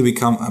basically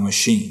become a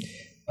machine.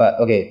 But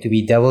okay, to be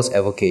devil's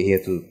advocate here,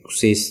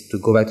 to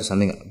go back to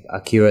something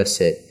Akira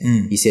said,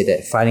 he said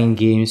that fighting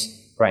games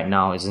right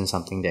now isn't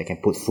something that can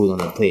put food on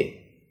the plate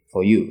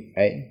for you,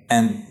 right?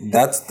 And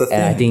that's the thing.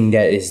 And I think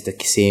that is the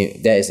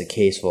same. That is the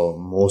case for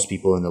most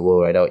people in the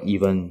world right now,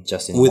 even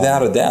just in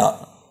Without a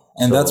doubt.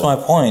 And that's my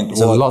point.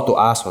 It's a lot to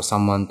ask for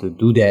someone to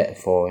do that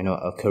for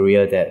a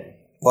career that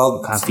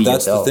can't feed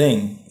that's yourself. the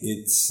thing.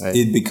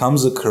 It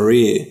becomes a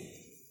career,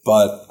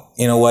 but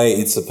in a way,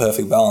 it's a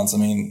perfect balance. I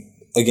mean,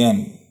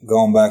 again,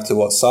 going back to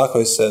what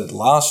Sarko said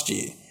last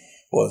year,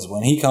 was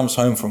when he comes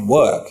home from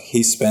work,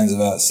 he spends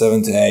about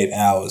 7 to 8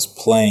 hours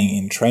playing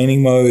in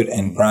training mode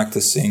and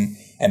practicing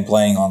and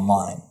playing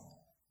online.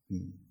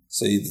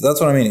 So that's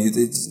what I mean.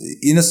 It's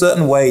in a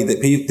certain way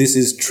that this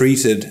is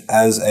treated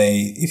as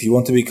if you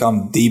want to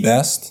become the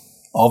best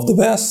of the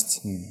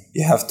best,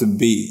 you have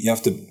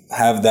to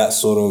have that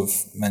sort of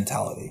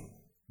mentality.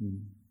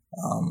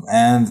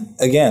 And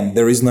again,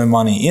 there is no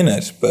money in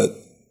it, but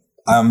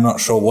I'm not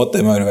sure what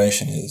their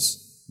motivation is.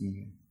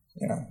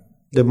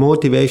 The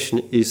motivation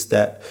is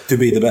that to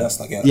be the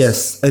best, I guess.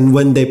 Yes, and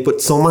when they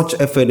put so much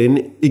effort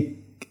in,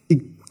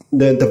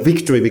 the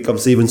victory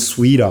becomes even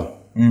sweeter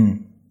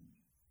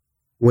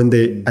when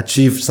they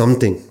achieve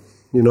something,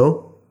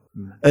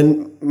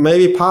 And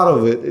maybe part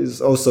of it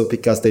is also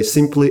because they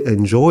simply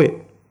enjoy it.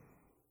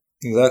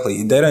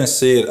 Exactly. They don't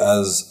see it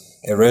as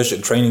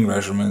a training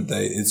regimen.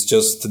 It's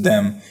just to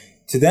them,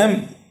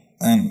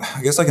 and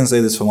I guess I can say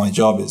this for my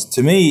job is,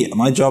 to me,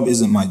 my job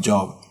isn't my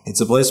job.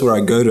 It's a place where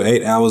I go to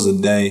 8 hours a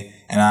day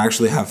and I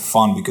actually have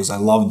fun because I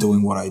love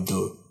doing what I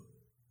do.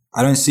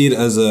 I don't see it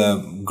as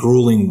a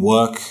grueling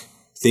work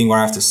thing where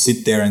I have to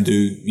sit there and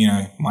do,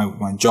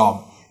 my job.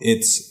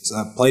 It's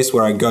a place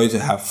where I go to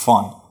have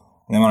fun.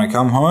 And then when I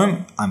come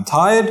home, I'm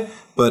tired,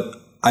 but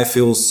I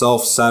feel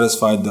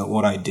self-satisfied that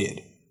what I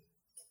did.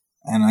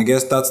 And I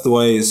guess that's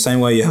the same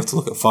way you have to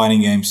look at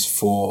fighting games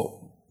for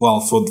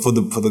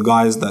the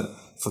guys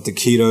for the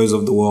Kitos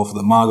of the world, for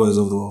the Margos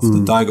of the world, for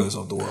the Daigos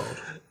of the world.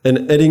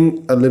 And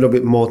adding a little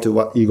bit more to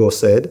what Igor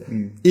said,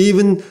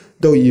 even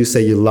though you say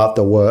you love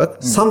the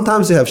work,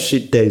 sometimes you have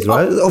shit days,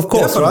 right? Of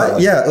course, definitely.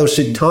 right? Yeah, or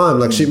shit time,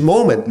 like shit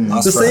moment.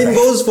 That's the same right.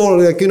 goes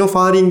for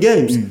fighting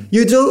games.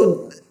 You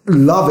don't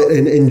love it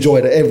and enjoy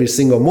it every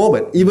single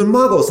moment. Even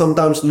Margot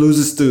sometimes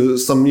loses to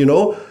some,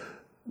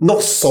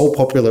 not so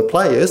popular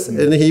players,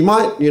 and he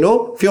might,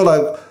 feel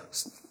like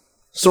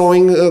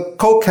throwing a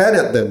Coke can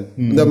at them.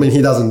 I mean,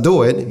 he doesn't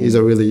do it. He's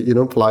a really,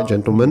 polite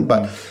gentleman.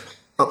 But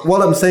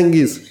what I'm saying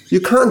is, you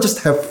can't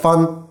just have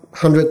fun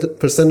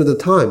 100% of the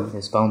time.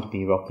 There's bound to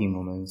be rocky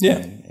moments Yeah.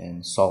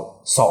 and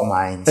salt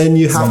mines. And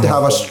you have to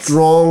have a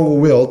strong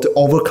will to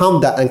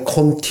overcome that and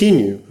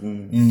continue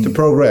to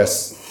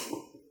progress.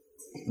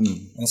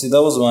 And see,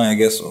 that was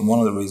one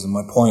of the reasons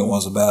my point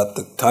was about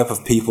the type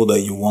of people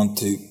that you want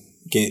to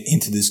get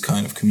into this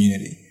kind of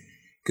community.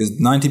 Because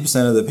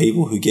 90% of the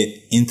people who get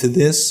into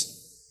this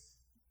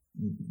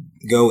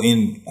go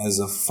in as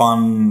a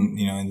fun,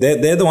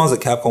 they're the ones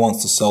that Capcom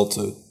wants to sell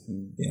to.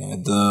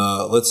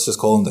 Let's just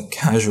call them the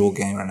casual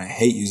gamer, and I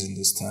hate using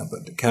this term,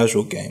 but the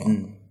casual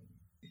gamer.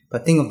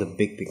 But think of the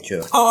big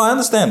picture. Oh, I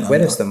understand. Where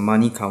does the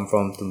money come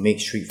from to make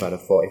Street Fighter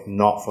 4 if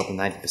not for the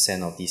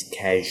 90% of these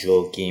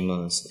casual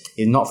gamers?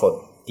 If not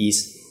for these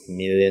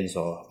millions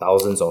or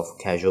thousands of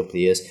casual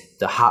players,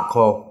 the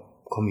hardcore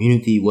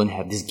community wouldn't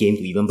have this game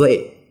to even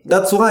play.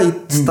 That's why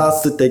it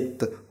starts to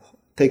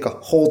take a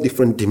whole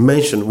different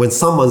dimension when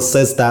someone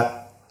says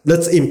that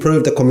let's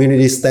improve the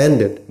community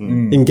standard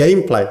in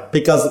gameplay,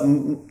 because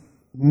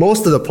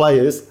most of the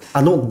players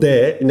are not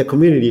there in the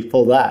community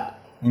for that.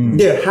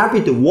 They're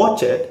happy to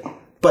watch it,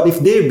 but if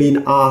they're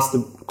being asked to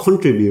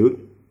contribute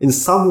in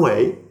some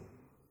way,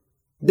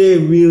 they're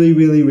really,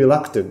 really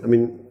reluctant. I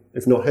mean,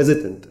 if not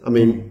hesitant. I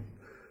mean,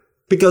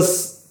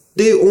 because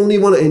they only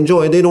want to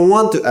enjoy. They don't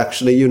want to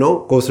actually,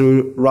 go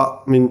through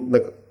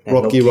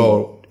rocky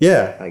road.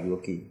 Yeah. Like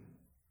Loki.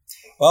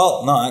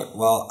 Well,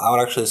 no. I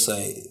would actually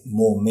say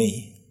more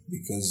me,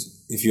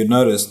 because if you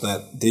notice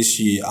that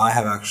this year I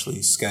have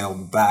actually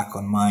scaled back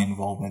on my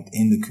involvement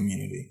in the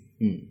community,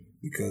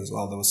 because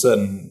there were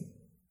certain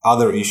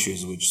other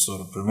issues which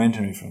sort of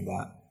prevented me from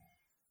that,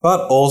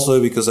 but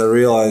also because I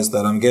realized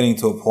that I'm getting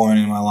to a point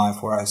in my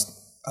life where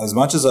as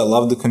much as I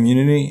love the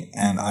community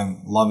and I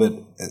love it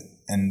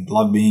and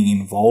love being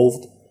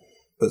involved,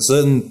 but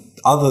certain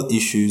other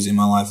issues in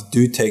my life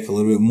do take a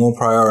little bit more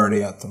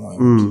priority at the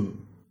moment.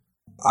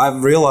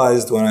 I've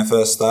realized when I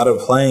first started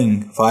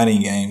playing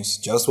fighting games,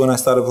 just when I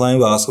started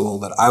playing basketball,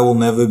 that I will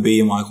never be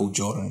a Michael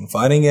Jordan in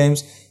fighting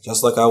games,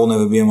 just like I will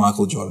never be a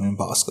Michael Jordan in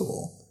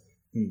basketball.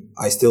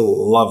 I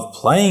still love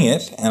playing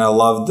it, and I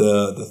love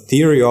the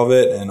theory of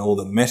it and all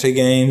the meta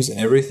games and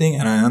everything,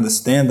 and I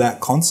understand that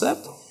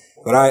concept,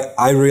 but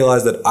I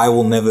realize that I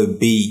will never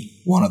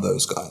be one of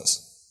those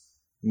guys.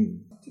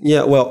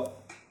 Yeah,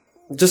 well,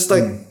 just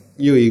like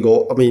you,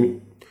 Igor, I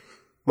mean,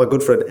 my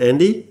good friend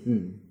Andy,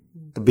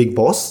 the big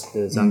boss.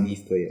 The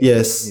Zangief player.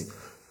 Yes.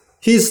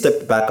 He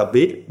stepped back a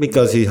bit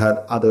because he had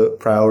other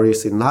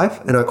priorities in life,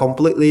 and I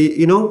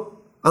completely,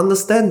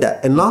 understand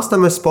that. And last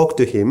time I spoke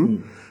to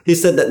him, he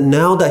said that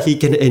now that he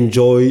can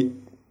enjoy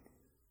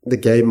the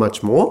game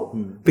much more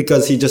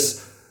because he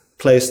just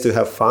plays to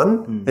have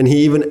fun. And he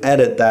even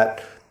added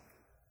that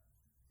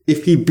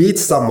if he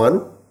beats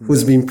someone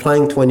who's been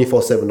playing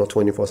 24/7, not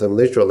 24/7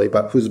 literally,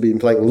 but who's been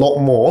playing a lot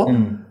more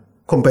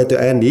compared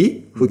to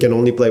Andy, who can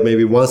only play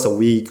maybe once a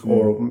week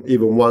or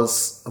even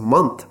once a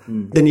month,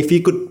 then if he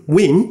could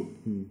win,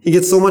 he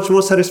gets so much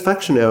more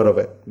satisfaction out of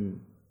it.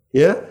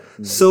 Yeah?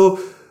 So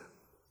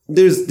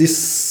there's this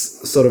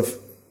sort of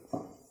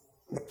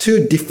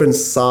two different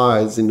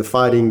sides in the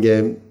fighting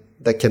game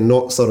that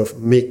cannot sort of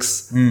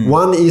mix.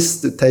 One is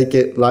to take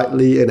it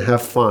lightly and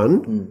have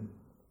fun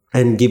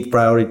and give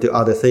priority to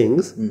other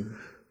things.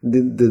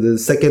 The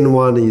second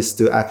one is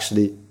to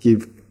actually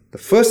give the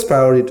first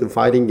priority to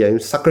fighting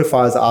games,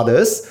 sacrifice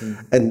others,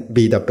 and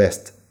be the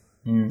best.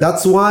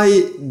 That's why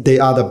they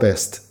are the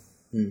best.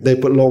 They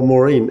put a lot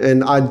more in.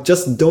 And I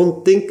just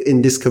don't think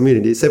in this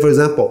community, say for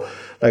example,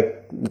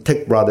 like the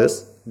Tech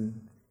Brothers,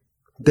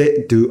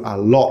 they do a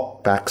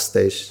lot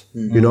backstage,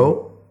 you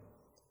know?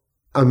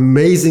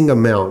 Amazing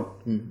amount.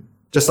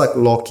 Just like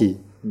Loki,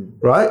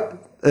 right?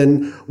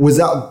 And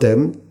without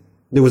them,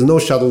 there was no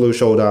Shadowloo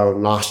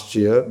Showdown last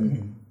year.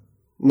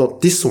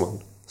 Not this one.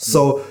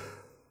 So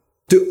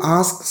to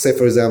ask, say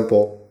for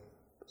example,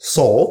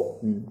 Saul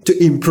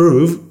to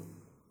improve,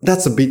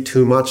 that's a bit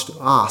too much to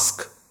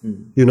ask,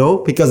 you know,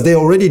 because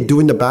they're already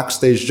doing the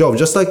backstage job,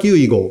 just like you,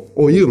 Eagle,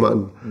 or you,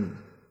 man.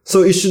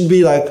 So it should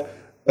be like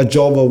a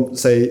job of,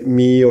 say,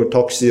 me or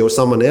Toxie or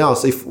someone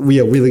else if we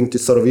are willing to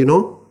sort of, you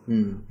know,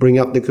 bring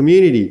up the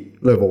community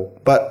level.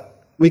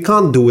 But we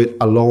can't do it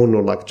alone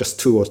or like just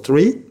 2 or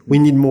 3. We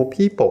need more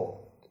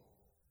people.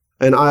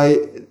 And I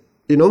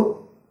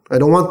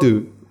don't want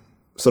to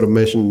sort of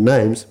mention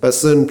names, but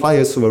certain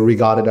players who are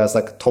regarded as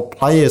like top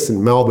players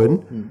in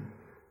Melbourne,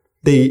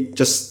 they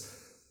just,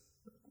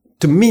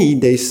 to me,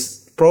 they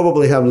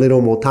probably have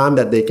little more time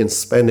that they can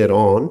spend it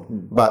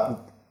on,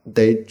 but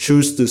they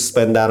choose to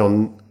spend that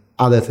on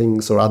other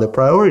things or other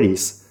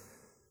priorities.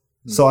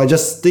 So I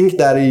just think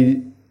that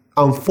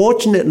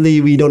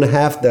unfortunately, we don't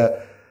have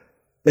the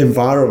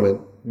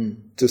environment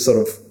to sort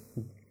of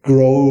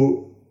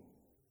grow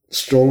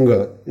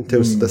stronger in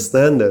terms of the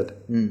standard.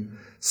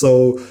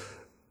 So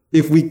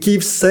if we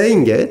keep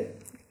saying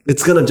it,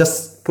 it's going to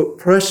just put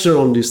pressure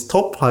on these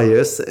top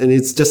players and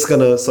it's just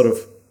going to sort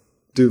of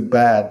do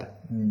bad.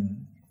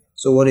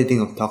 So what do you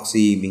think of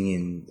Toxie being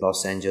in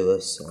Los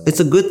Angeles It's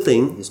a good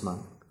thing. this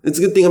month? It's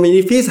a good thing. I mean,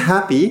 if he's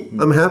happy,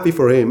 I'm happy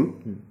for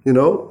him, you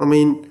know? I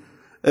mean,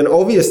 and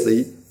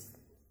obviously...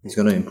 He's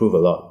going to improve a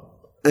lot.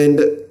 And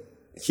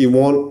he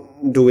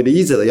won't do it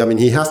easily. I mean,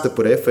 he has to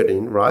put effort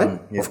in, right?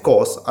 Of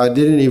course. I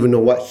didn't even know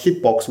what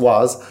hitbox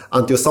was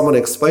until someone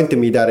explained to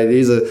me that it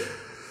is a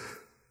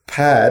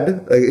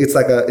pad. It's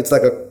like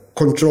a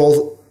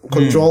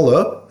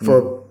controller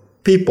for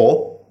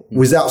people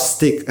without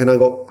stick. And I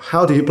go,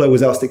 how do you play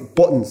without stick?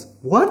 Buttons.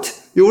 What?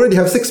 You already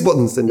have 6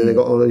 buttons. And then they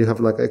go, oh, you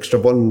have like extra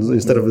buttons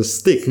instead of a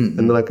stick. And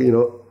they're like, you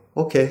know,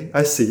 okay,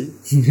 I see.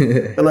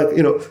 And like,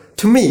 you know,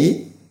 to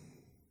me,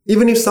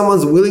 even if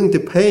someone's willing to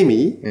pay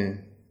me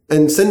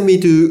and send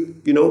me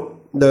to, you know,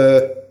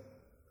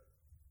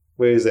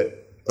 where is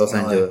it? Los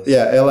Angeles.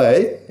 Yeah, LA,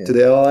 to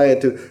the LA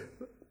to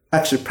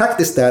actually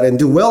practice that and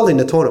do well in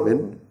the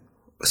tournament.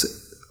 I said,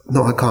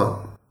 no, I can't.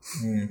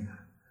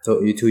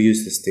 So you two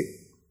use the stick.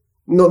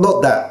 No,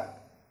 not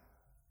that.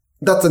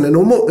 That's an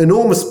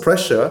enormous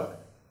pressure,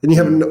 and you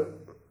have no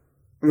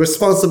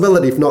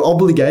responsibility, if not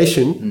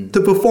obligation,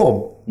 to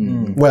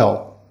perform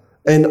well.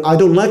 And I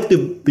don't like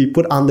to be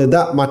put under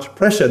that much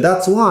pressure.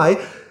 That's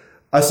why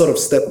I sort of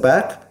step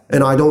back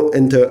and I don't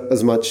enter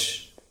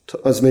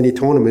as many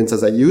tournaments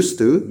as I used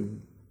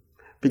to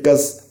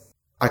because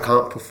I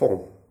can't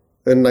perform.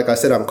 And like I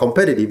said, I'm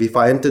competitive. If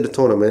I enter the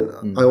tournament,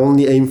 I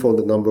only aim for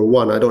the number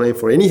 1. I don't aim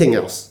for anything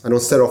else. I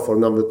don't settle for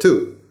number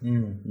 2.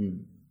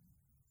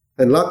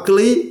 And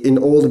luckily, in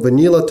all the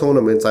vanilla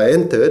tournaments I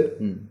entered,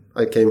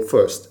 I came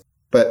first.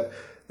 But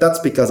that's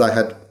because I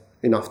had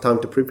enough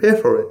time to prepare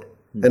for it.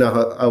 And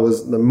I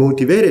was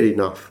motivated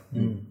enough.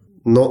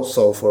 Not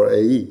so for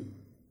AE.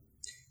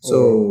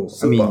 So,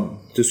 I mean,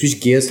 to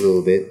switch gears a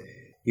little bit,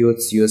 you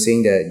were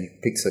saying that you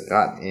picked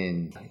Sagat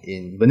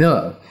in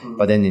vanilla,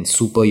 but then in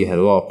Super you had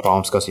a lot of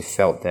problems because you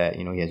felt that,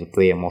 you know, you had to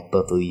play a more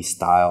turtle-y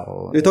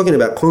style. You're talking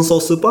about console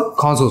Super?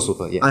 Console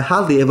Super, yeah. I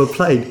hardly ever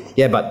played.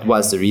 Yeah, but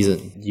what's the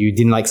reason? You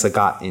didn't like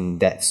Sagat in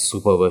that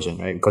Super version,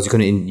 right? Because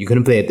you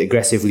couldn't play it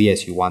aggressively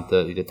as you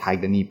wanted, with the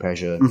tiger knee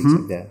pressure, things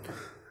like that.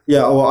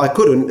 Yeah, well, I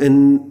couldn't.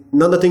 And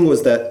another thing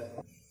was that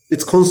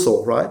it's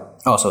console, right?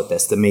 Oh, so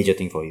that's the major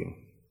thing for you.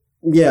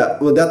 Yeah,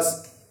 well,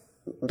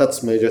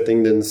 that's major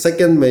thing. Then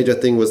second major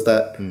thing was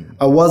that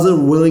I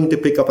wasn't willing to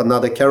pick up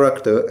another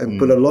character and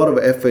put a lot of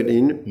effort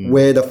in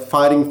where the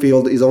fighting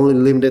field is only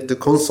limited to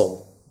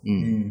console.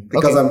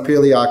 Because I'm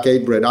purely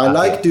arcade bred. I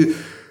like to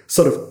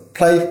sort of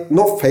play,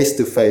 not face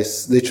to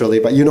face literally,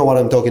 but you know what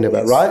I'm talking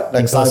about, right?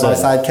 Like side by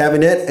side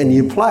cabinet, and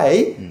you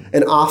play,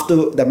 and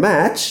after the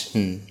match,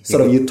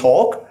 sort of you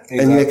talk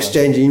and you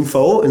exchange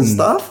info and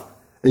stuff,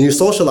 And you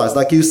socialize.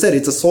 Like you said,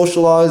 it's a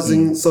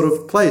socializing sort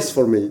of place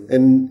for me.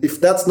 And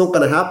if that's not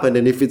going to happen,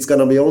 and if it's going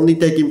to be only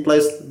taking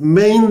place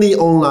mainly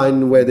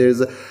online where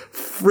there's a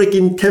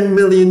freaking 10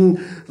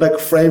 million like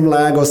frame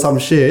lag or some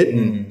shit,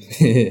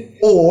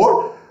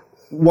 or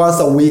once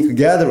a week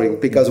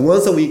gathering, because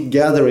once a week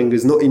gathering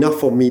is not enough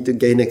for me to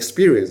gain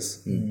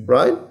experience,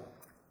 right?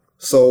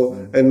 So,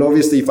 and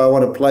obviously if I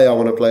want to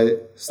play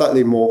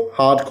slightly more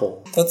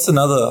hardcore. That's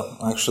another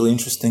actually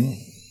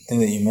interesting thing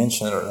that you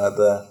mentioned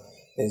there,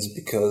 is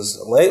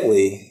because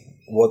lately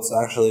what's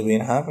actually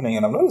been happening,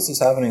 and I've noticed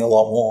this happening a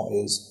lot more,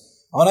 is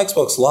on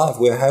Xbox Live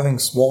we're having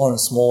smaller and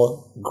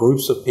smaller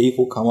groups of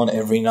people come on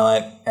every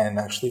night and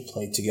actually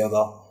play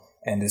together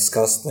and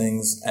discuss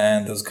things.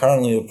 And there's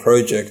currently a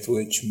project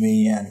which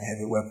me and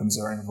Heavy Weapons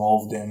are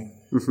involved in.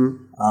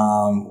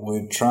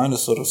 We're trying to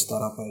sort of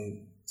start up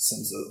a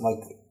sense of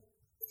like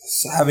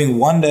having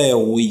one day a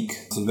week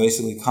to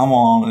basically come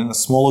on in a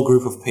smaller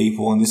group of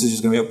people, and this is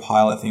just going to be a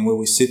pilot thing where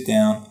we sit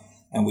down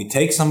and we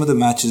take some of the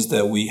matches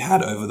that we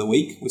had over the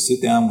week, we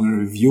sit down, we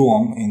review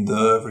them in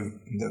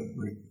the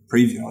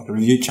preview, like a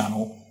review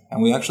channel,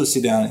 and we actually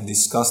sit down and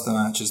discuss the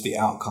matches, the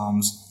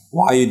outcomes,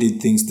 why you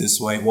did things this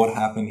way, what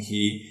happened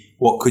here,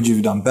 what could you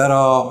have done better,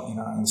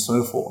 and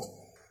so forth.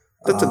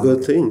 That's a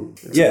good thing.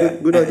 It's yeah,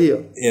 a good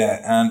idea.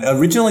 Yeah, and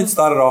originally it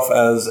started off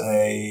as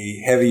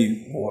a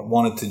Heavy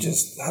wanted to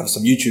just have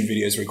some YouTube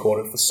videos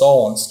recorded for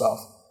Soul and stuff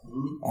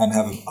and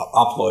have them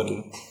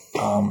uploaded.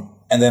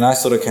 And then I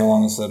sort of came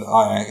along and said,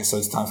 okay, so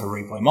it's time for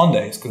Replay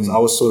Mondays, because I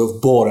was sort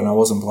of bored and I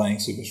wasn't playing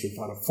Super Street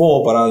Fighter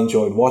 4, but I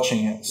enjoyed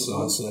watching it.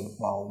 So I said,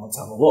 well, let's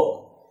have a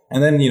look.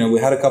 And then, we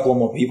had a couple of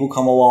more people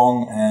come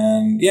along,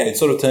 and yeah, it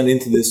sort of turned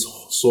into this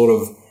sort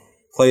of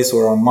place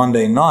where on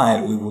Monday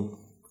night we would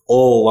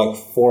all, like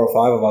 4 or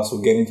 5 of us,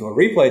 would get into a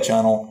replay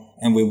channel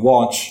and we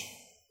watch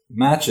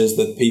matches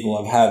that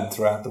people have had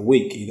throughout the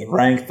week, either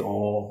ranked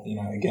or,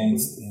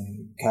 against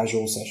in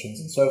casual sessions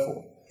and so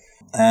forth.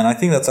 And I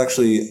think that's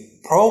actually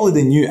probably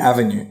the new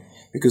avenue,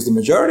 because the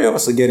majority of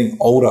us are getting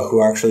older who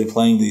are actually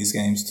playing these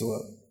games to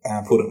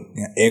put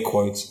air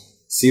quotes,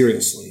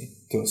 seriously,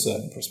 to a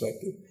certain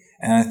perspective.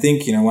 And I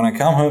think, when I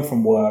come home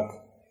from work,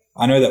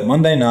 I know that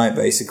Monday night,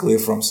 basically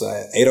from,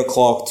 say, 8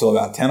 o'clock till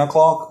about 10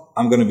 o'clock,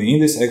 I'm going to be in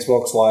this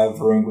Xbox Live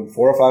room with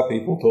 4 or 5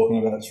 people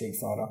talking about Street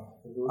Fighter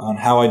and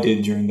how I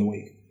did during the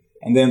week.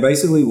 And then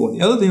basically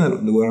the other thing that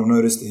I've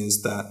noticed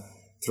is that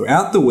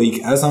throughout the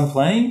week, as I'm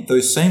playing,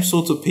 those same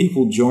sorts of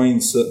people join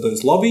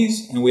those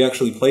lobbies, and we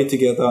actually play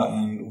together,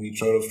 and we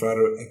try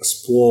to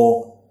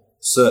explore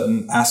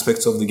certain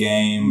aspects of the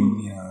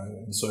game,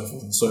 and so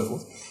forth and so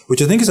forth.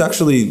 Which I think is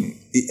actually,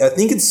 I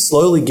think it's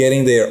slowly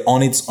getting there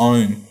on its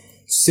own,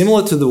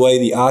 similar to the way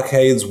the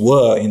arcades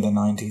were in the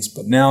 90s,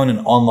 but now in an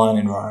online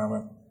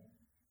environment.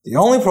 The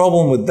only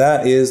problem with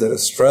that is that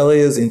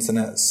Australia's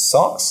internet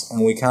sucks,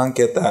 and we can't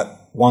get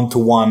that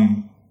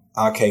one-to-one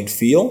arcade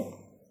feel.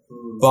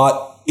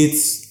 But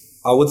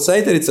I would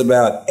say that it's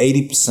about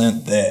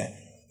 80% there,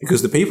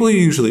 because the people you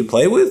usually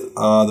play with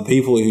are the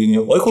people in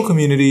your local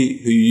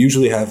community who you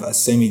usually have a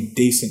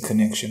semi-decent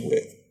connection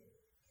with.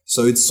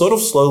 So it's sort of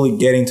slowly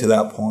getting to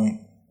that point.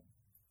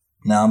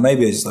 Now,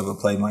 maybe I just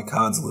overplayed my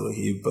cards a little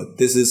here, but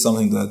this is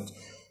something that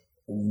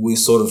we're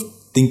sort of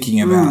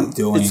thinking about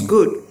doing. It's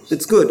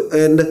good.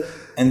 And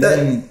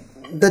then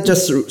that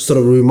just sort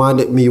of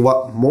reminded me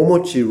what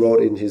Momochi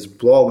wrote in his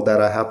blog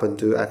that I happened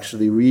to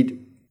actually read.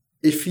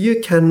 If you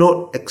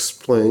cannot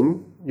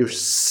explain your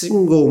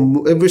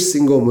every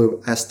single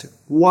move as to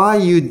why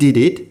you did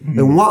it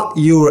and what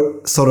you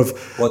were sort of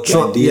what you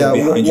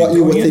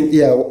were thinking,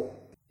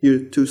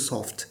 you're too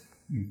soft.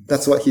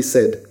 That's what he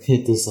said.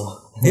 You're too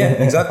soft. Yeah,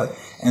 exactly.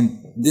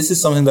 And this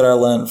is something that I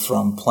learned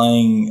from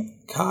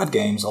playing card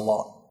games a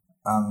lot.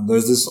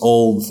 There's this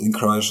in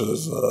Croatia,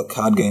 there's a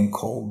card game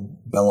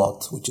called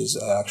Belot, which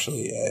is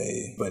actually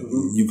but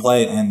you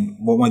play it, and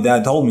what my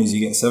dad told me is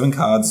you get 7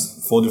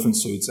 cards, 4 different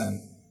suits,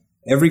 and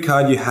every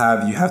card you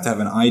have to have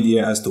an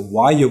idea as to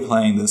why you're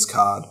playing this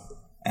card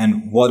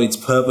and what its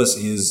purpose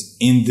is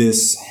in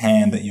this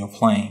hand that you're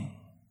playing.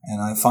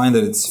 And I find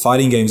that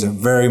fighting games are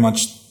very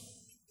much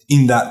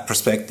in that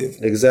perspective.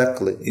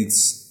 Exactly.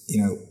 It's,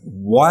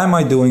 why am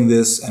I doing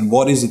this and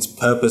what is its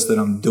purpose that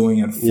I'm doing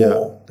it for?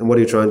 Yeah. And what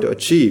are you trying to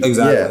achieve?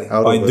 Exactly.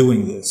 By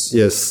doing this.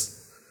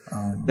 Yes.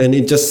 And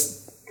it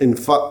just,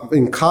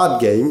 in card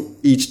game,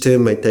 each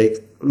turn may take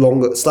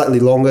slightly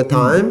longer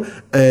time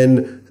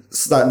and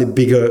slightly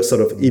bigger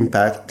sort of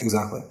impact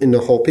in the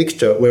whole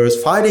picture. Whereas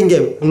fighting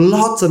game,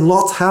 lots and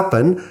lots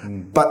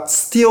happen, but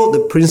still the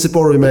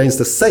principle remains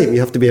the same. You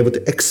have to be able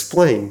to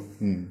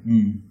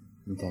explain.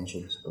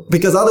 Intentions.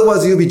 Because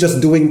otherwise you'll be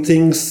just doing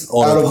things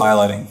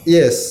autopiloting.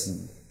 Yes.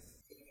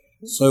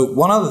 So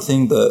one other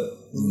thing that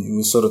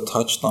we sort of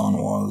touched on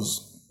was,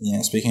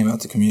 speaking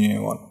about the community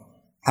and what,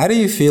 how do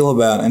you feel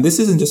about, and this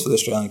isn't just for the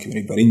Australian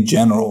community, but in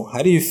general,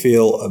 how do you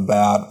feel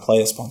about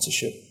player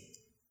sponsorship?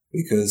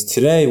 Because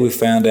today we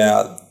found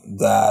out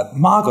that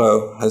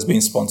Margot has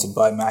been sponsored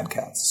by Mad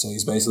Cats. So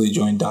he's basically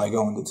joined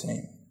Daigo in the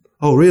team.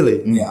 Oh,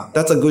 really? Yeah.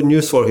 That's a good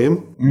news for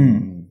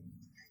him.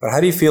 But how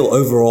do you feel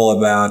overall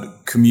about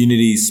not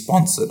community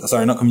sponsored,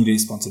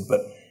 but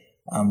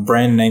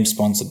brand name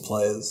sponsored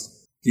players?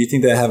 Do you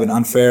think they have an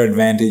unfair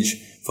advantage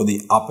for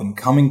the up and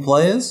coming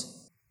players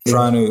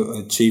trying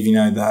to achieve,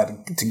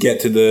 that to get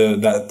to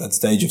that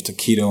stage of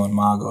Takedo and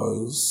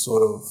Margot's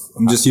sort of?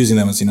 I'm just using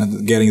them as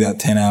getting that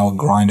 10-hour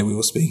grind that we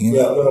were speaking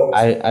about.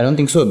 I don't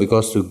think so,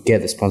 because to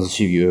get the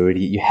sponsorship,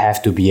 you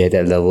have to be at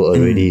that level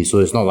already. So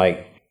it's not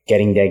like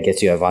getting there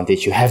gets you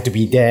advantage. You have to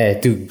be there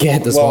to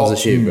get the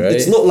sponsorship, right?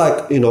 It's not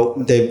like,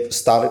 they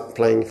started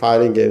playing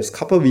fighting games a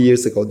couple of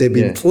years ago. They've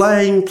been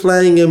playing,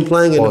 and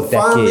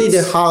finally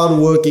the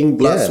hard-working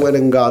blood, sweat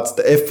and guts,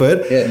 the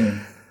effort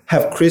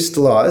have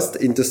crystallized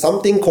into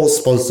something called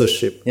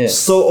sponsorship. Yeah.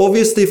 So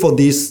obviously for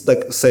this,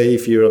 like say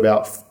if you're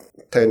about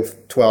 10,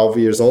 12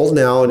 years old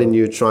now and then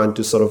you're trying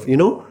to sort of,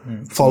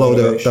 follow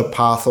the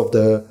path of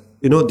the,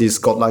 these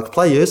godlike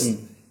players,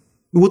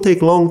 it will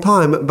take a long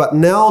time, but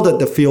now that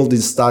the field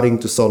is starting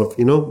to sort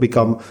of,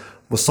 become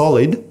more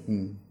solid,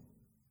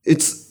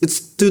 it's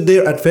to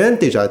their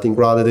advantage, I think,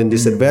 rather than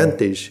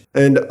disadvantage.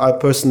 And I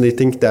personally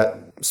think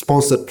that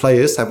sponsored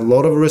players have a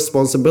lot of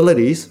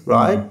responsibilities,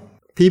 right?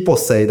 People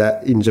say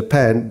that in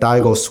Japan,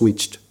 Daigo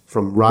switched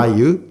from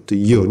Ryu to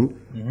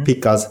Yun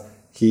because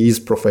he is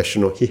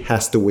professional. He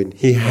has to win.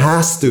 He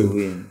has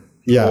to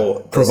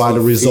provide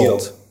a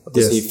result.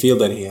 Does he feel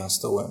that he has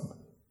to win?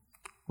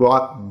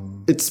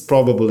 Well, it's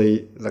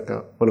probably like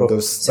one of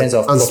those sense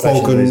of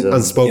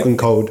unspoken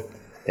code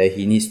that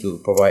he needs to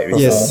provide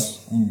results. Yes,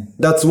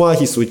 that's why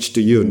he switched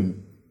to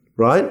Yun,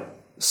 right?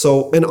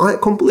 So, and I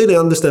completely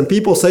understand.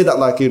 People say that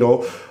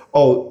Daigo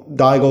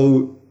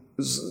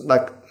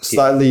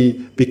slightly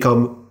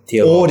become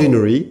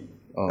ordinary.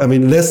 I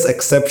mean, less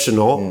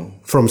exceptional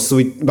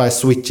by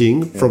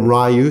switching from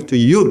Ryu to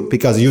Yun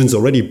because Yun's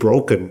already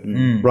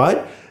broken,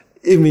 right?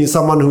 I mean,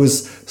 someone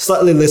who's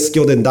slightly less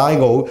skilled than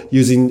Daigo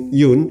using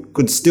Yun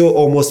could still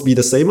almost be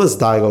the same as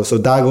Daigo. So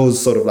Daigo's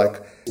sort of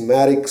like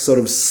thematic sort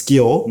of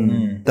skill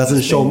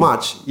doesn't show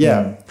much.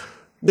 Yeah.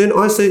 Then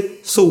I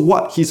say, so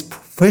what? He's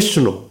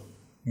professional.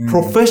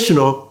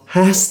 Professional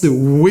has to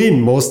win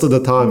most of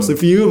the times.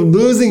 If you're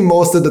losing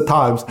most of the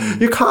times,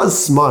 you can't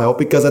smile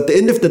because at the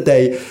end of the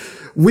day,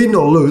 win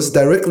or lose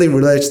directly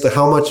relates to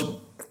how much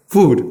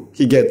food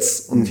he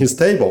gets on his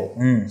table.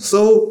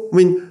 So, I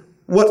mean,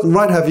 what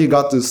right have you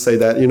got to say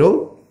that,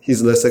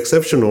 he's less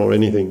exceptional or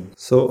anything?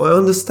 So I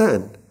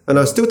understand. And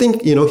I still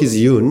think,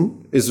 his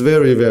Yun is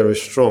very, very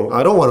strong.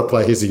 I don't want to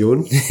play his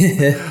Yun.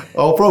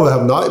 I'll probably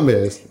have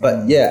nightmares.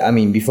 But yeah, I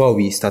mean, before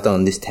we started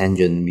on this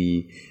tangent,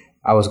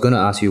 I was going to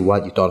ask you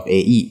what you thought of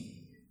AE.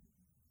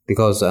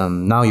 Because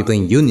now you're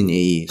playing Yun in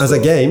AE. As a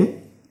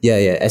game? Yeah.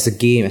 As a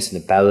game, as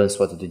in the balance,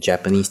 what is the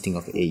Japanese thing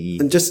of AE?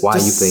 Why are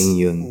you playing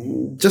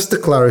Yun? Just to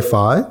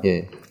clarify.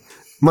 Yeah.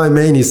 My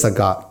main is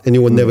Sagat, and it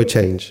will never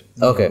change.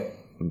 Okay.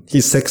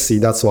 He's sexy,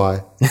 that's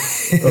why.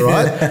 All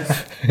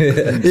right?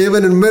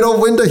 Even in middle of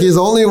winter, he's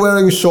only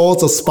wearing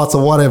shorts or spats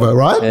or whatever,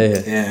 right?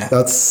 Yeah.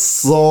 That's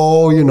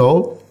so,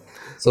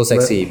 so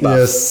sexy.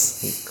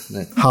 Yes.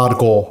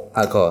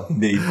 Hardcore.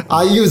 Indeed.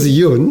 I use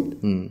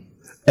Yun,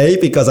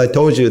 because I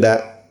told you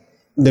that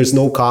there's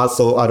no card,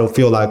 so I don't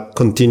feel like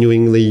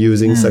continually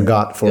using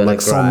Sagat for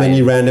so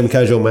many random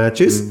casual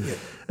matches.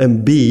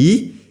 And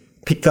B,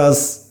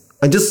 because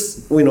I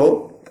just,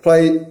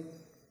 play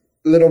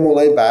a little more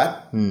laid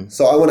back.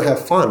 So I want to have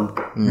fun,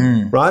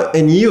 right?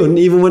 And Yun,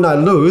 even when I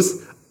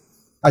lose,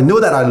 I know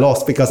that I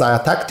lost because I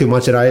attacked too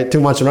much and I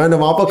too much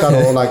random uppercut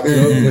or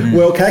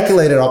well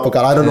calculated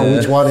uppercut. I don't know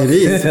which one it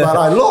is, but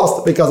I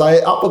lost because I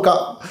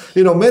uppercut,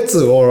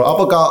 Metsu or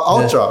uppercut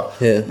Ultra.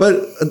 Yeah. But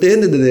at the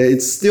end of the day,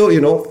 it's still,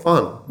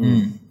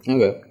 fun.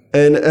 Okay.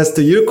 And as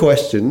to your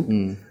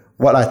question,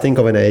 what I think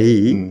of an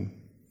AE,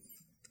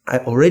 I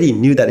already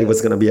knew that it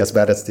was going to be as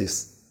bad as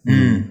this.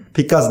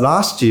 Because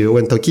last year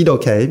when Tokido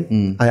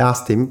came, I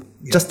asked him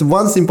just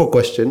one simple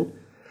question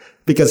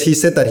because he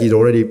said that he'd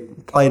already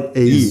played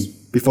AE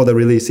before the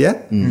release,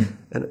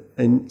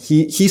 and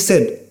he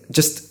said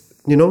just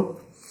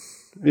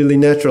really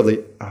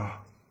naturally,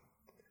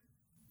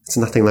 it's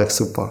nothing like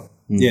Super.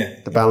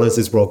 The balance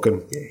is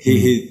broken.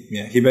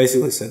 He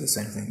basically said the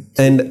same thing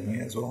to me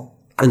as well.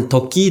 And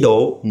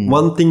Tokido,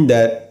 one thing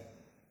that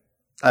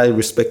I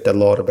respect a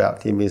lot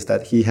about him is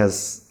that he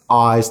has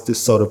eyes to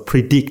sort of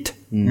predict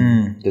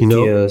the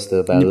tiers,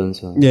 the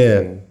balance.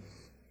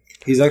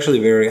 He's actually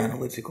very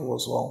analytical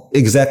as well.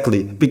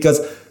 Exactly,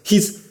 because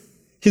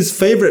his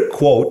favorite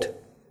quote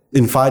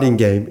in fighting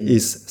game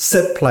is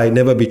 "set play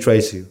never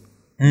betrays you."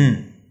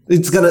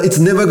 It's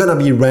never gonna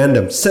be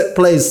random. Set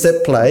play is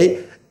set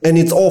play, and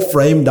it's all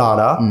frame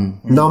data,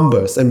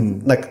 numbers,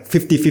 and like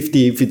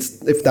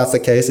 50-50 if that's the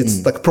case,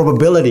 it's like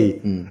probability.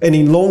 And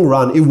in long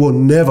run, it will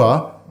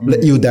never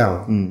let you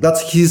down.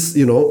 That's his,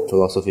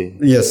 philosophy.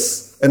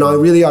 Yes. And I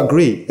really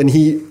agree. And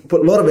he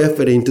put a lot of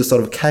effort into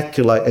sort of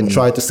calculate and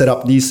try to set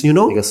up these,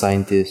 like a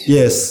scientist.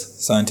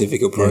 Yes.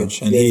 Scientific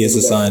approach. And he is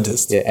a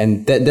scientist. Yeah,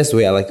 and that's the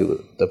way I like to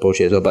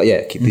approach it as well. But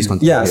please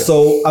continue. Yeah,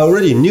 so I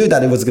already knew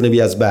that it was going to be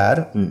as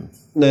bad.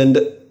 And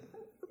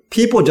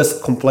people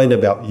just complain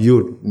about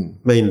Yun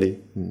mainly,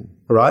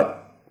 right?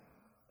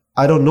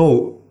 I don't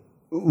know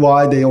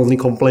why they only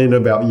complain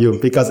about Yun,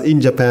 because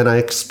in Japan I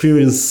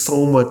experienced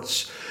so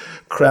much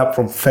crap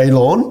from Fei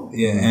Lon.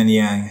 Yeah, and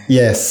Yang.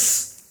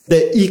 Yes,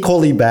 they're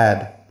equally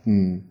bad.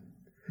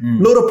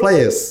 Lot of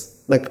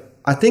players, like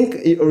I think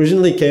it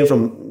originally came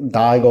from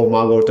Daigo,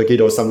 Mago,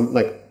 Tokido, some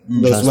like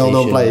those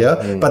well-known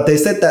player, but they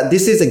said that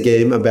this is a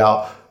game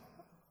about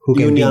Who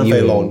can Yun beat Fei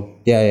Yun? Lon.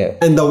 Yeah.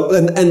 And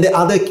the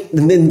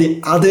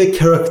other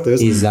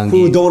characters Is Zangief.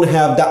 who don't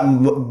have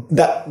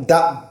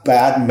that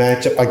bad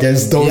matchup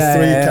against those Yeah,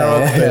 three yeah,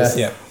 characters.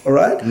 yeah. All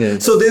right. Yeah.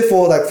 So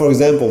therefore, like for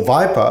example,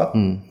 Viper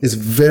is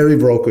very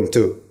broken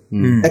too,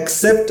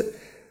 except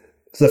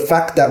the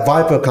fact that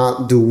Viper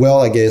can't do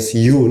well against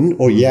Yun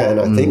or Yan.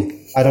 I think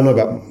I don't know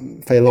about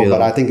Fei Long,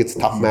 but I think it's a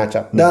tough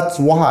matchup. That's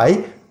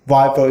why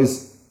Viper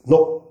is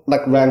not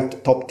like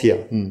ranked top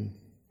tier,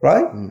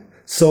 right?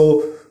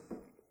 So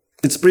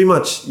it's pretty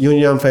much Yun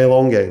Yan Fei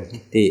Long game.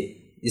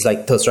 It's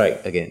like third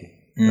strike again,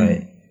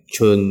 right?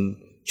 Chun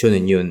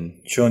and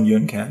Yun. Chun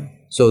Yun can.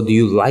 So do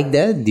you like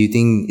that? Do you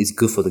think it's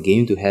good for the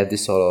game to have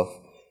this sort of,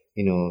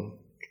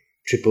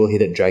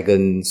 triple-headed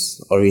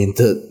dragons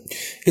oriented?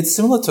 It's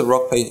similar to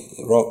rock,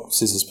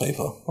 scissors,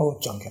 paper, or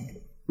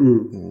Junkin.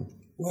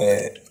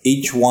 Where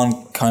each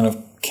one kind of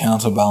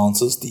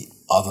counterbalances the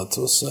other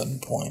to a certain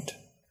point.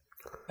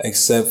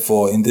 Except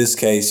for, in this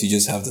case, you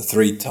just have the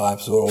three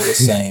types who are all the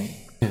same.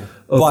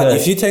 But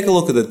if you take a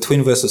look at the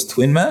twin versus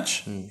twin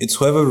match, it's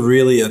whoever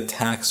really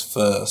attacks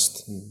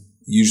first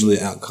usually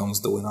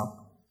outcomes the winner.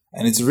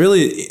 And it's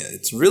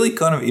really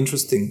kind of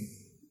interesting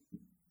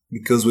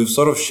because we've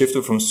sort of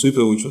shifted from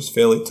Super, which was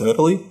fairly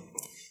turtly,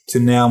 to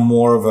now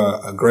more of a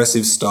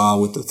aggressive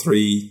style with the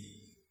three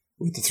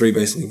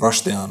basically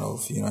rush down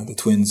of, the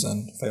twins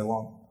and Fei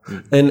Long.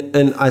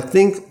 And I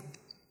think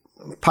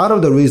part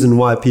of the reason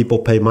why people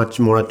pay much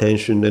more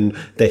attention and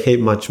they hate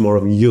much more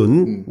of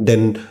Yun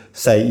than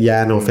say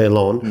Yan or Fei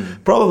Long,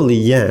 probably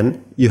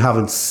Yan, you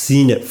haven't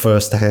seen it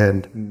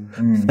firsthand,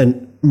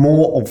 and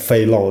more of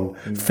Fei Long.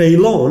 Fei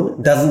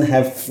Long doesn't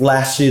have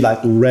flashy like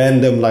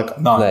random like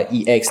Like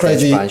EX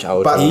crazy, dash punch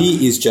out. but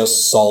He is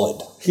just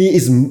solid. he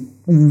is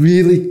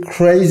really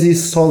crazy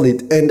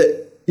solid. And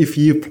if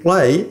you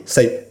play,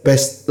 say,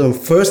 first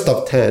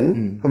of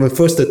 10,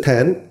 first to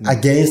 10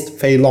 against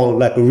Fei Long,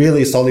 like a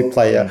really solid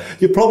player,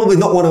 you're probably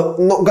not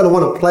gonna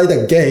want to play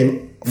the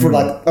game for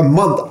like a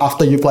month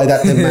after you play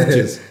that 10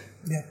 matches.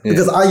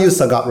 Because I use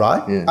Sagat,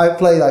 right? I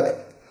play like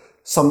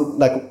some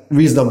like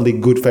reasonably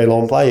good Fei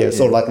Long players,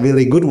 so like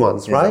really good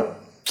ones, right?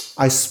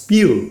 I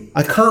spew.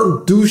 I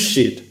can't do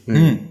shit.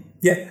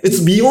 Yeah. It's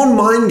beyond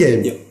mind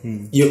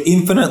game. You're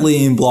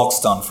infinitely in block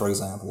stun, for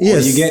example. Or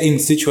Yes. you get in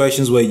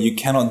situations where you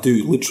cannot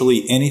do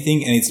literally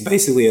anything, and it's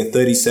basically a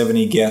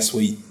 30-70 guess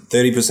where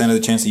 30% of the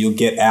chance that you'll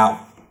get out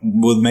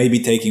with maybe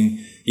taking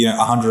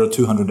 100 or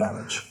 200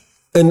 damage.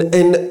 And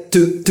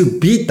to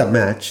beat the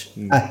match,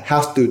 I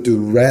have to do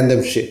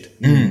random shit.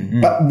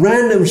 But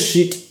random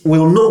shit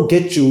will not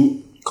get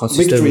you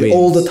Consistent victory wins.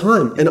 all the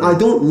time. And I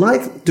don't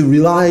like to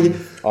rely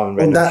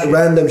on that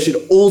random shit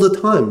all the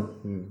time.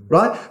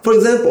 Right? For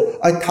example,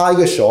 I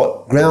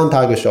ground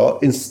tiger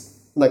shot in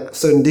like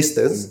certain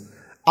distance.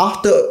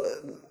 After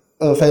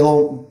Fei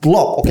Long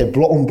block,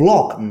 on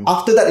block.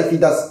 After that, if he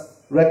does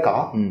Rekka,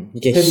 He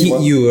can heavy hit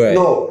one, you, right?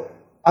 No,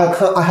 I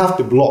can't. I have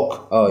to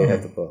block. Oh, you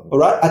have to block. All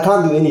right, I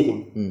can't do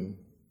anything.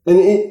 And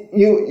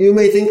you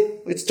may think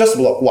it's just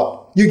block.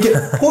 What? You get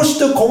pushed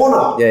to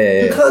corner.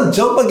 Yeah. You can't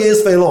jump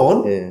against Fei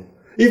Long. Yeah.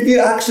 If you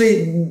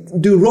actually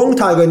do wrong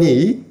tiger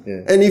knee,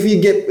 and if you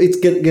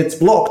gets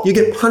blocked, you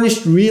get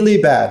punished really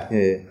bad.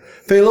 Yeah.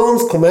 Fei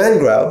Long's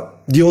command grab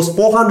deals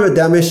 400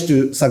 damage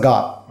to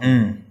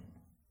Sagat.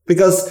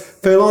 Because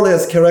Fei Long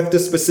has character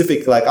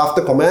specific, like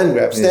after command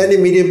grab,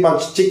 standing medium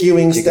punch, chicky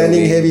wing,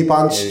 standing wing, heavy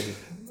punch.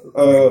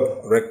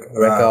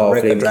 Rekka or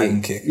flame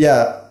dragon kick. kick.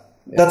 Yeah,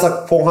 that's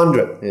like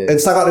 400. And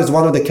Sagat is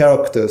one of the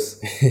characters.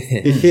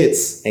 It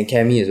hits. And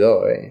Cammy as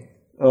well, right?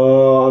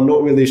 I'm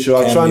not really sure.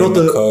 I try not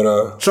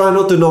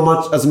Makoto. to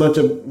know as much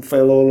of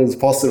Fei Long as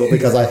possible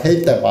because I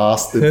hate that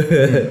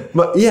bastard.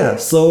 But yeah,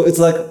 so it's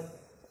like,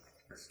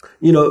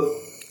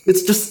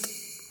 it's just,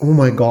 oh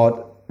my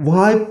god,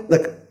 why?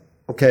 Like,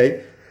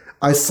 okay,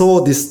 I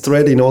saw this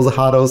thread in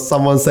Ozahado,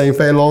 someone saying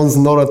Fei Long's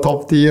not a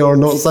top tier or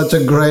not such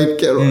a great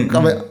character.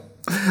 I mean,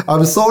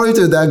 I'm sorry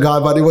to that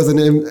guy, but it was a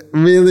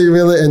really,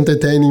 really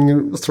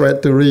entertaining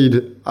thread to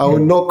read. I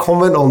would not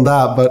comment on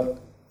that, but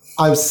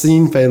I've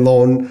seen Fei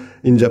Long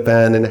in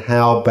Japan and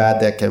how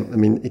bad it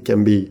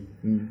can be.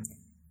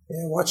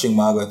 Yeah, watching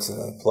Margaret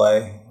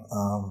play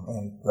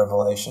in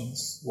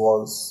Revelations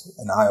was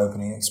an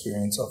eye-opening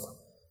experience of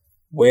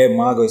where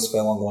Margot's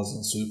Fei Long was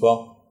in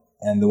Super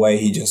and the way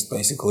he just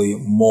basically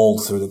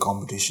mauled through the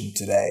competition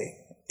today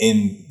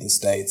in the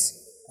States.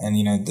 And,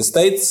 the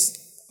States,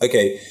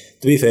 okay,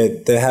 to be fair,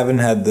 they haven't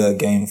had the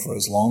game for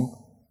as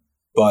long,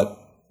 but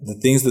the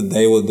things that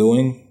they were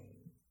doing,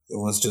 it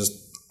was just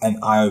an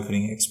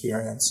eye-opening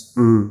experience.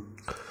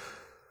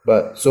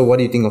 But so what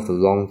do you think of the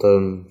long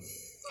term,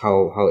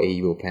 how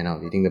AE will pan out?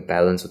 Do you think the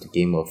balance of the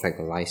game will affect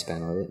the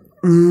lifespan of it?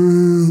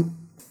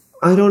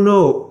 I don't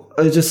know.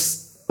 I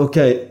just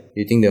Okay.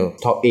 You think the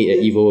top 8 at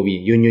Evo will be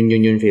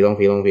Yun, Fei Long,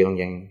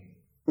 Yang?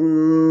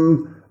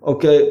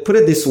 Okay, put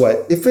it this way.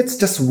 If it's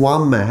just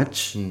one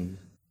match,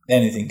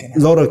 Anything can a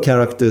happen. lot of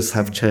characters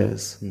have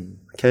chance.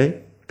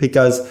 Okay?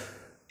 Because,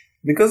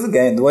 Because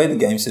the way the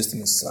game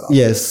system is set up.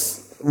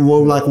 yes,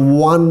 well, like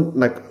one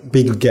like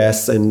big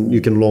guess and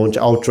you can launch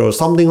Ultra or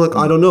something like,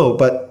 I don't know.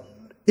 But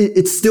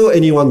it's still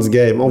anyone's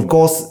game. Of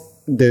course,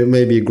 there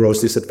may be a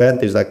gross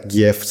disadvantage like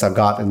GF,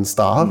 Sagat and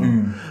stuff.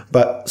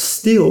 But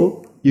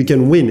still, you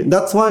can win.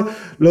 That's why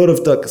a lot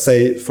of the,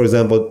 say, for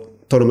example,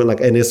 tournament like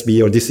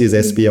NSB or this is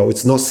SPL,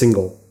 it's not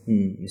single.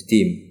 It's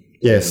team.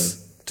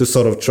 Yes, to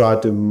sort of try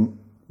to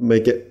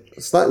make it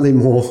slightly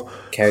more,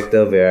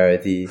 Character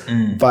variety.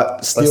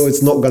 but still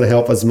it's not going to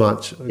help as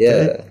much. Okay?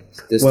 Yeah.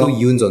 There's Well- still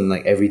Yuns on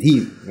like every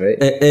team, right?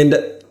 And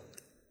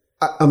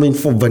I mean,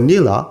 for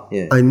vanilla,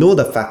 Yeah. I know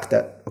the fact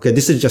that, okay,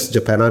 this is just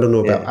Japan, I don't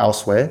know about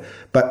elsewhere,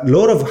 but a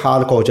lot of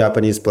hardcore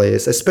Japanese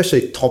players,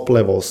 especially top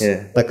levels,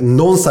 Yeah. like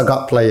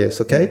non-Sagat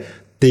players, okay,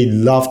 they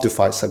love to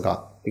fight Sagat.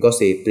 Because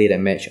they play that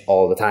match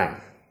all the time,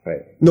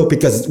 right? No,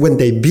 because when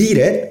they beat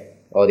it,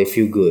 Or they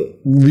feel good.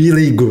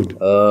 really good.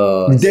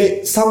 Oh,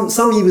 They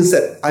some even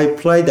said, I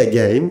played the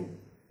game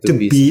to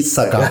beat beat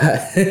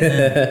Sagat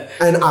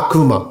and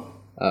Akuma.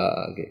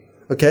 okay.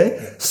 Okay,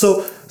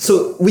 so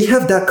we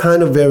have that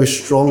kind of very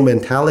strong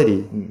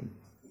mentality.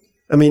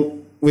 I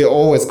mean, we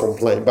always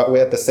complain, but we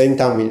at the same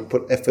time we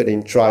put effort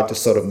in try to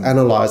sort of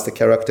analyze the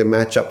character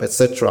matchup,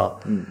 etc.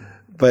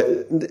 But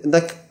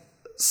like,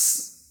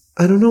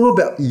 I don't know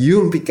about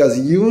Yoon because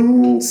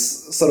Yoon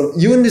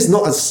is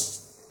not as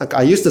like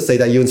I used to say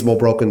that Yoon's more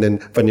broken than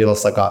Vanilla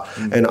Sagat,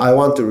 and I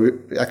want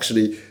to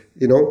actually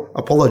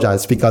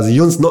apologize because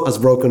Yoon's not as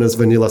broken as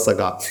Vanilla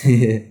Sagat.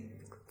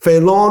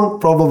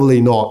 Feilong,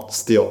 probably not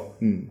still.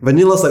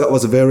 Vanilla Sagat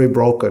was very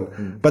broken.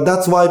 But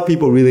that's why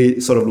people really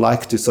sort of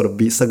like to sort of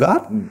beat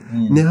Sagat.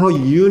 Now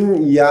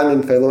Yun, Yan,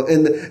 and Feilong,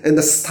 and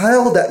the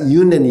style that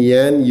Yun and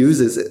Yan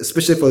uses,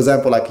 especially for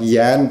example like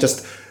Yan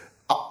just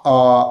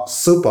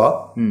super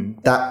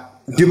that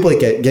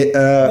duplicate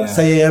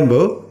Sayembo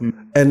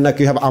and like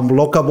you have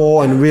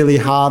unblockable and really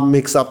hard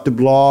mix up to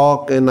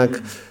block and like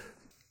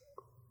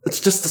it's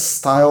just a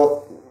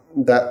style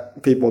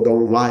that people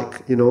don't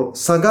like,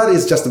 Sagat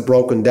is just a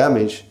broken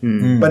damage.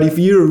 But if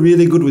you're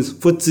really good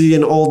with footsie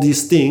and all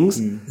these things,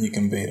 You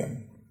can beat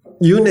him.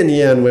 Yun and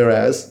Yan,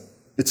 whereas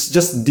it's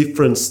just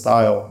different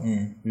style.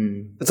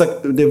 It's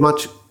like they're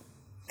much.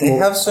 They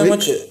have so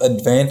much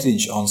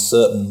advantage on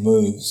certain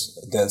moves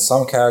that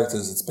some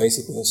characters, it's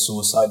basically a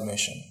suicide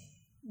mission.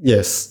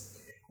 Yes.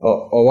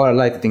 Or what I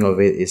like to think of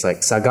it is like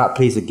Sagat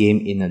plays the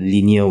game in a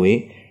linear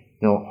way.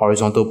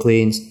 Horizontal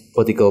planes,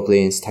 vertical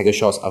planes, tiger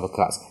shots,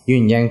 uppercuts.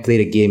 Yun and Yang play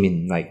the game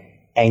in like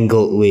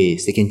angled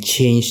ways. They can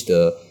change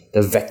the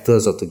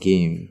vectors of the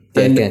game.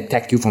 They And can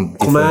attack you from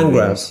different command ways.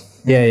 grabs.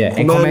 Yeah.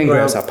 And command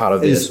grabs are part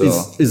of it as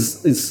well.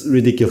 Is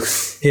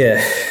ridiculous.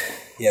 Yeah.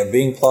 Yeah,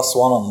 being +1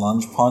 on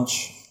lunge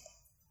punch,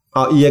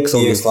 EX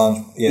only. EX lunge,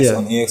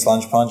 on EX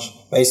lunge punch,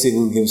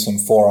 basically gives him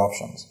 4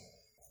 options: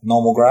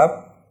 normal grab,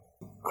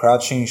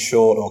 crouching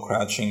short or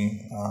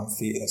crouching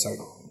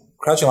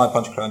crouching light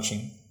punch,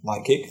 crouching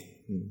light kick,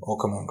 or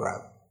command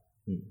grab.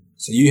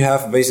 So you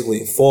have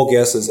basically 4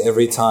 guesses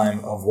every time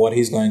of what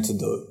he's going to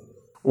do.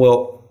 Well,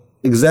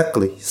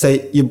 exactly.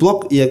 Say you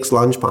block EX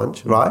lunge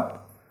punch, right?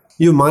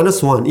 You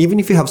 -1. Even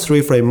if you have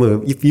 3-frame move,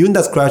 if Yun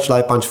does crouch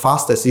light punch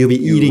fastest, you'll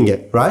be eating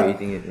it, right?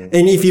 eating it, yeah.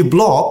 And if you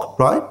block,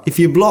 right? If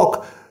you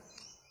block,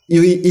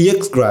 you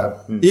EX grab.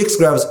 EX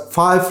grabs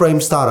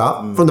 5-frame startup.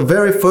 From the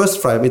very first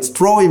frame, it's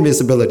throw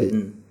invisibility.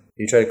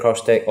 You try to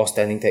crouch tag or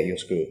standing tag,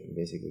 you're screwed,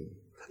 basically.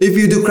 If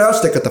you do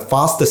crouch tech at the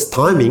fastest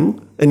timing,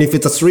 and if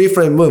it's a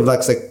 3-frame move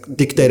like say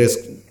Dictator's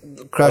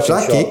crouch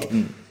light kick,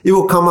 it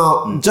will come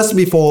out just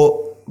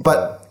before, but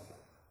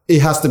it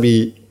has to be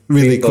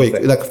really quick.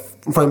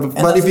 Perfect.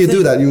 But if you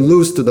do that, you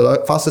lose to the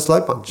fastest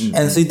light punch.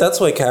 And see, that's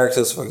why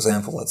characters, for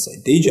example, let's say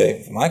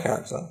DJ, for my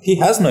character, he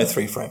has no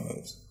 3-frame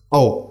moves.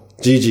 Oh,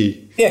 GG.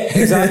 Yeah,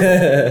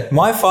 exactly.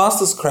 My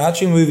fastest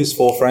crouching move is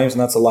 4 frames, and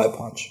that's a light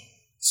punch.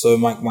 So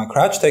my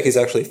crouch tech is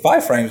actually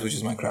 5 frames, which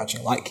is my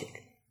crouching light kick.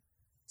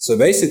 So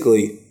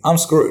basically, I'm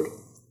screwed.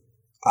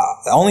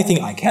 The only thing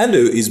I can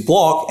do is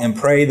block and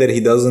pray that he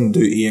doesn't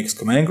do EX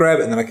command grab,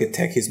 and then I can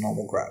tech his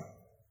normal grab.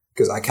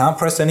 Because I can't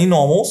press any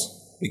normals,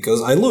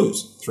 because I lose.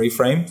 3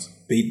 frames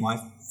beat my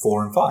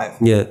 4 and 5.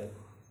 Yeah.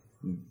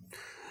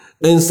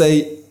 And say,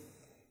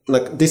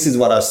 like, this is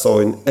what I saw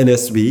in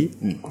NSV,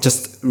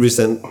 just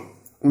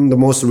the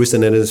most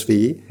recent NSV.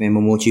 When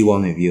Momochi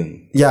won with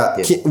Yun. Yeah,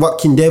 what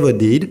Kindever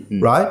did,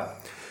 right?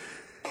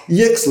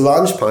 EX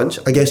lunge punch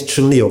against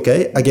Chun-Li,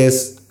 okay?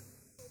 Against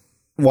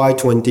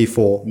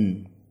Y24,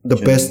 the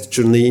best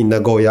Chun-Li in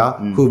Nagoya,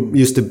 who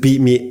used to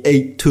beat me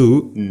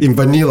 8-2 in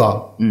vanilla.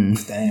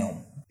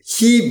 Damn.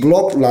 He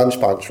blocked lunge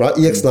punch, right?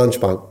 EX lunge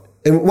punch.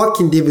 And what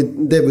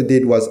Kindever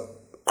did was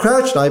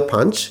crouch light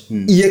punch,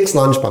 EX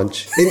lunge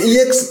punch. And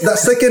EX, that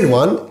second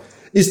one,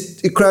 is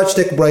a crouch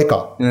tech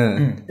breaker.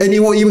 And he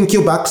will even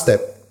kill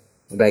backstep.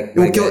 Back He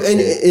will kill dash,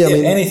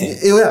 anything. anything.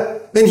 Yeah.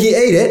 And he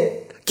ate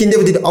it.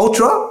 Kindever did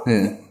ultra.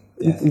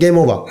 game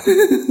over.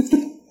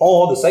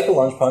 Or the second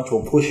lunge punch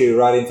will push you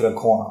right into the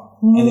corner,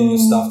 and then you're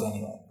stuffed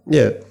anyway.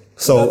 Yeah.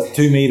 So That's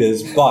 2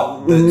 meters,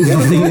 but the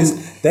other thing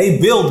is they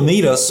build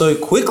meter so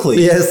quickly.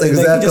 Yes, exactly.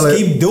 They can just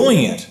keep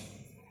doing it.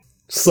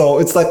 so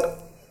it's like,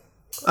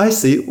 I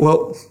see.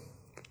 Well,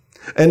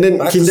 and then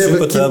Back to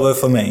Super Turbo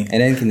for me.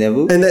 And then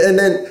Kinebu. and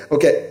then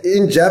okay,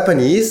 in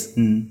Japanese,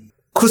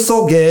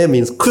 kusoge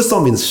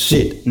means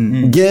shit.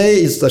 Ge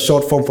is the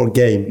short form for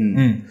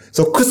game.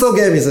 So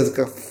kusoge is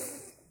a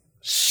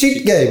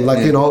shit game. Like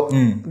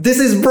this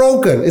is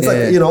broken. It's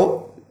like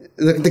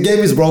the game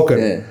is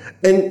broken,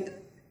 and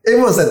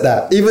everyone said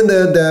that. Even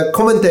the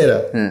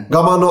commentator,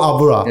 Gama no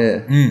Abura,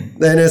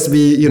 the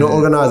NSB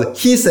organizer,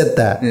 he said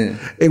that.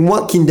 And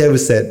what Kindevu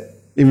said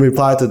in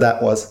reply to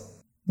that was,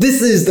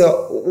 "This is the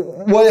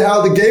way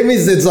how the game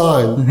is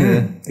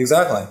designed."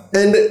 Exactly.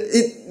 And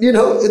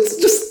it's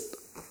just,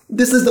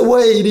 this is the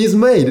way it is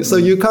made. So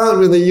you can't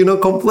really,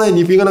 complain.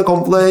 If you're going to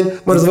complain,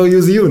 might as well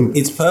use Yun.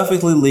 It's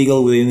perfectly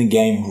legal within the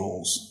game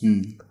rules.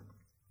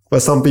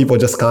 But some people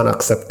just can't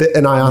accept it.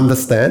 And I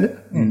understand.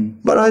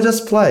 But I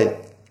just play.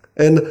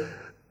 And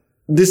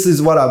this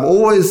is what I've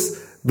always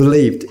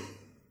believed.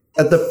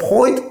 At the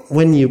point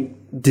when you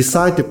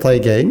decide to play a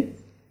game,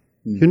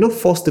 you're not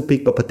forced to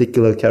pick a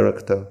particular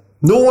character.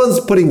 No one's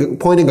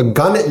pointing a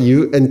gun at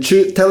you and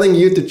telling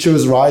you to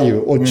choose Ryu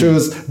or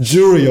choose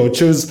Juri or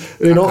choose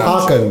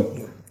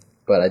Hakan.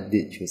 But I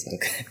did choose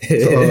Hakan.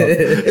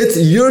 It's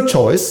your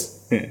choice.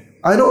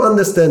 I don't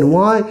understand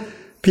why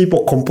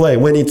people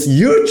complain when it's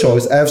your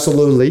choice,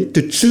 absolutely,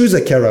 to choose a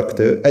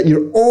character at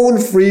your own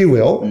free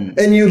will,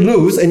 and you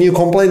lose and you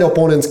complain the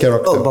opponent's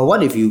character. Oh, but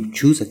what if you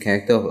choose a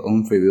character of your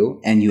own free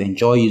will and you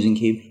enjoy using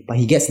him, but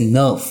he gets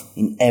nerfed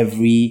in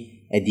every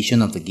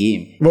edition of the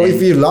game? Well,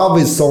 if you love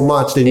it so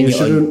much, then you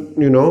shouldn't,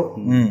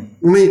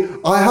 I mean,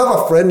 I have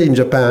a friend in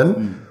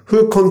Japan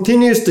who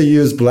continues to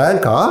use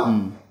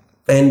Blanca,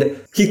 and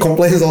he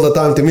complains all the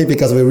time to me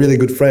because we're really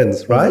good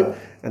friends, right?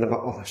 And I'm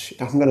like, oh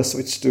shit, I'm going to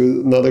switch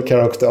to another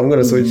character. I'm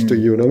going to switch to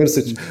you. I'm going to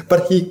switch.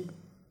 But he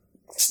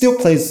still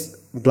plays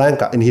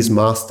Blanca and he's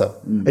master.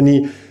 And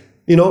he,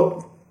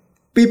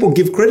 people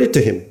give credit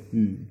to him,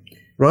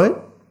 right?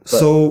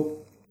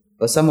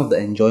 But some of the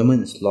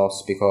enjoyment is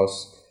lost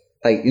because,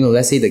 like,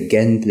 let's say the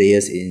Gen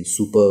players in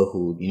Super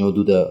who,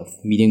 do the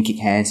medium kick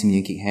hands,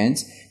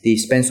 they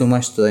spend so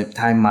much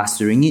time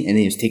mastering it and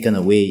then it's taken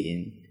away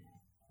in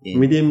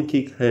medium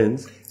kick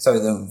hands.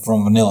 So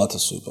from vanilla to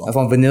super.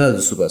 From vanilla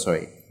to super,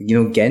 sorry.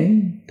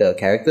 Gen, the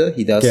character,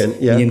 he does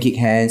medium kick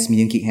hands,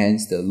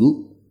 the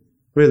loop.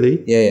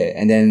 Really? Yeah.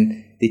 And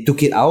then they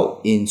took it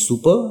out in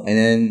super and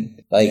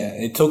then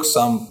it took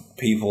some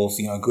people,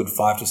 a good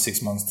 5 to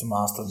 6 months to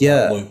master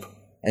that loop.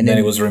 And then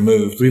it was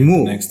removed in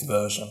the next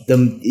version.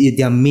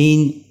 Their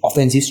main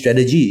offensive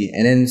strategy.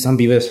 And then some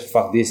people say,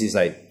 fuck this, is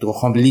like a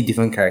completely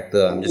different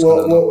character. I'm just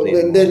going to not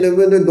play.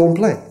 Then don't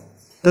play.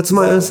 That's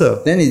my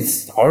answer. Then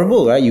it's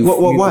horrible, right?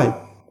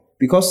 Why?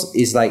 Because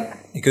it's like...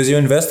 Because you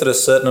invested a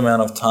certain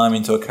amount of time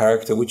into a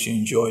character which you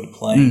enjoyed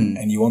playing,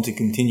 and you want to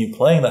continue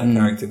playing that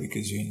character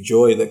because you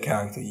enjoy the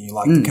character, you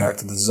like the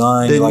character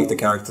design, you like the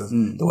character,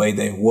 the way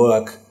they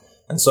work,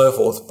 and so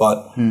forth.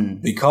 But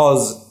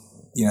because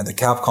the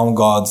Capcom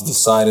gods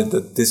decided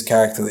that this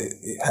character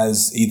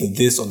has either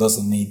this or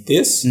doesn't need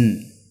this,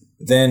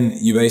 then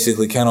you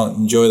basically cannot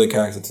enjoy the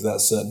character to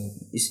that certain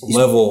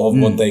level of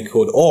what they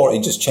could, or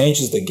it just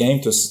changes the game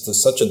to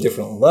such a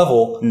different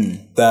level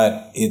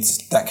that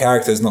that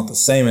character is not the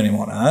same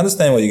anymore. And I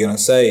understand what you're going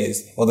to say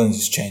is, well, then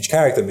just change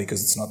character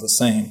because it's not the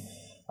same.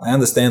 I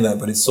understand that,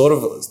 but it's sort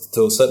of,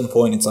 to a certain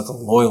point, it's like a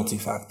loyalty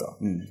factor.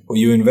 Where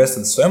you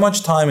invested so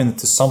much time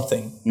into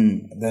something,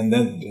 then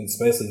it's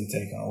basically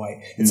taken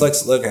away. It's like,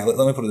 okay,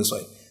 let me put it this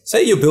way.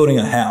 Say you're building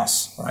a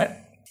house, right?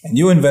 And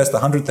you invest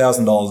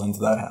 $100,000 into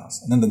that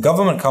house. And then the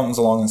government comes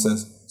along and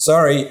says,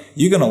 sorry,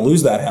 you're going to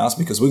lose that house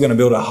because we're going to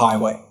build a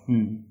highway.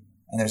 And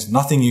there's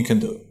nothing you can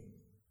do.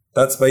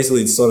 That's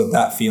basically sort of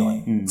that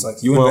feeling. It's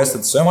like you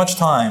invested so much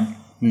time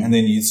and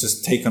then it's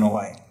just taken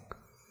away.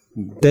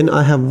 Then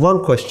I have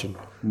one question.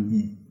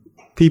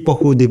 People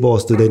who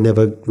divorce, do they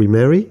never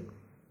remarry?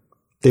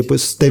 They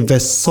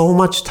invest so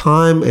much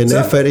time and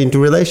effort into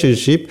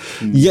relationship,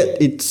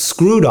 yet it's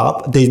screwed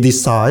up. They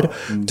decide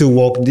to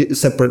walk the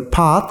separate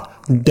path.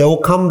 They will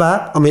come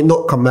back. I mean,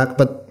 not come back,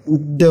 but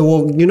they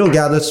will,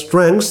 gather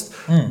strengths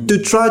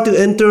to try to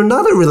enter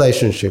another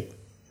relationship.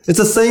 It's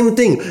the same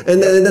thing.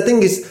 And the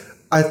thing is,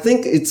 I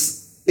think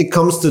it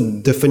comes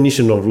to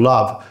definition of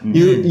love.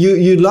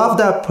 You love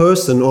that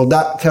person or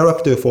that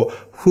character for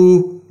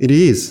who it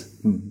is,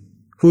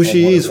 who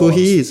she is, who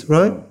he is,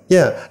 right?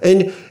 Yeah.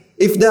 And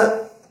if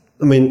that,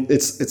 I mean,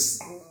 it's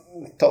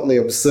totally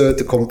absurd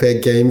to compare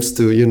games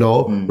to,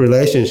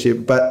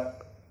 relationship,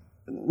 but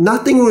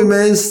nothing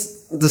remains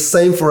the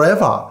same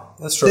forever.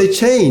 That's true. They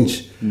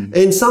change.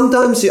 And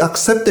sometimes you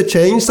accept the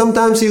change,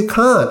 sometimes you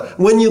can't.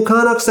 When you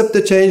can't accept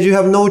the change, you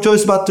have no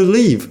choice but to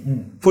leave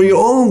for your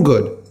own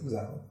good.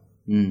 Exactly.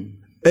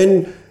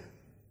 And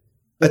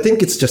I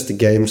think it's just a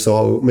game,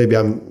 so maybe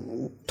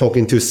I'm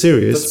talking too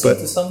serious. But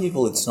to some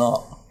people, it's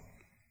not.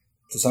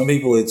 To some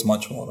people, it's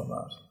much more than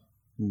that.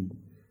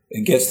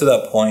 It gets to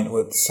that point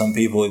with some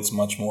people, it's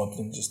much more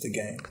than just a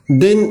game.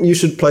 Then you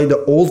should play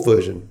the old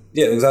version.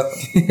 Yeah,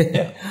 exactly.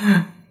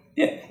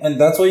 Yeah, and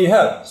that's what you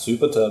have.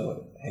 Super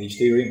Turbo,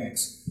 HD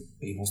Remix.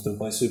 People still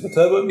play Super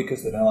Turbo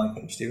because they don't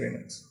like HD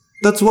Remix.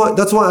 That's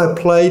why I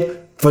played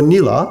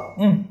vanilla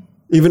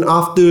even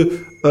after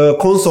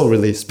console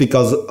release,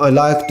 because I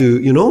like to,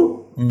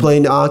 play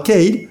in the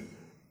arcade,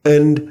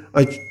 and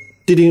I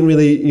didn't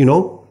really,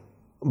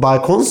 buy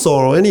console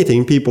or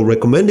anything. People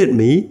recommended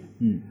me,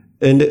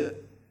 and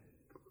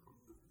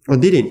I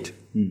didn't.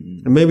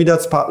 And maybe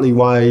that's partly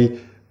why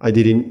I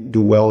didn't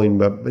do well in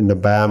the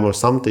BAM or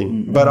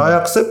something. But I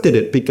accepted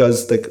it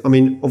because,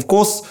 of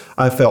course,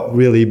 I felt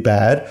really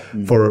bad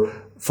for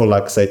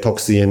like, say,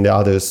 Toxie and the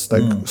others,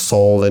 like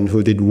Sol, and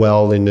who did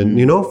well in the,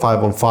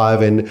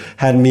 5-on-5 and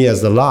had me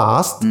as the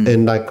last,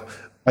 and like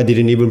I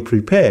didn't even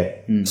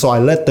prepare. So I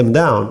let them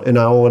down, and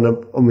I owe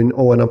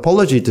an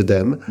apology to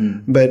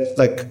them. But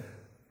like,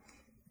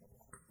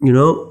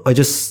 I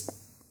just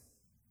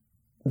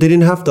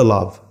didn't have the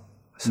love,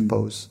 I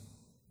suppose.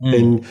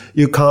 And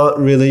you can't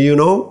really,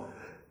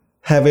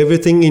 have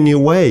everything in your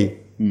way.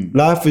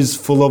 Life is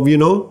full of,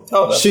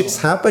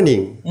 shit's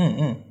happening.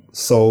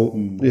 So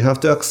you have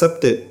to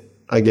accept it,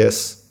 I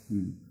guess.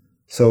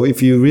 So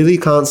if you really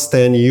can't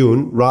stand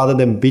Yoon, rather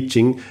than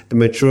bitching, the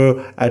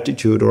mature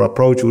attitude or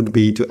approach would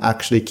be to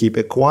actually keep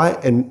it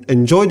quiet and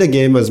enjoy the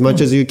game as much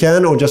as you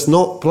can, or just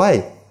not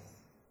play.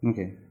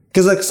 Okay.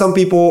 Because like some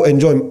people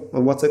enjoy,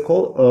 what's it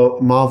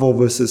called? Marvel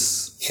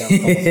versus...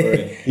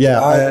 Capcom 3.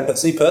 Yeah. But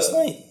see,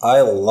 personally,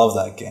 I love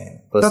that game.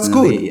 That's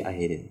Personally, good. I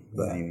hate it.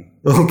 But anyway.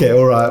 Okay,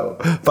 all right.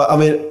 But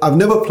I've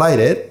never played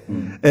it.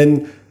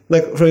 And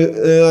like,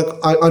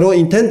 I don't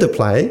intend to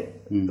play.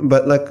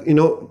 But like,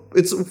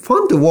 it's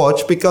fun to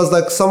watch, because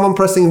like someone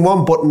pressing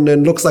one button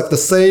and looks like the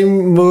same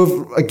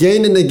move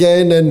again and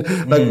again, and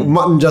like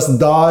Mutton just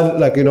died,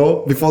 like,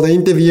 before the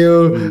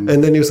interview,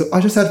 and then he was like, I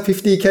just had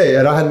 50k,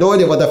 and I had no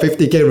idea what that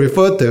 50k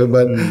referred to,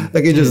 but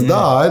like he just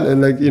died,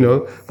 and like,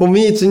 for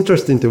me it's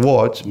interesting to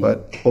watch,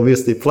 but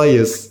obviously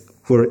players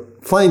who are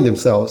playing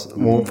themselves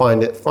won't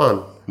find it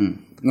fun.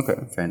 Okay,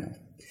 fair enough.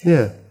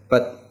 Yeah.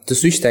 But to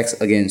switch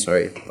text again,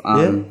 sorry.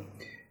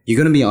 You're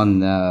going to be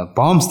on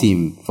Bomb's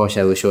team for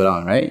Shadow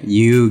Showdown, right?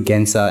 You,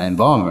 Gensa, and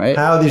Bomb, right?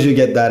 How did you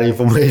get that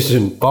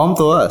information? Bomb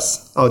told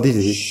us Oh, did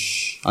he?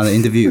 on the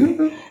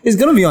interview. It's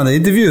going to be on the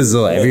interview,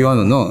 so everyone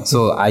will know.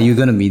 So are you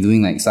going to be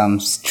doing like some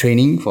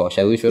training for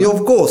Shadow Showdown? Yeah,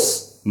 of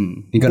course.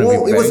 You're going to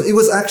Well, be preparing? it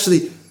was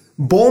actually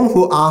Bomb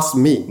who asked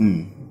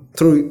me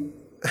through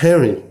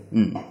Henry.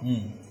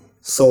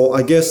 So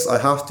I guess I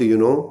have to,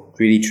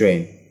 really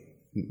train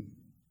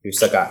with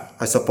Sagat.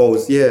 I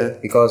suppose, yeah.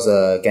 Because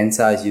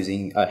Gensa is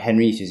using,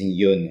 Henry is using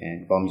Yun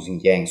and Bomb is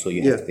using Yang, so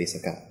you have to play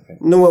Sagat.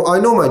 Right? No, well, I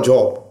know my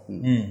job.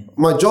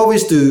 My job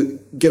is to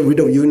get rid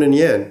of Yun and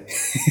Yang.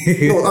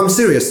 No, I'm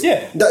serious.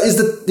 Yeah. That is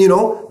the,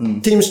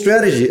 team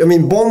strategy.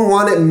 Bomb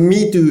wanted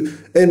me to,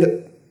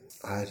 and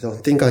I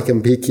don't think I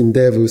can beat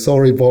Kindevu.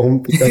 Sorry, Bomb,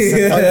 because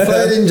I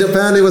played in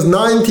Japan. It was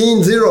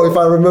 19-0, if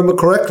I remember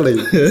correctly.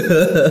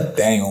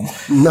 Damn.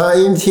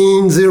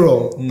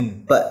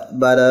 19-0. But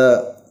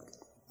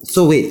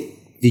so wait,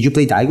 did you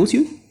play Daigo's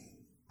Yun?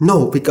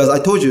 No, because I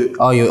told you.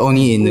 Oh, you're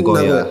only in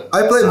Nagoya.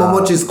 I played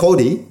Momochi's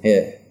Cody,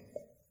 Yeah.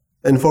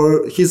 and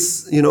for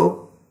his,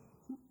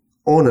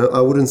 honor,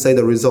 I wouldn't say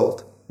the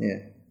result. Yeah.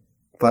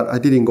 But I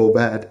didn't go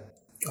bad.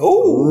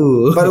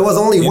 Oh. But it was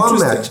only one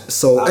Interesting. match.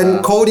 So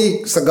and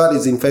Cody Sagat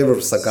is in favor of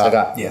Sagat.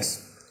 Sagat. Yes.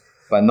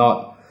 But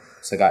not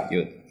Sagat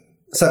Yun.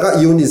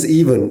 Sagat Yun is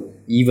even.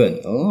 Even.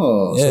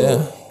 Oh. Yeah.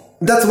 So,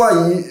 That's why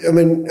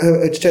and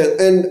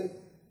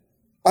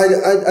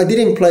I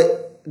didn't play.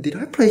 Did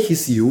I play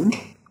his Yun?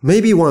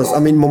 Maybe once.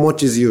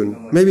 Momochi's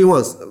Yun. Maybe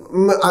once.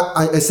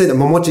 I said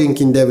Momochi and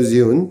Kindevu's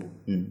Yun.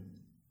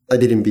 I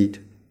didn't beat.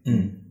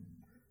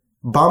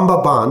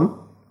 Bamba Ban,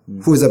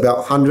 who is about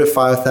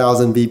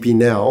 105,000 BP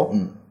now,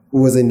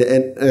 who was in the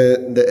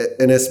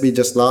NSB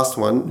just last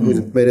one,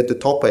 who made it to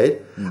top 8.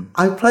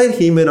 I played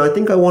him, and I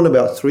think I won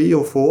about 3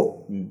 or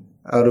 4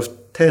 out of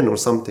 10 or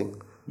something.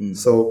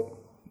 So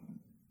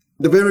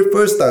the very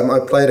first time I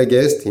played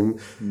against him,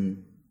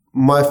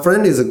 my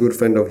friend is a good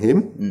friend of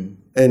him,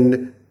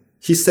 and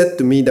he said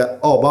to me that,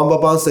 Bamba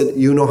Ban said,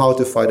 you know how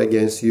to fight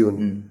against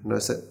Yun. And I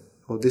said,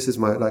 this is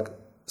my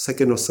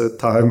second or third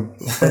time.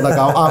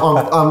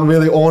 I'm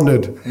really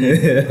honored.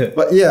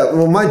 But yeah,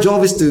 well, my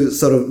job is to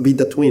sort of beat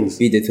the twins.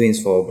 beat the twins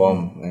for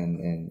Bomb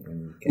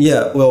and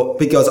Yeah, well,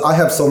 because I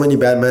have so many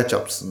bad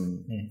matchups.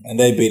 And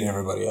they beat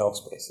everybody else,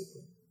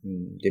 basically.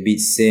 they beat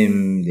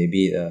Sim, they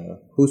beat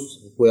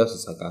who else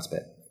is Sagat's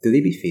bad? Do they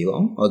beat Fei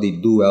Long? Or they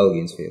do well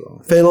against Fei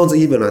Long? Fei Long's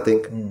even, I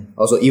think.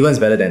 Also, even's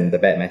better than the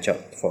bad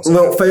matchup for Sagat.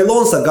 Well, Fei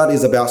Long Sagat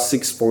is about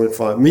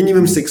 6.5,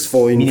 minimum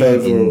 6.4 in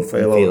favor of Fei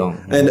Fei Long. Long,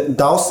 And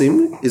Dao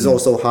Sim is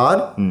also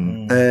hard.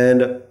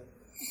 And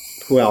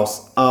who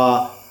else?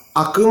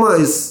 Akuma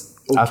is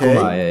okay.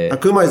 Akuma, yeah.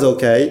 Akuma is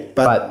okay,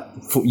 but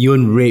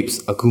Yun rapes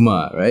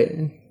Akuma,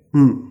 right?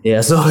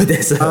 Yeah, so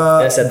that's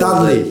a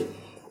Dudley.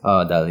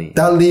 Dali.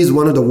 Dali is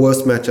one of the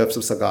worst matchups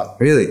of Sagat.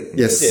 Really?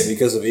 Yes. Yeah,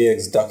 because of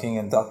EX ducking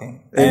and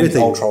ducking. Everything.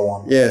 And Ultra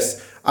One.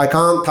 Yes. I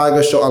can't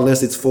tiger shot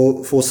unless it's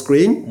full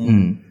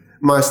screen.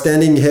 My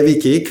standing heavy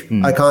kick,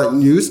 I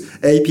can't use.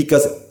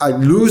 Because I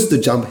lose the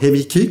jump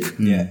heavy kick.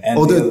 Yeah, and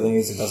the other thing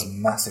is it does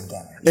massive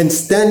damage. And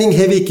standing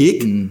heavy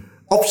kick,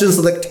 option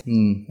select,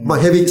 my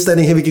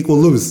standing heavy kick will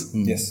lose.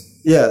 Yes.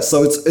 Yeah,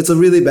 so it's a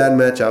really bad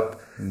matchup.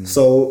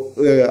 So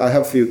I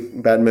have a few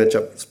bad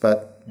matchups,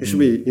 but it should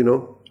be,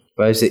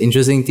 But it's an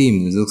interesting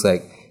team. It looks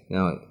like,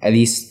 at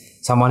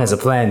least someone has a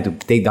plan to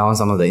take down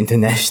some of the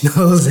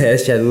internationals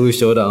as Shadow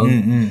Showdown.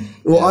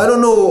 Well, I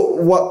don't know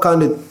what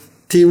kind of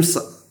teams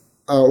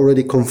are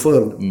already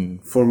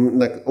confirmed from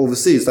like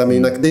overseas. I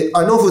mean,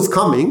 I know who's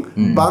coming,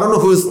 but I don't know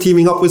who's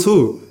teaming up with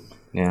who.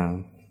 Yeah.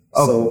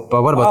 Oh, So-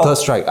 but what about Third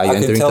Strike? Are you I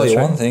can entering tell Third you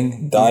Strike? one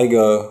thing.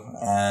 Daigo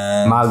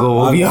and Mago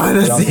will be on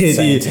the on the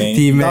same team.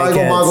 team. Mad Daigo,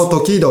 Cats. Mago,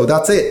 Tokido,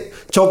 that's it.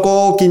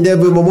 Choco,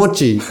 Kindebu,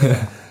 Momochi.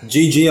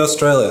 GG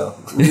Australia.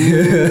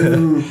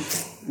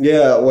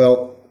 Yeah,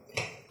 well,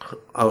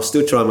 I'll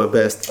still try my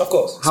best. Of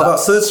course. How about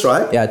Third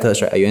Strike? Yeah, Third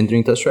Strike. Are you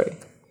entering Third Strike?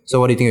 So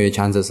what do you think of your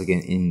chances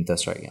again in Third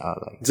Strike?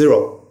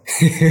 0.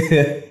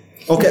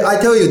 Okay, I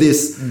tell you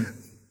this.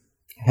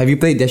 Have you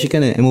played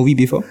Deshikan and MOV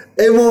before?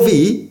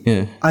 MOV,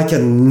 Yeah. I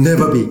can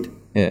never beat.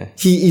 Yeah.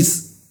 He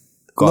is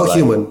not Godlike.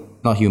 human.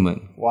 Not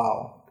human.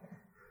 Wow.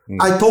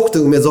 I talked to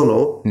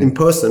Umezono in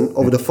person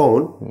over the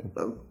phone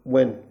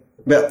when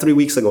about 3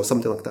 weeks ago,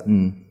 something like that.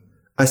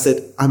 I said,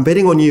 I'm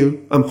betting on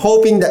you. I'm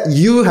hoping that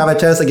you have a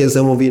chance against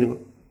MOV.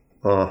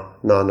 Oh,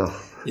 no.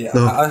 Yeah,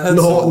 No, I heard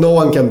no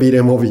one can beat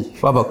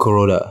MOV. What about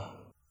Kuroda?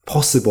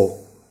 Possible.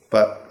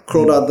 But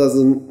Kuroda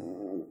doesn't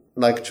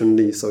like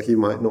Chun-Li, so he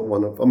might not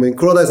want to. I mean,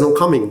 Kuroda is not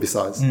coming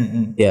besides.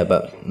 Yeah,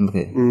 but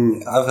okay.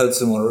 I've heard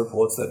similar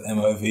reports that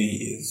MOV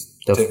is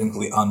The-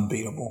 technically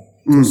unbeatable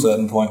to a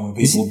certain point where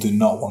people do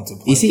not want to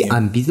play Is he him.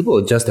 unbeatable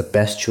or just the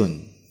best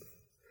Chun?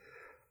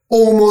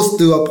 Almost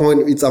to a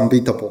point it's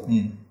unbeatable.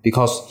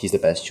 Because he's the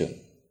best Chun.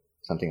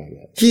 Something like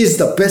that. He is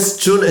the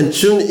best Chun, and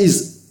Chun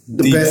is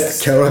the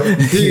best character.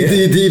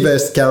 The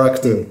best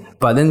character.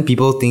 But then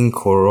people think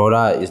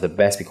Kuroda is the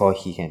best because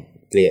he can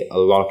play a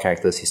lot of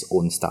characters his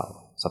own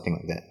style. Something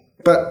like that.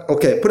 But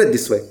okay, put it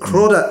this way: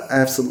 Kuroda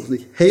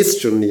absolutely hates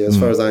Chun-Li, as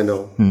far as I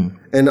know,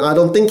 and I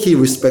don't think he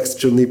respects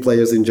Chun-Li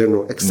players in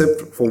general,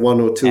 except for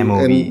one or two,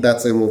 MOV. and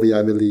that's MOV,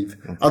 I believe.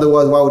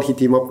 Otherwise, why would he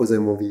team up with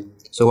MOV?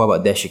 So what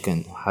about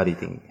Deshikan? How do you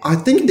think? I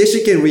think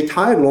Deshiken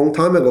retired a long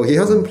time ago. He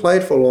hasn't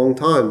played for a long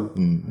time.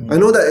 I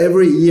know that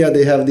every year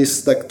they have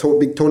this like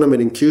big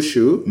tournament in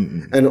Kyushu,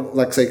 and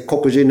like say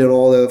Kokujin and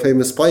all the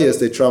famous players,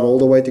 they travel all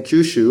the way to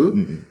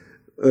Kyushu.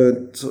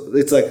 So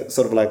it's like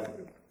sort of like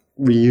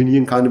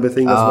reunion kind of a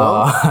thing as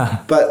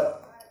well. But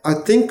I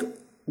think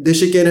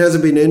Deshiken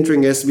hasn't been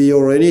entering SB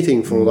or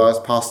anything for the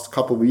past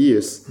couple of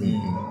years.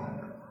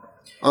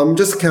 I'm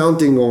just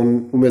counting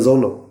on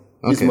Umezono.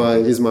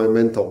 He's my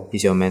mentor.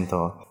 He's your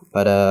mentor.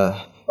 But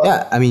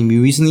yeah, I mean, we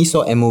recently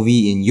saw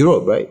MOV in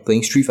Europe, right?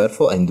 Playing Street Fighter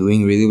 4 and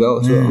doing really well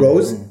as well.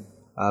 Rose?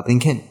 Playing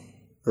Ken.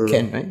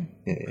 Ken, right?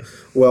 Yeah.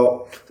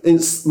 Well,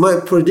 my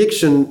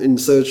prediction in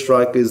Third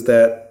Strike is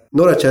that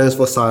not a chance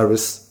for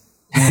Cyrus.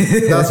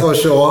 That's for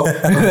sure.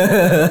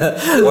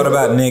 What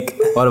about Nick?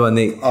 What about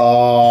Nick?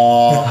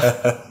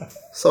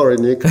 Sorry,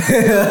 Nick.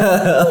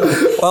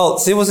 Well,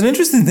 see, it was an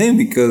interesting thing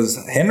because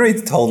Henry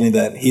told me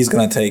that he's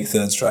going to take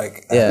Third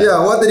Strike. Yeah.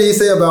 Yeah, what did he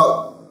say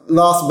about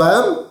Last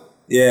Bam?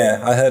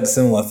 Yeah, I heard a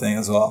similar thing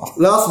as well.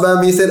 Last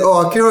Bam, he said,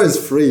 "Oh, Akira is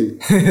free.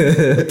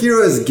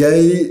 Akira is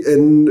gay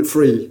and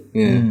free."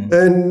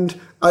 And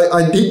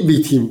I did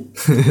beat him.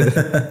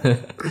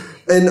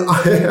 And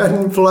I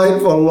hadn't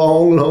played for a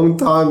long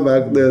time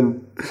back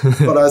then.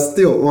 But I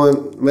still,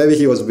 well, maybe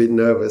he was a bit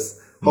nervous.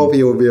 Hope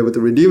he will be able to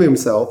redeem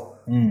himself.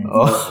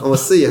 We'll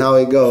see how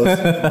it goes.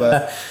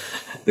 But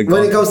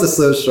when it comes to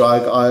Third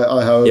Strike,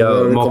 I have a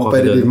very more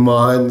competitive confident.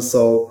 mind.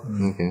 So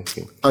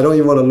Okay. I don't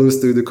even want to lose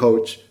to the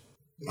coach.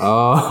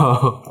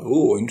 Oh,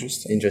 Ooh,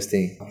 interesting.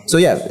 interesting. So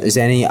yeah, is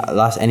there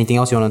anything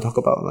else you want to talk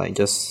about? Like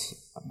just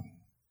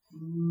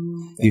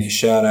Any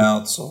shout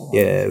outs or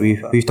yeah,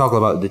 we've talked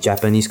about the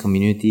Japanese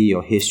community,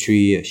 your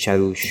history,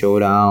 Shadow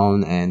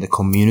Showdown, and the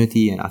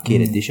community and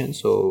arcade edition.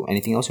 So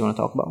anything else you want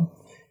to talk about?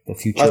 The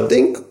future. I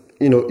think,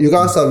 you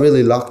guys are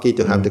really lucky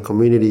to have the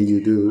community you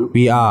do.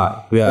 we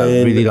are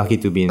really lucky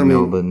to be in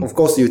Melbourne. Of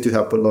course, you two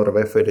have put a lot of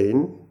effort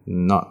in.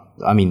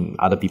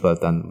 Other people have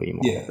done way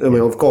more. yeah. I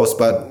mean, of course,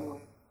 but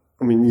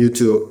you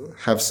two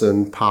have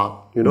certain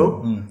part,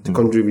 to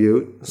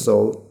contribute.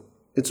 So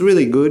it's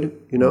really good,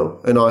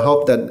 and I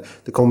hope that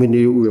the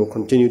community will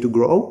continue to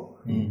grow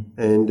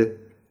and,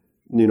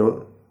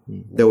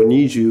 they will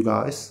need you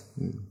guys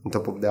on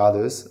top of the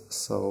others.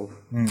 So,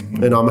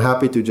 and I'm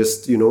happy to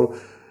just,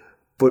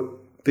 put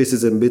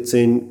pieces and bits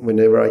in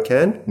whenever I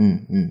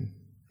can.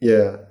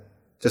 Yeah.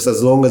 Just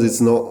as long as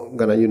it's not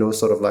gonna,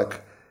 sort of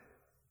like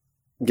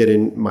get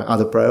in my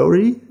other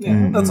priority.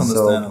 Yeah, that's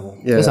understandable.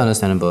 Yeah. That's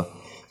understandable.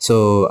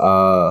 So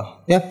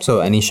so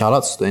any shout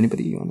outs to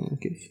anybody you want to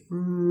give?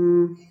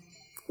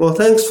 Well,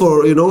 thanks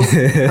for,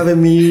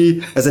 having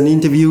me as an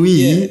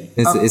interviewee.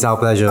 It's our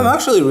pleasure. I'm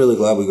actually really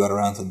glad we got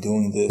around to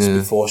doing this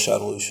before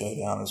Shadowloo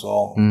Showdown as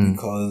well,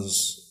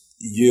 because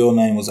your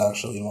name was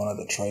actually in one of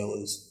the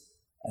trailers.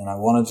 And I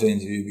wanted to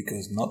interview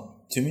because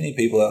not too many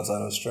people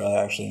outside of Australia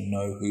actually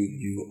know who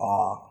you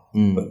are.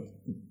 But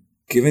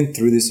given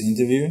through this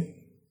interview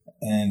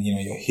and,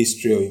 your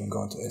history or even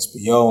going to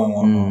SBO and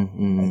whatnot,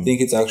 I think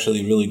it's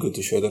actually really good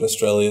to show that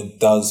Australia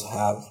does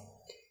have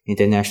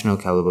international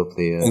caliber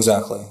players.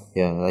 Exactly.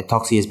 Yeah, like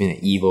Toxie has been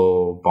at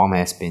EVO, Bomb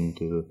has been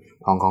to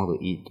Hong Kong to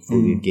eat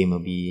food with Gamer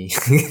B.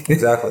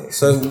 Exactly.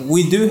 So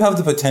we do have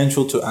the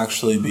potential to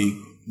actually be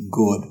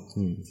good.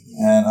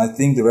 And I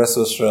think the rest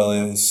of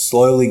Australia is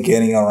slowly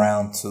getting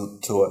around to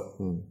it.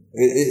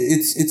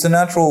 It's a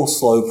natural,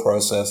 slow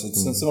process.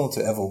 It's similar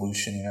to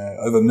evolution.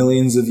 Over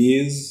millions of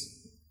years,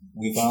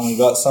 we finally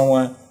got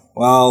somewhere.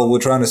 Well, we're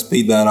trying to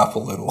speed that up a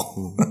little.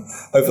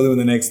 Hopefully in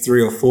the next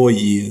 3 or 4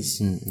 years.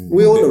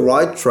 We're on the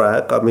right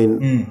track. I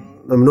mean,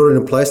 I'm not in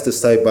a place to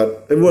say,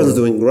 but everyone's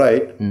doing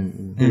great.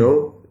 In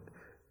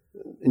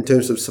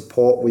terms of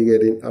support, we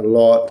get in a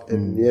lot.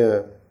 And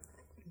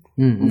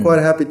I'm quite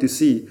happy to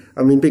see.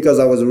 I mean, because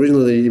I was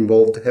originally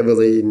involved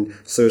heavily in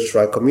Search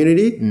Strike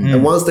community.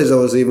 And one stage I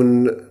was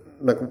even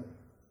like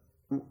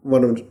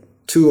one of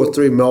 2 or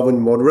 3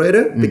 Melbourne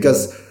moderator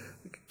because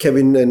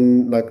Kevin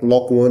and like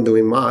Locke weren't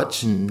doing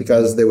much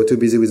because they were too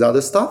busy with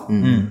other stuff.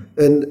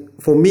 And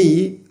for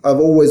me, I've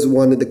always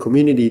wanted the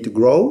community to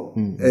grow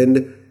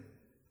and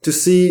to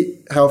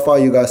see how far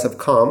you guys have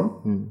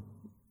come.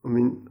 I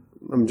mean,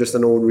 I'm just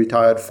an old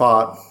retired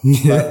fart,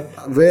 but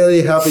I'm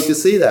really happy to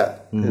see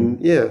that. And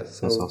so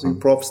That's awesome.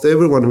 props to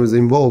everyone who's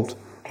involved.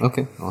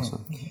 Okay,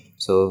 awesome.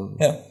 So,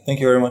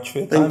 thank you very much for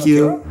your time. Thank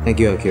you. Akira. thank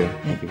you, Akira.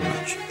 Thank you very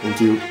much. Thank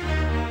you.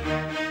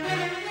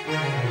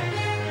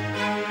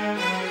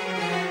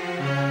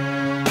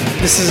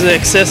 This is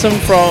Accessum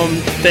from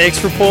the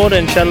X Report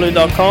and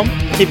Shadowloo.com.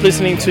 Keep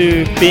listening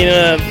to being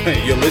a.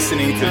 You're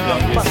listening to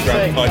Don't Be a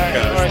Scrub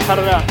podcast. Alright, cut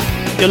it out.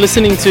 You're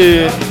listening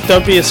to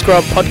Don't Be a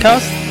Scrub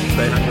podcast.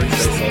 Stay hungry,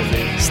 stay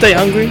salty. Stay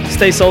hungry,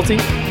 stay salty,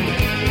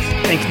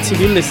 and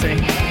continue listening.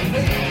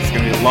 It's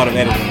going to be a lot of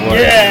editing work.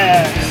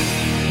 Yeah!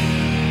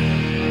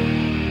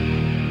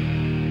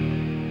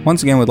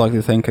 Once again, we'd like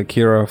to thank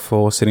Akira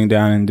for sitting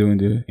down and doing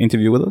the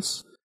interview with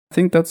us. I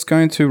think that's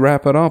going to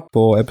wrap it up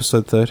for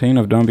episode 13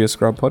 of Don't Be a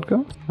Scrub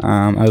podcast.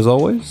 As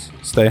always,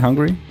 stay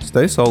hungry,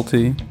 stay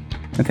salty,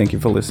 and thank you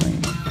for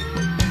listening.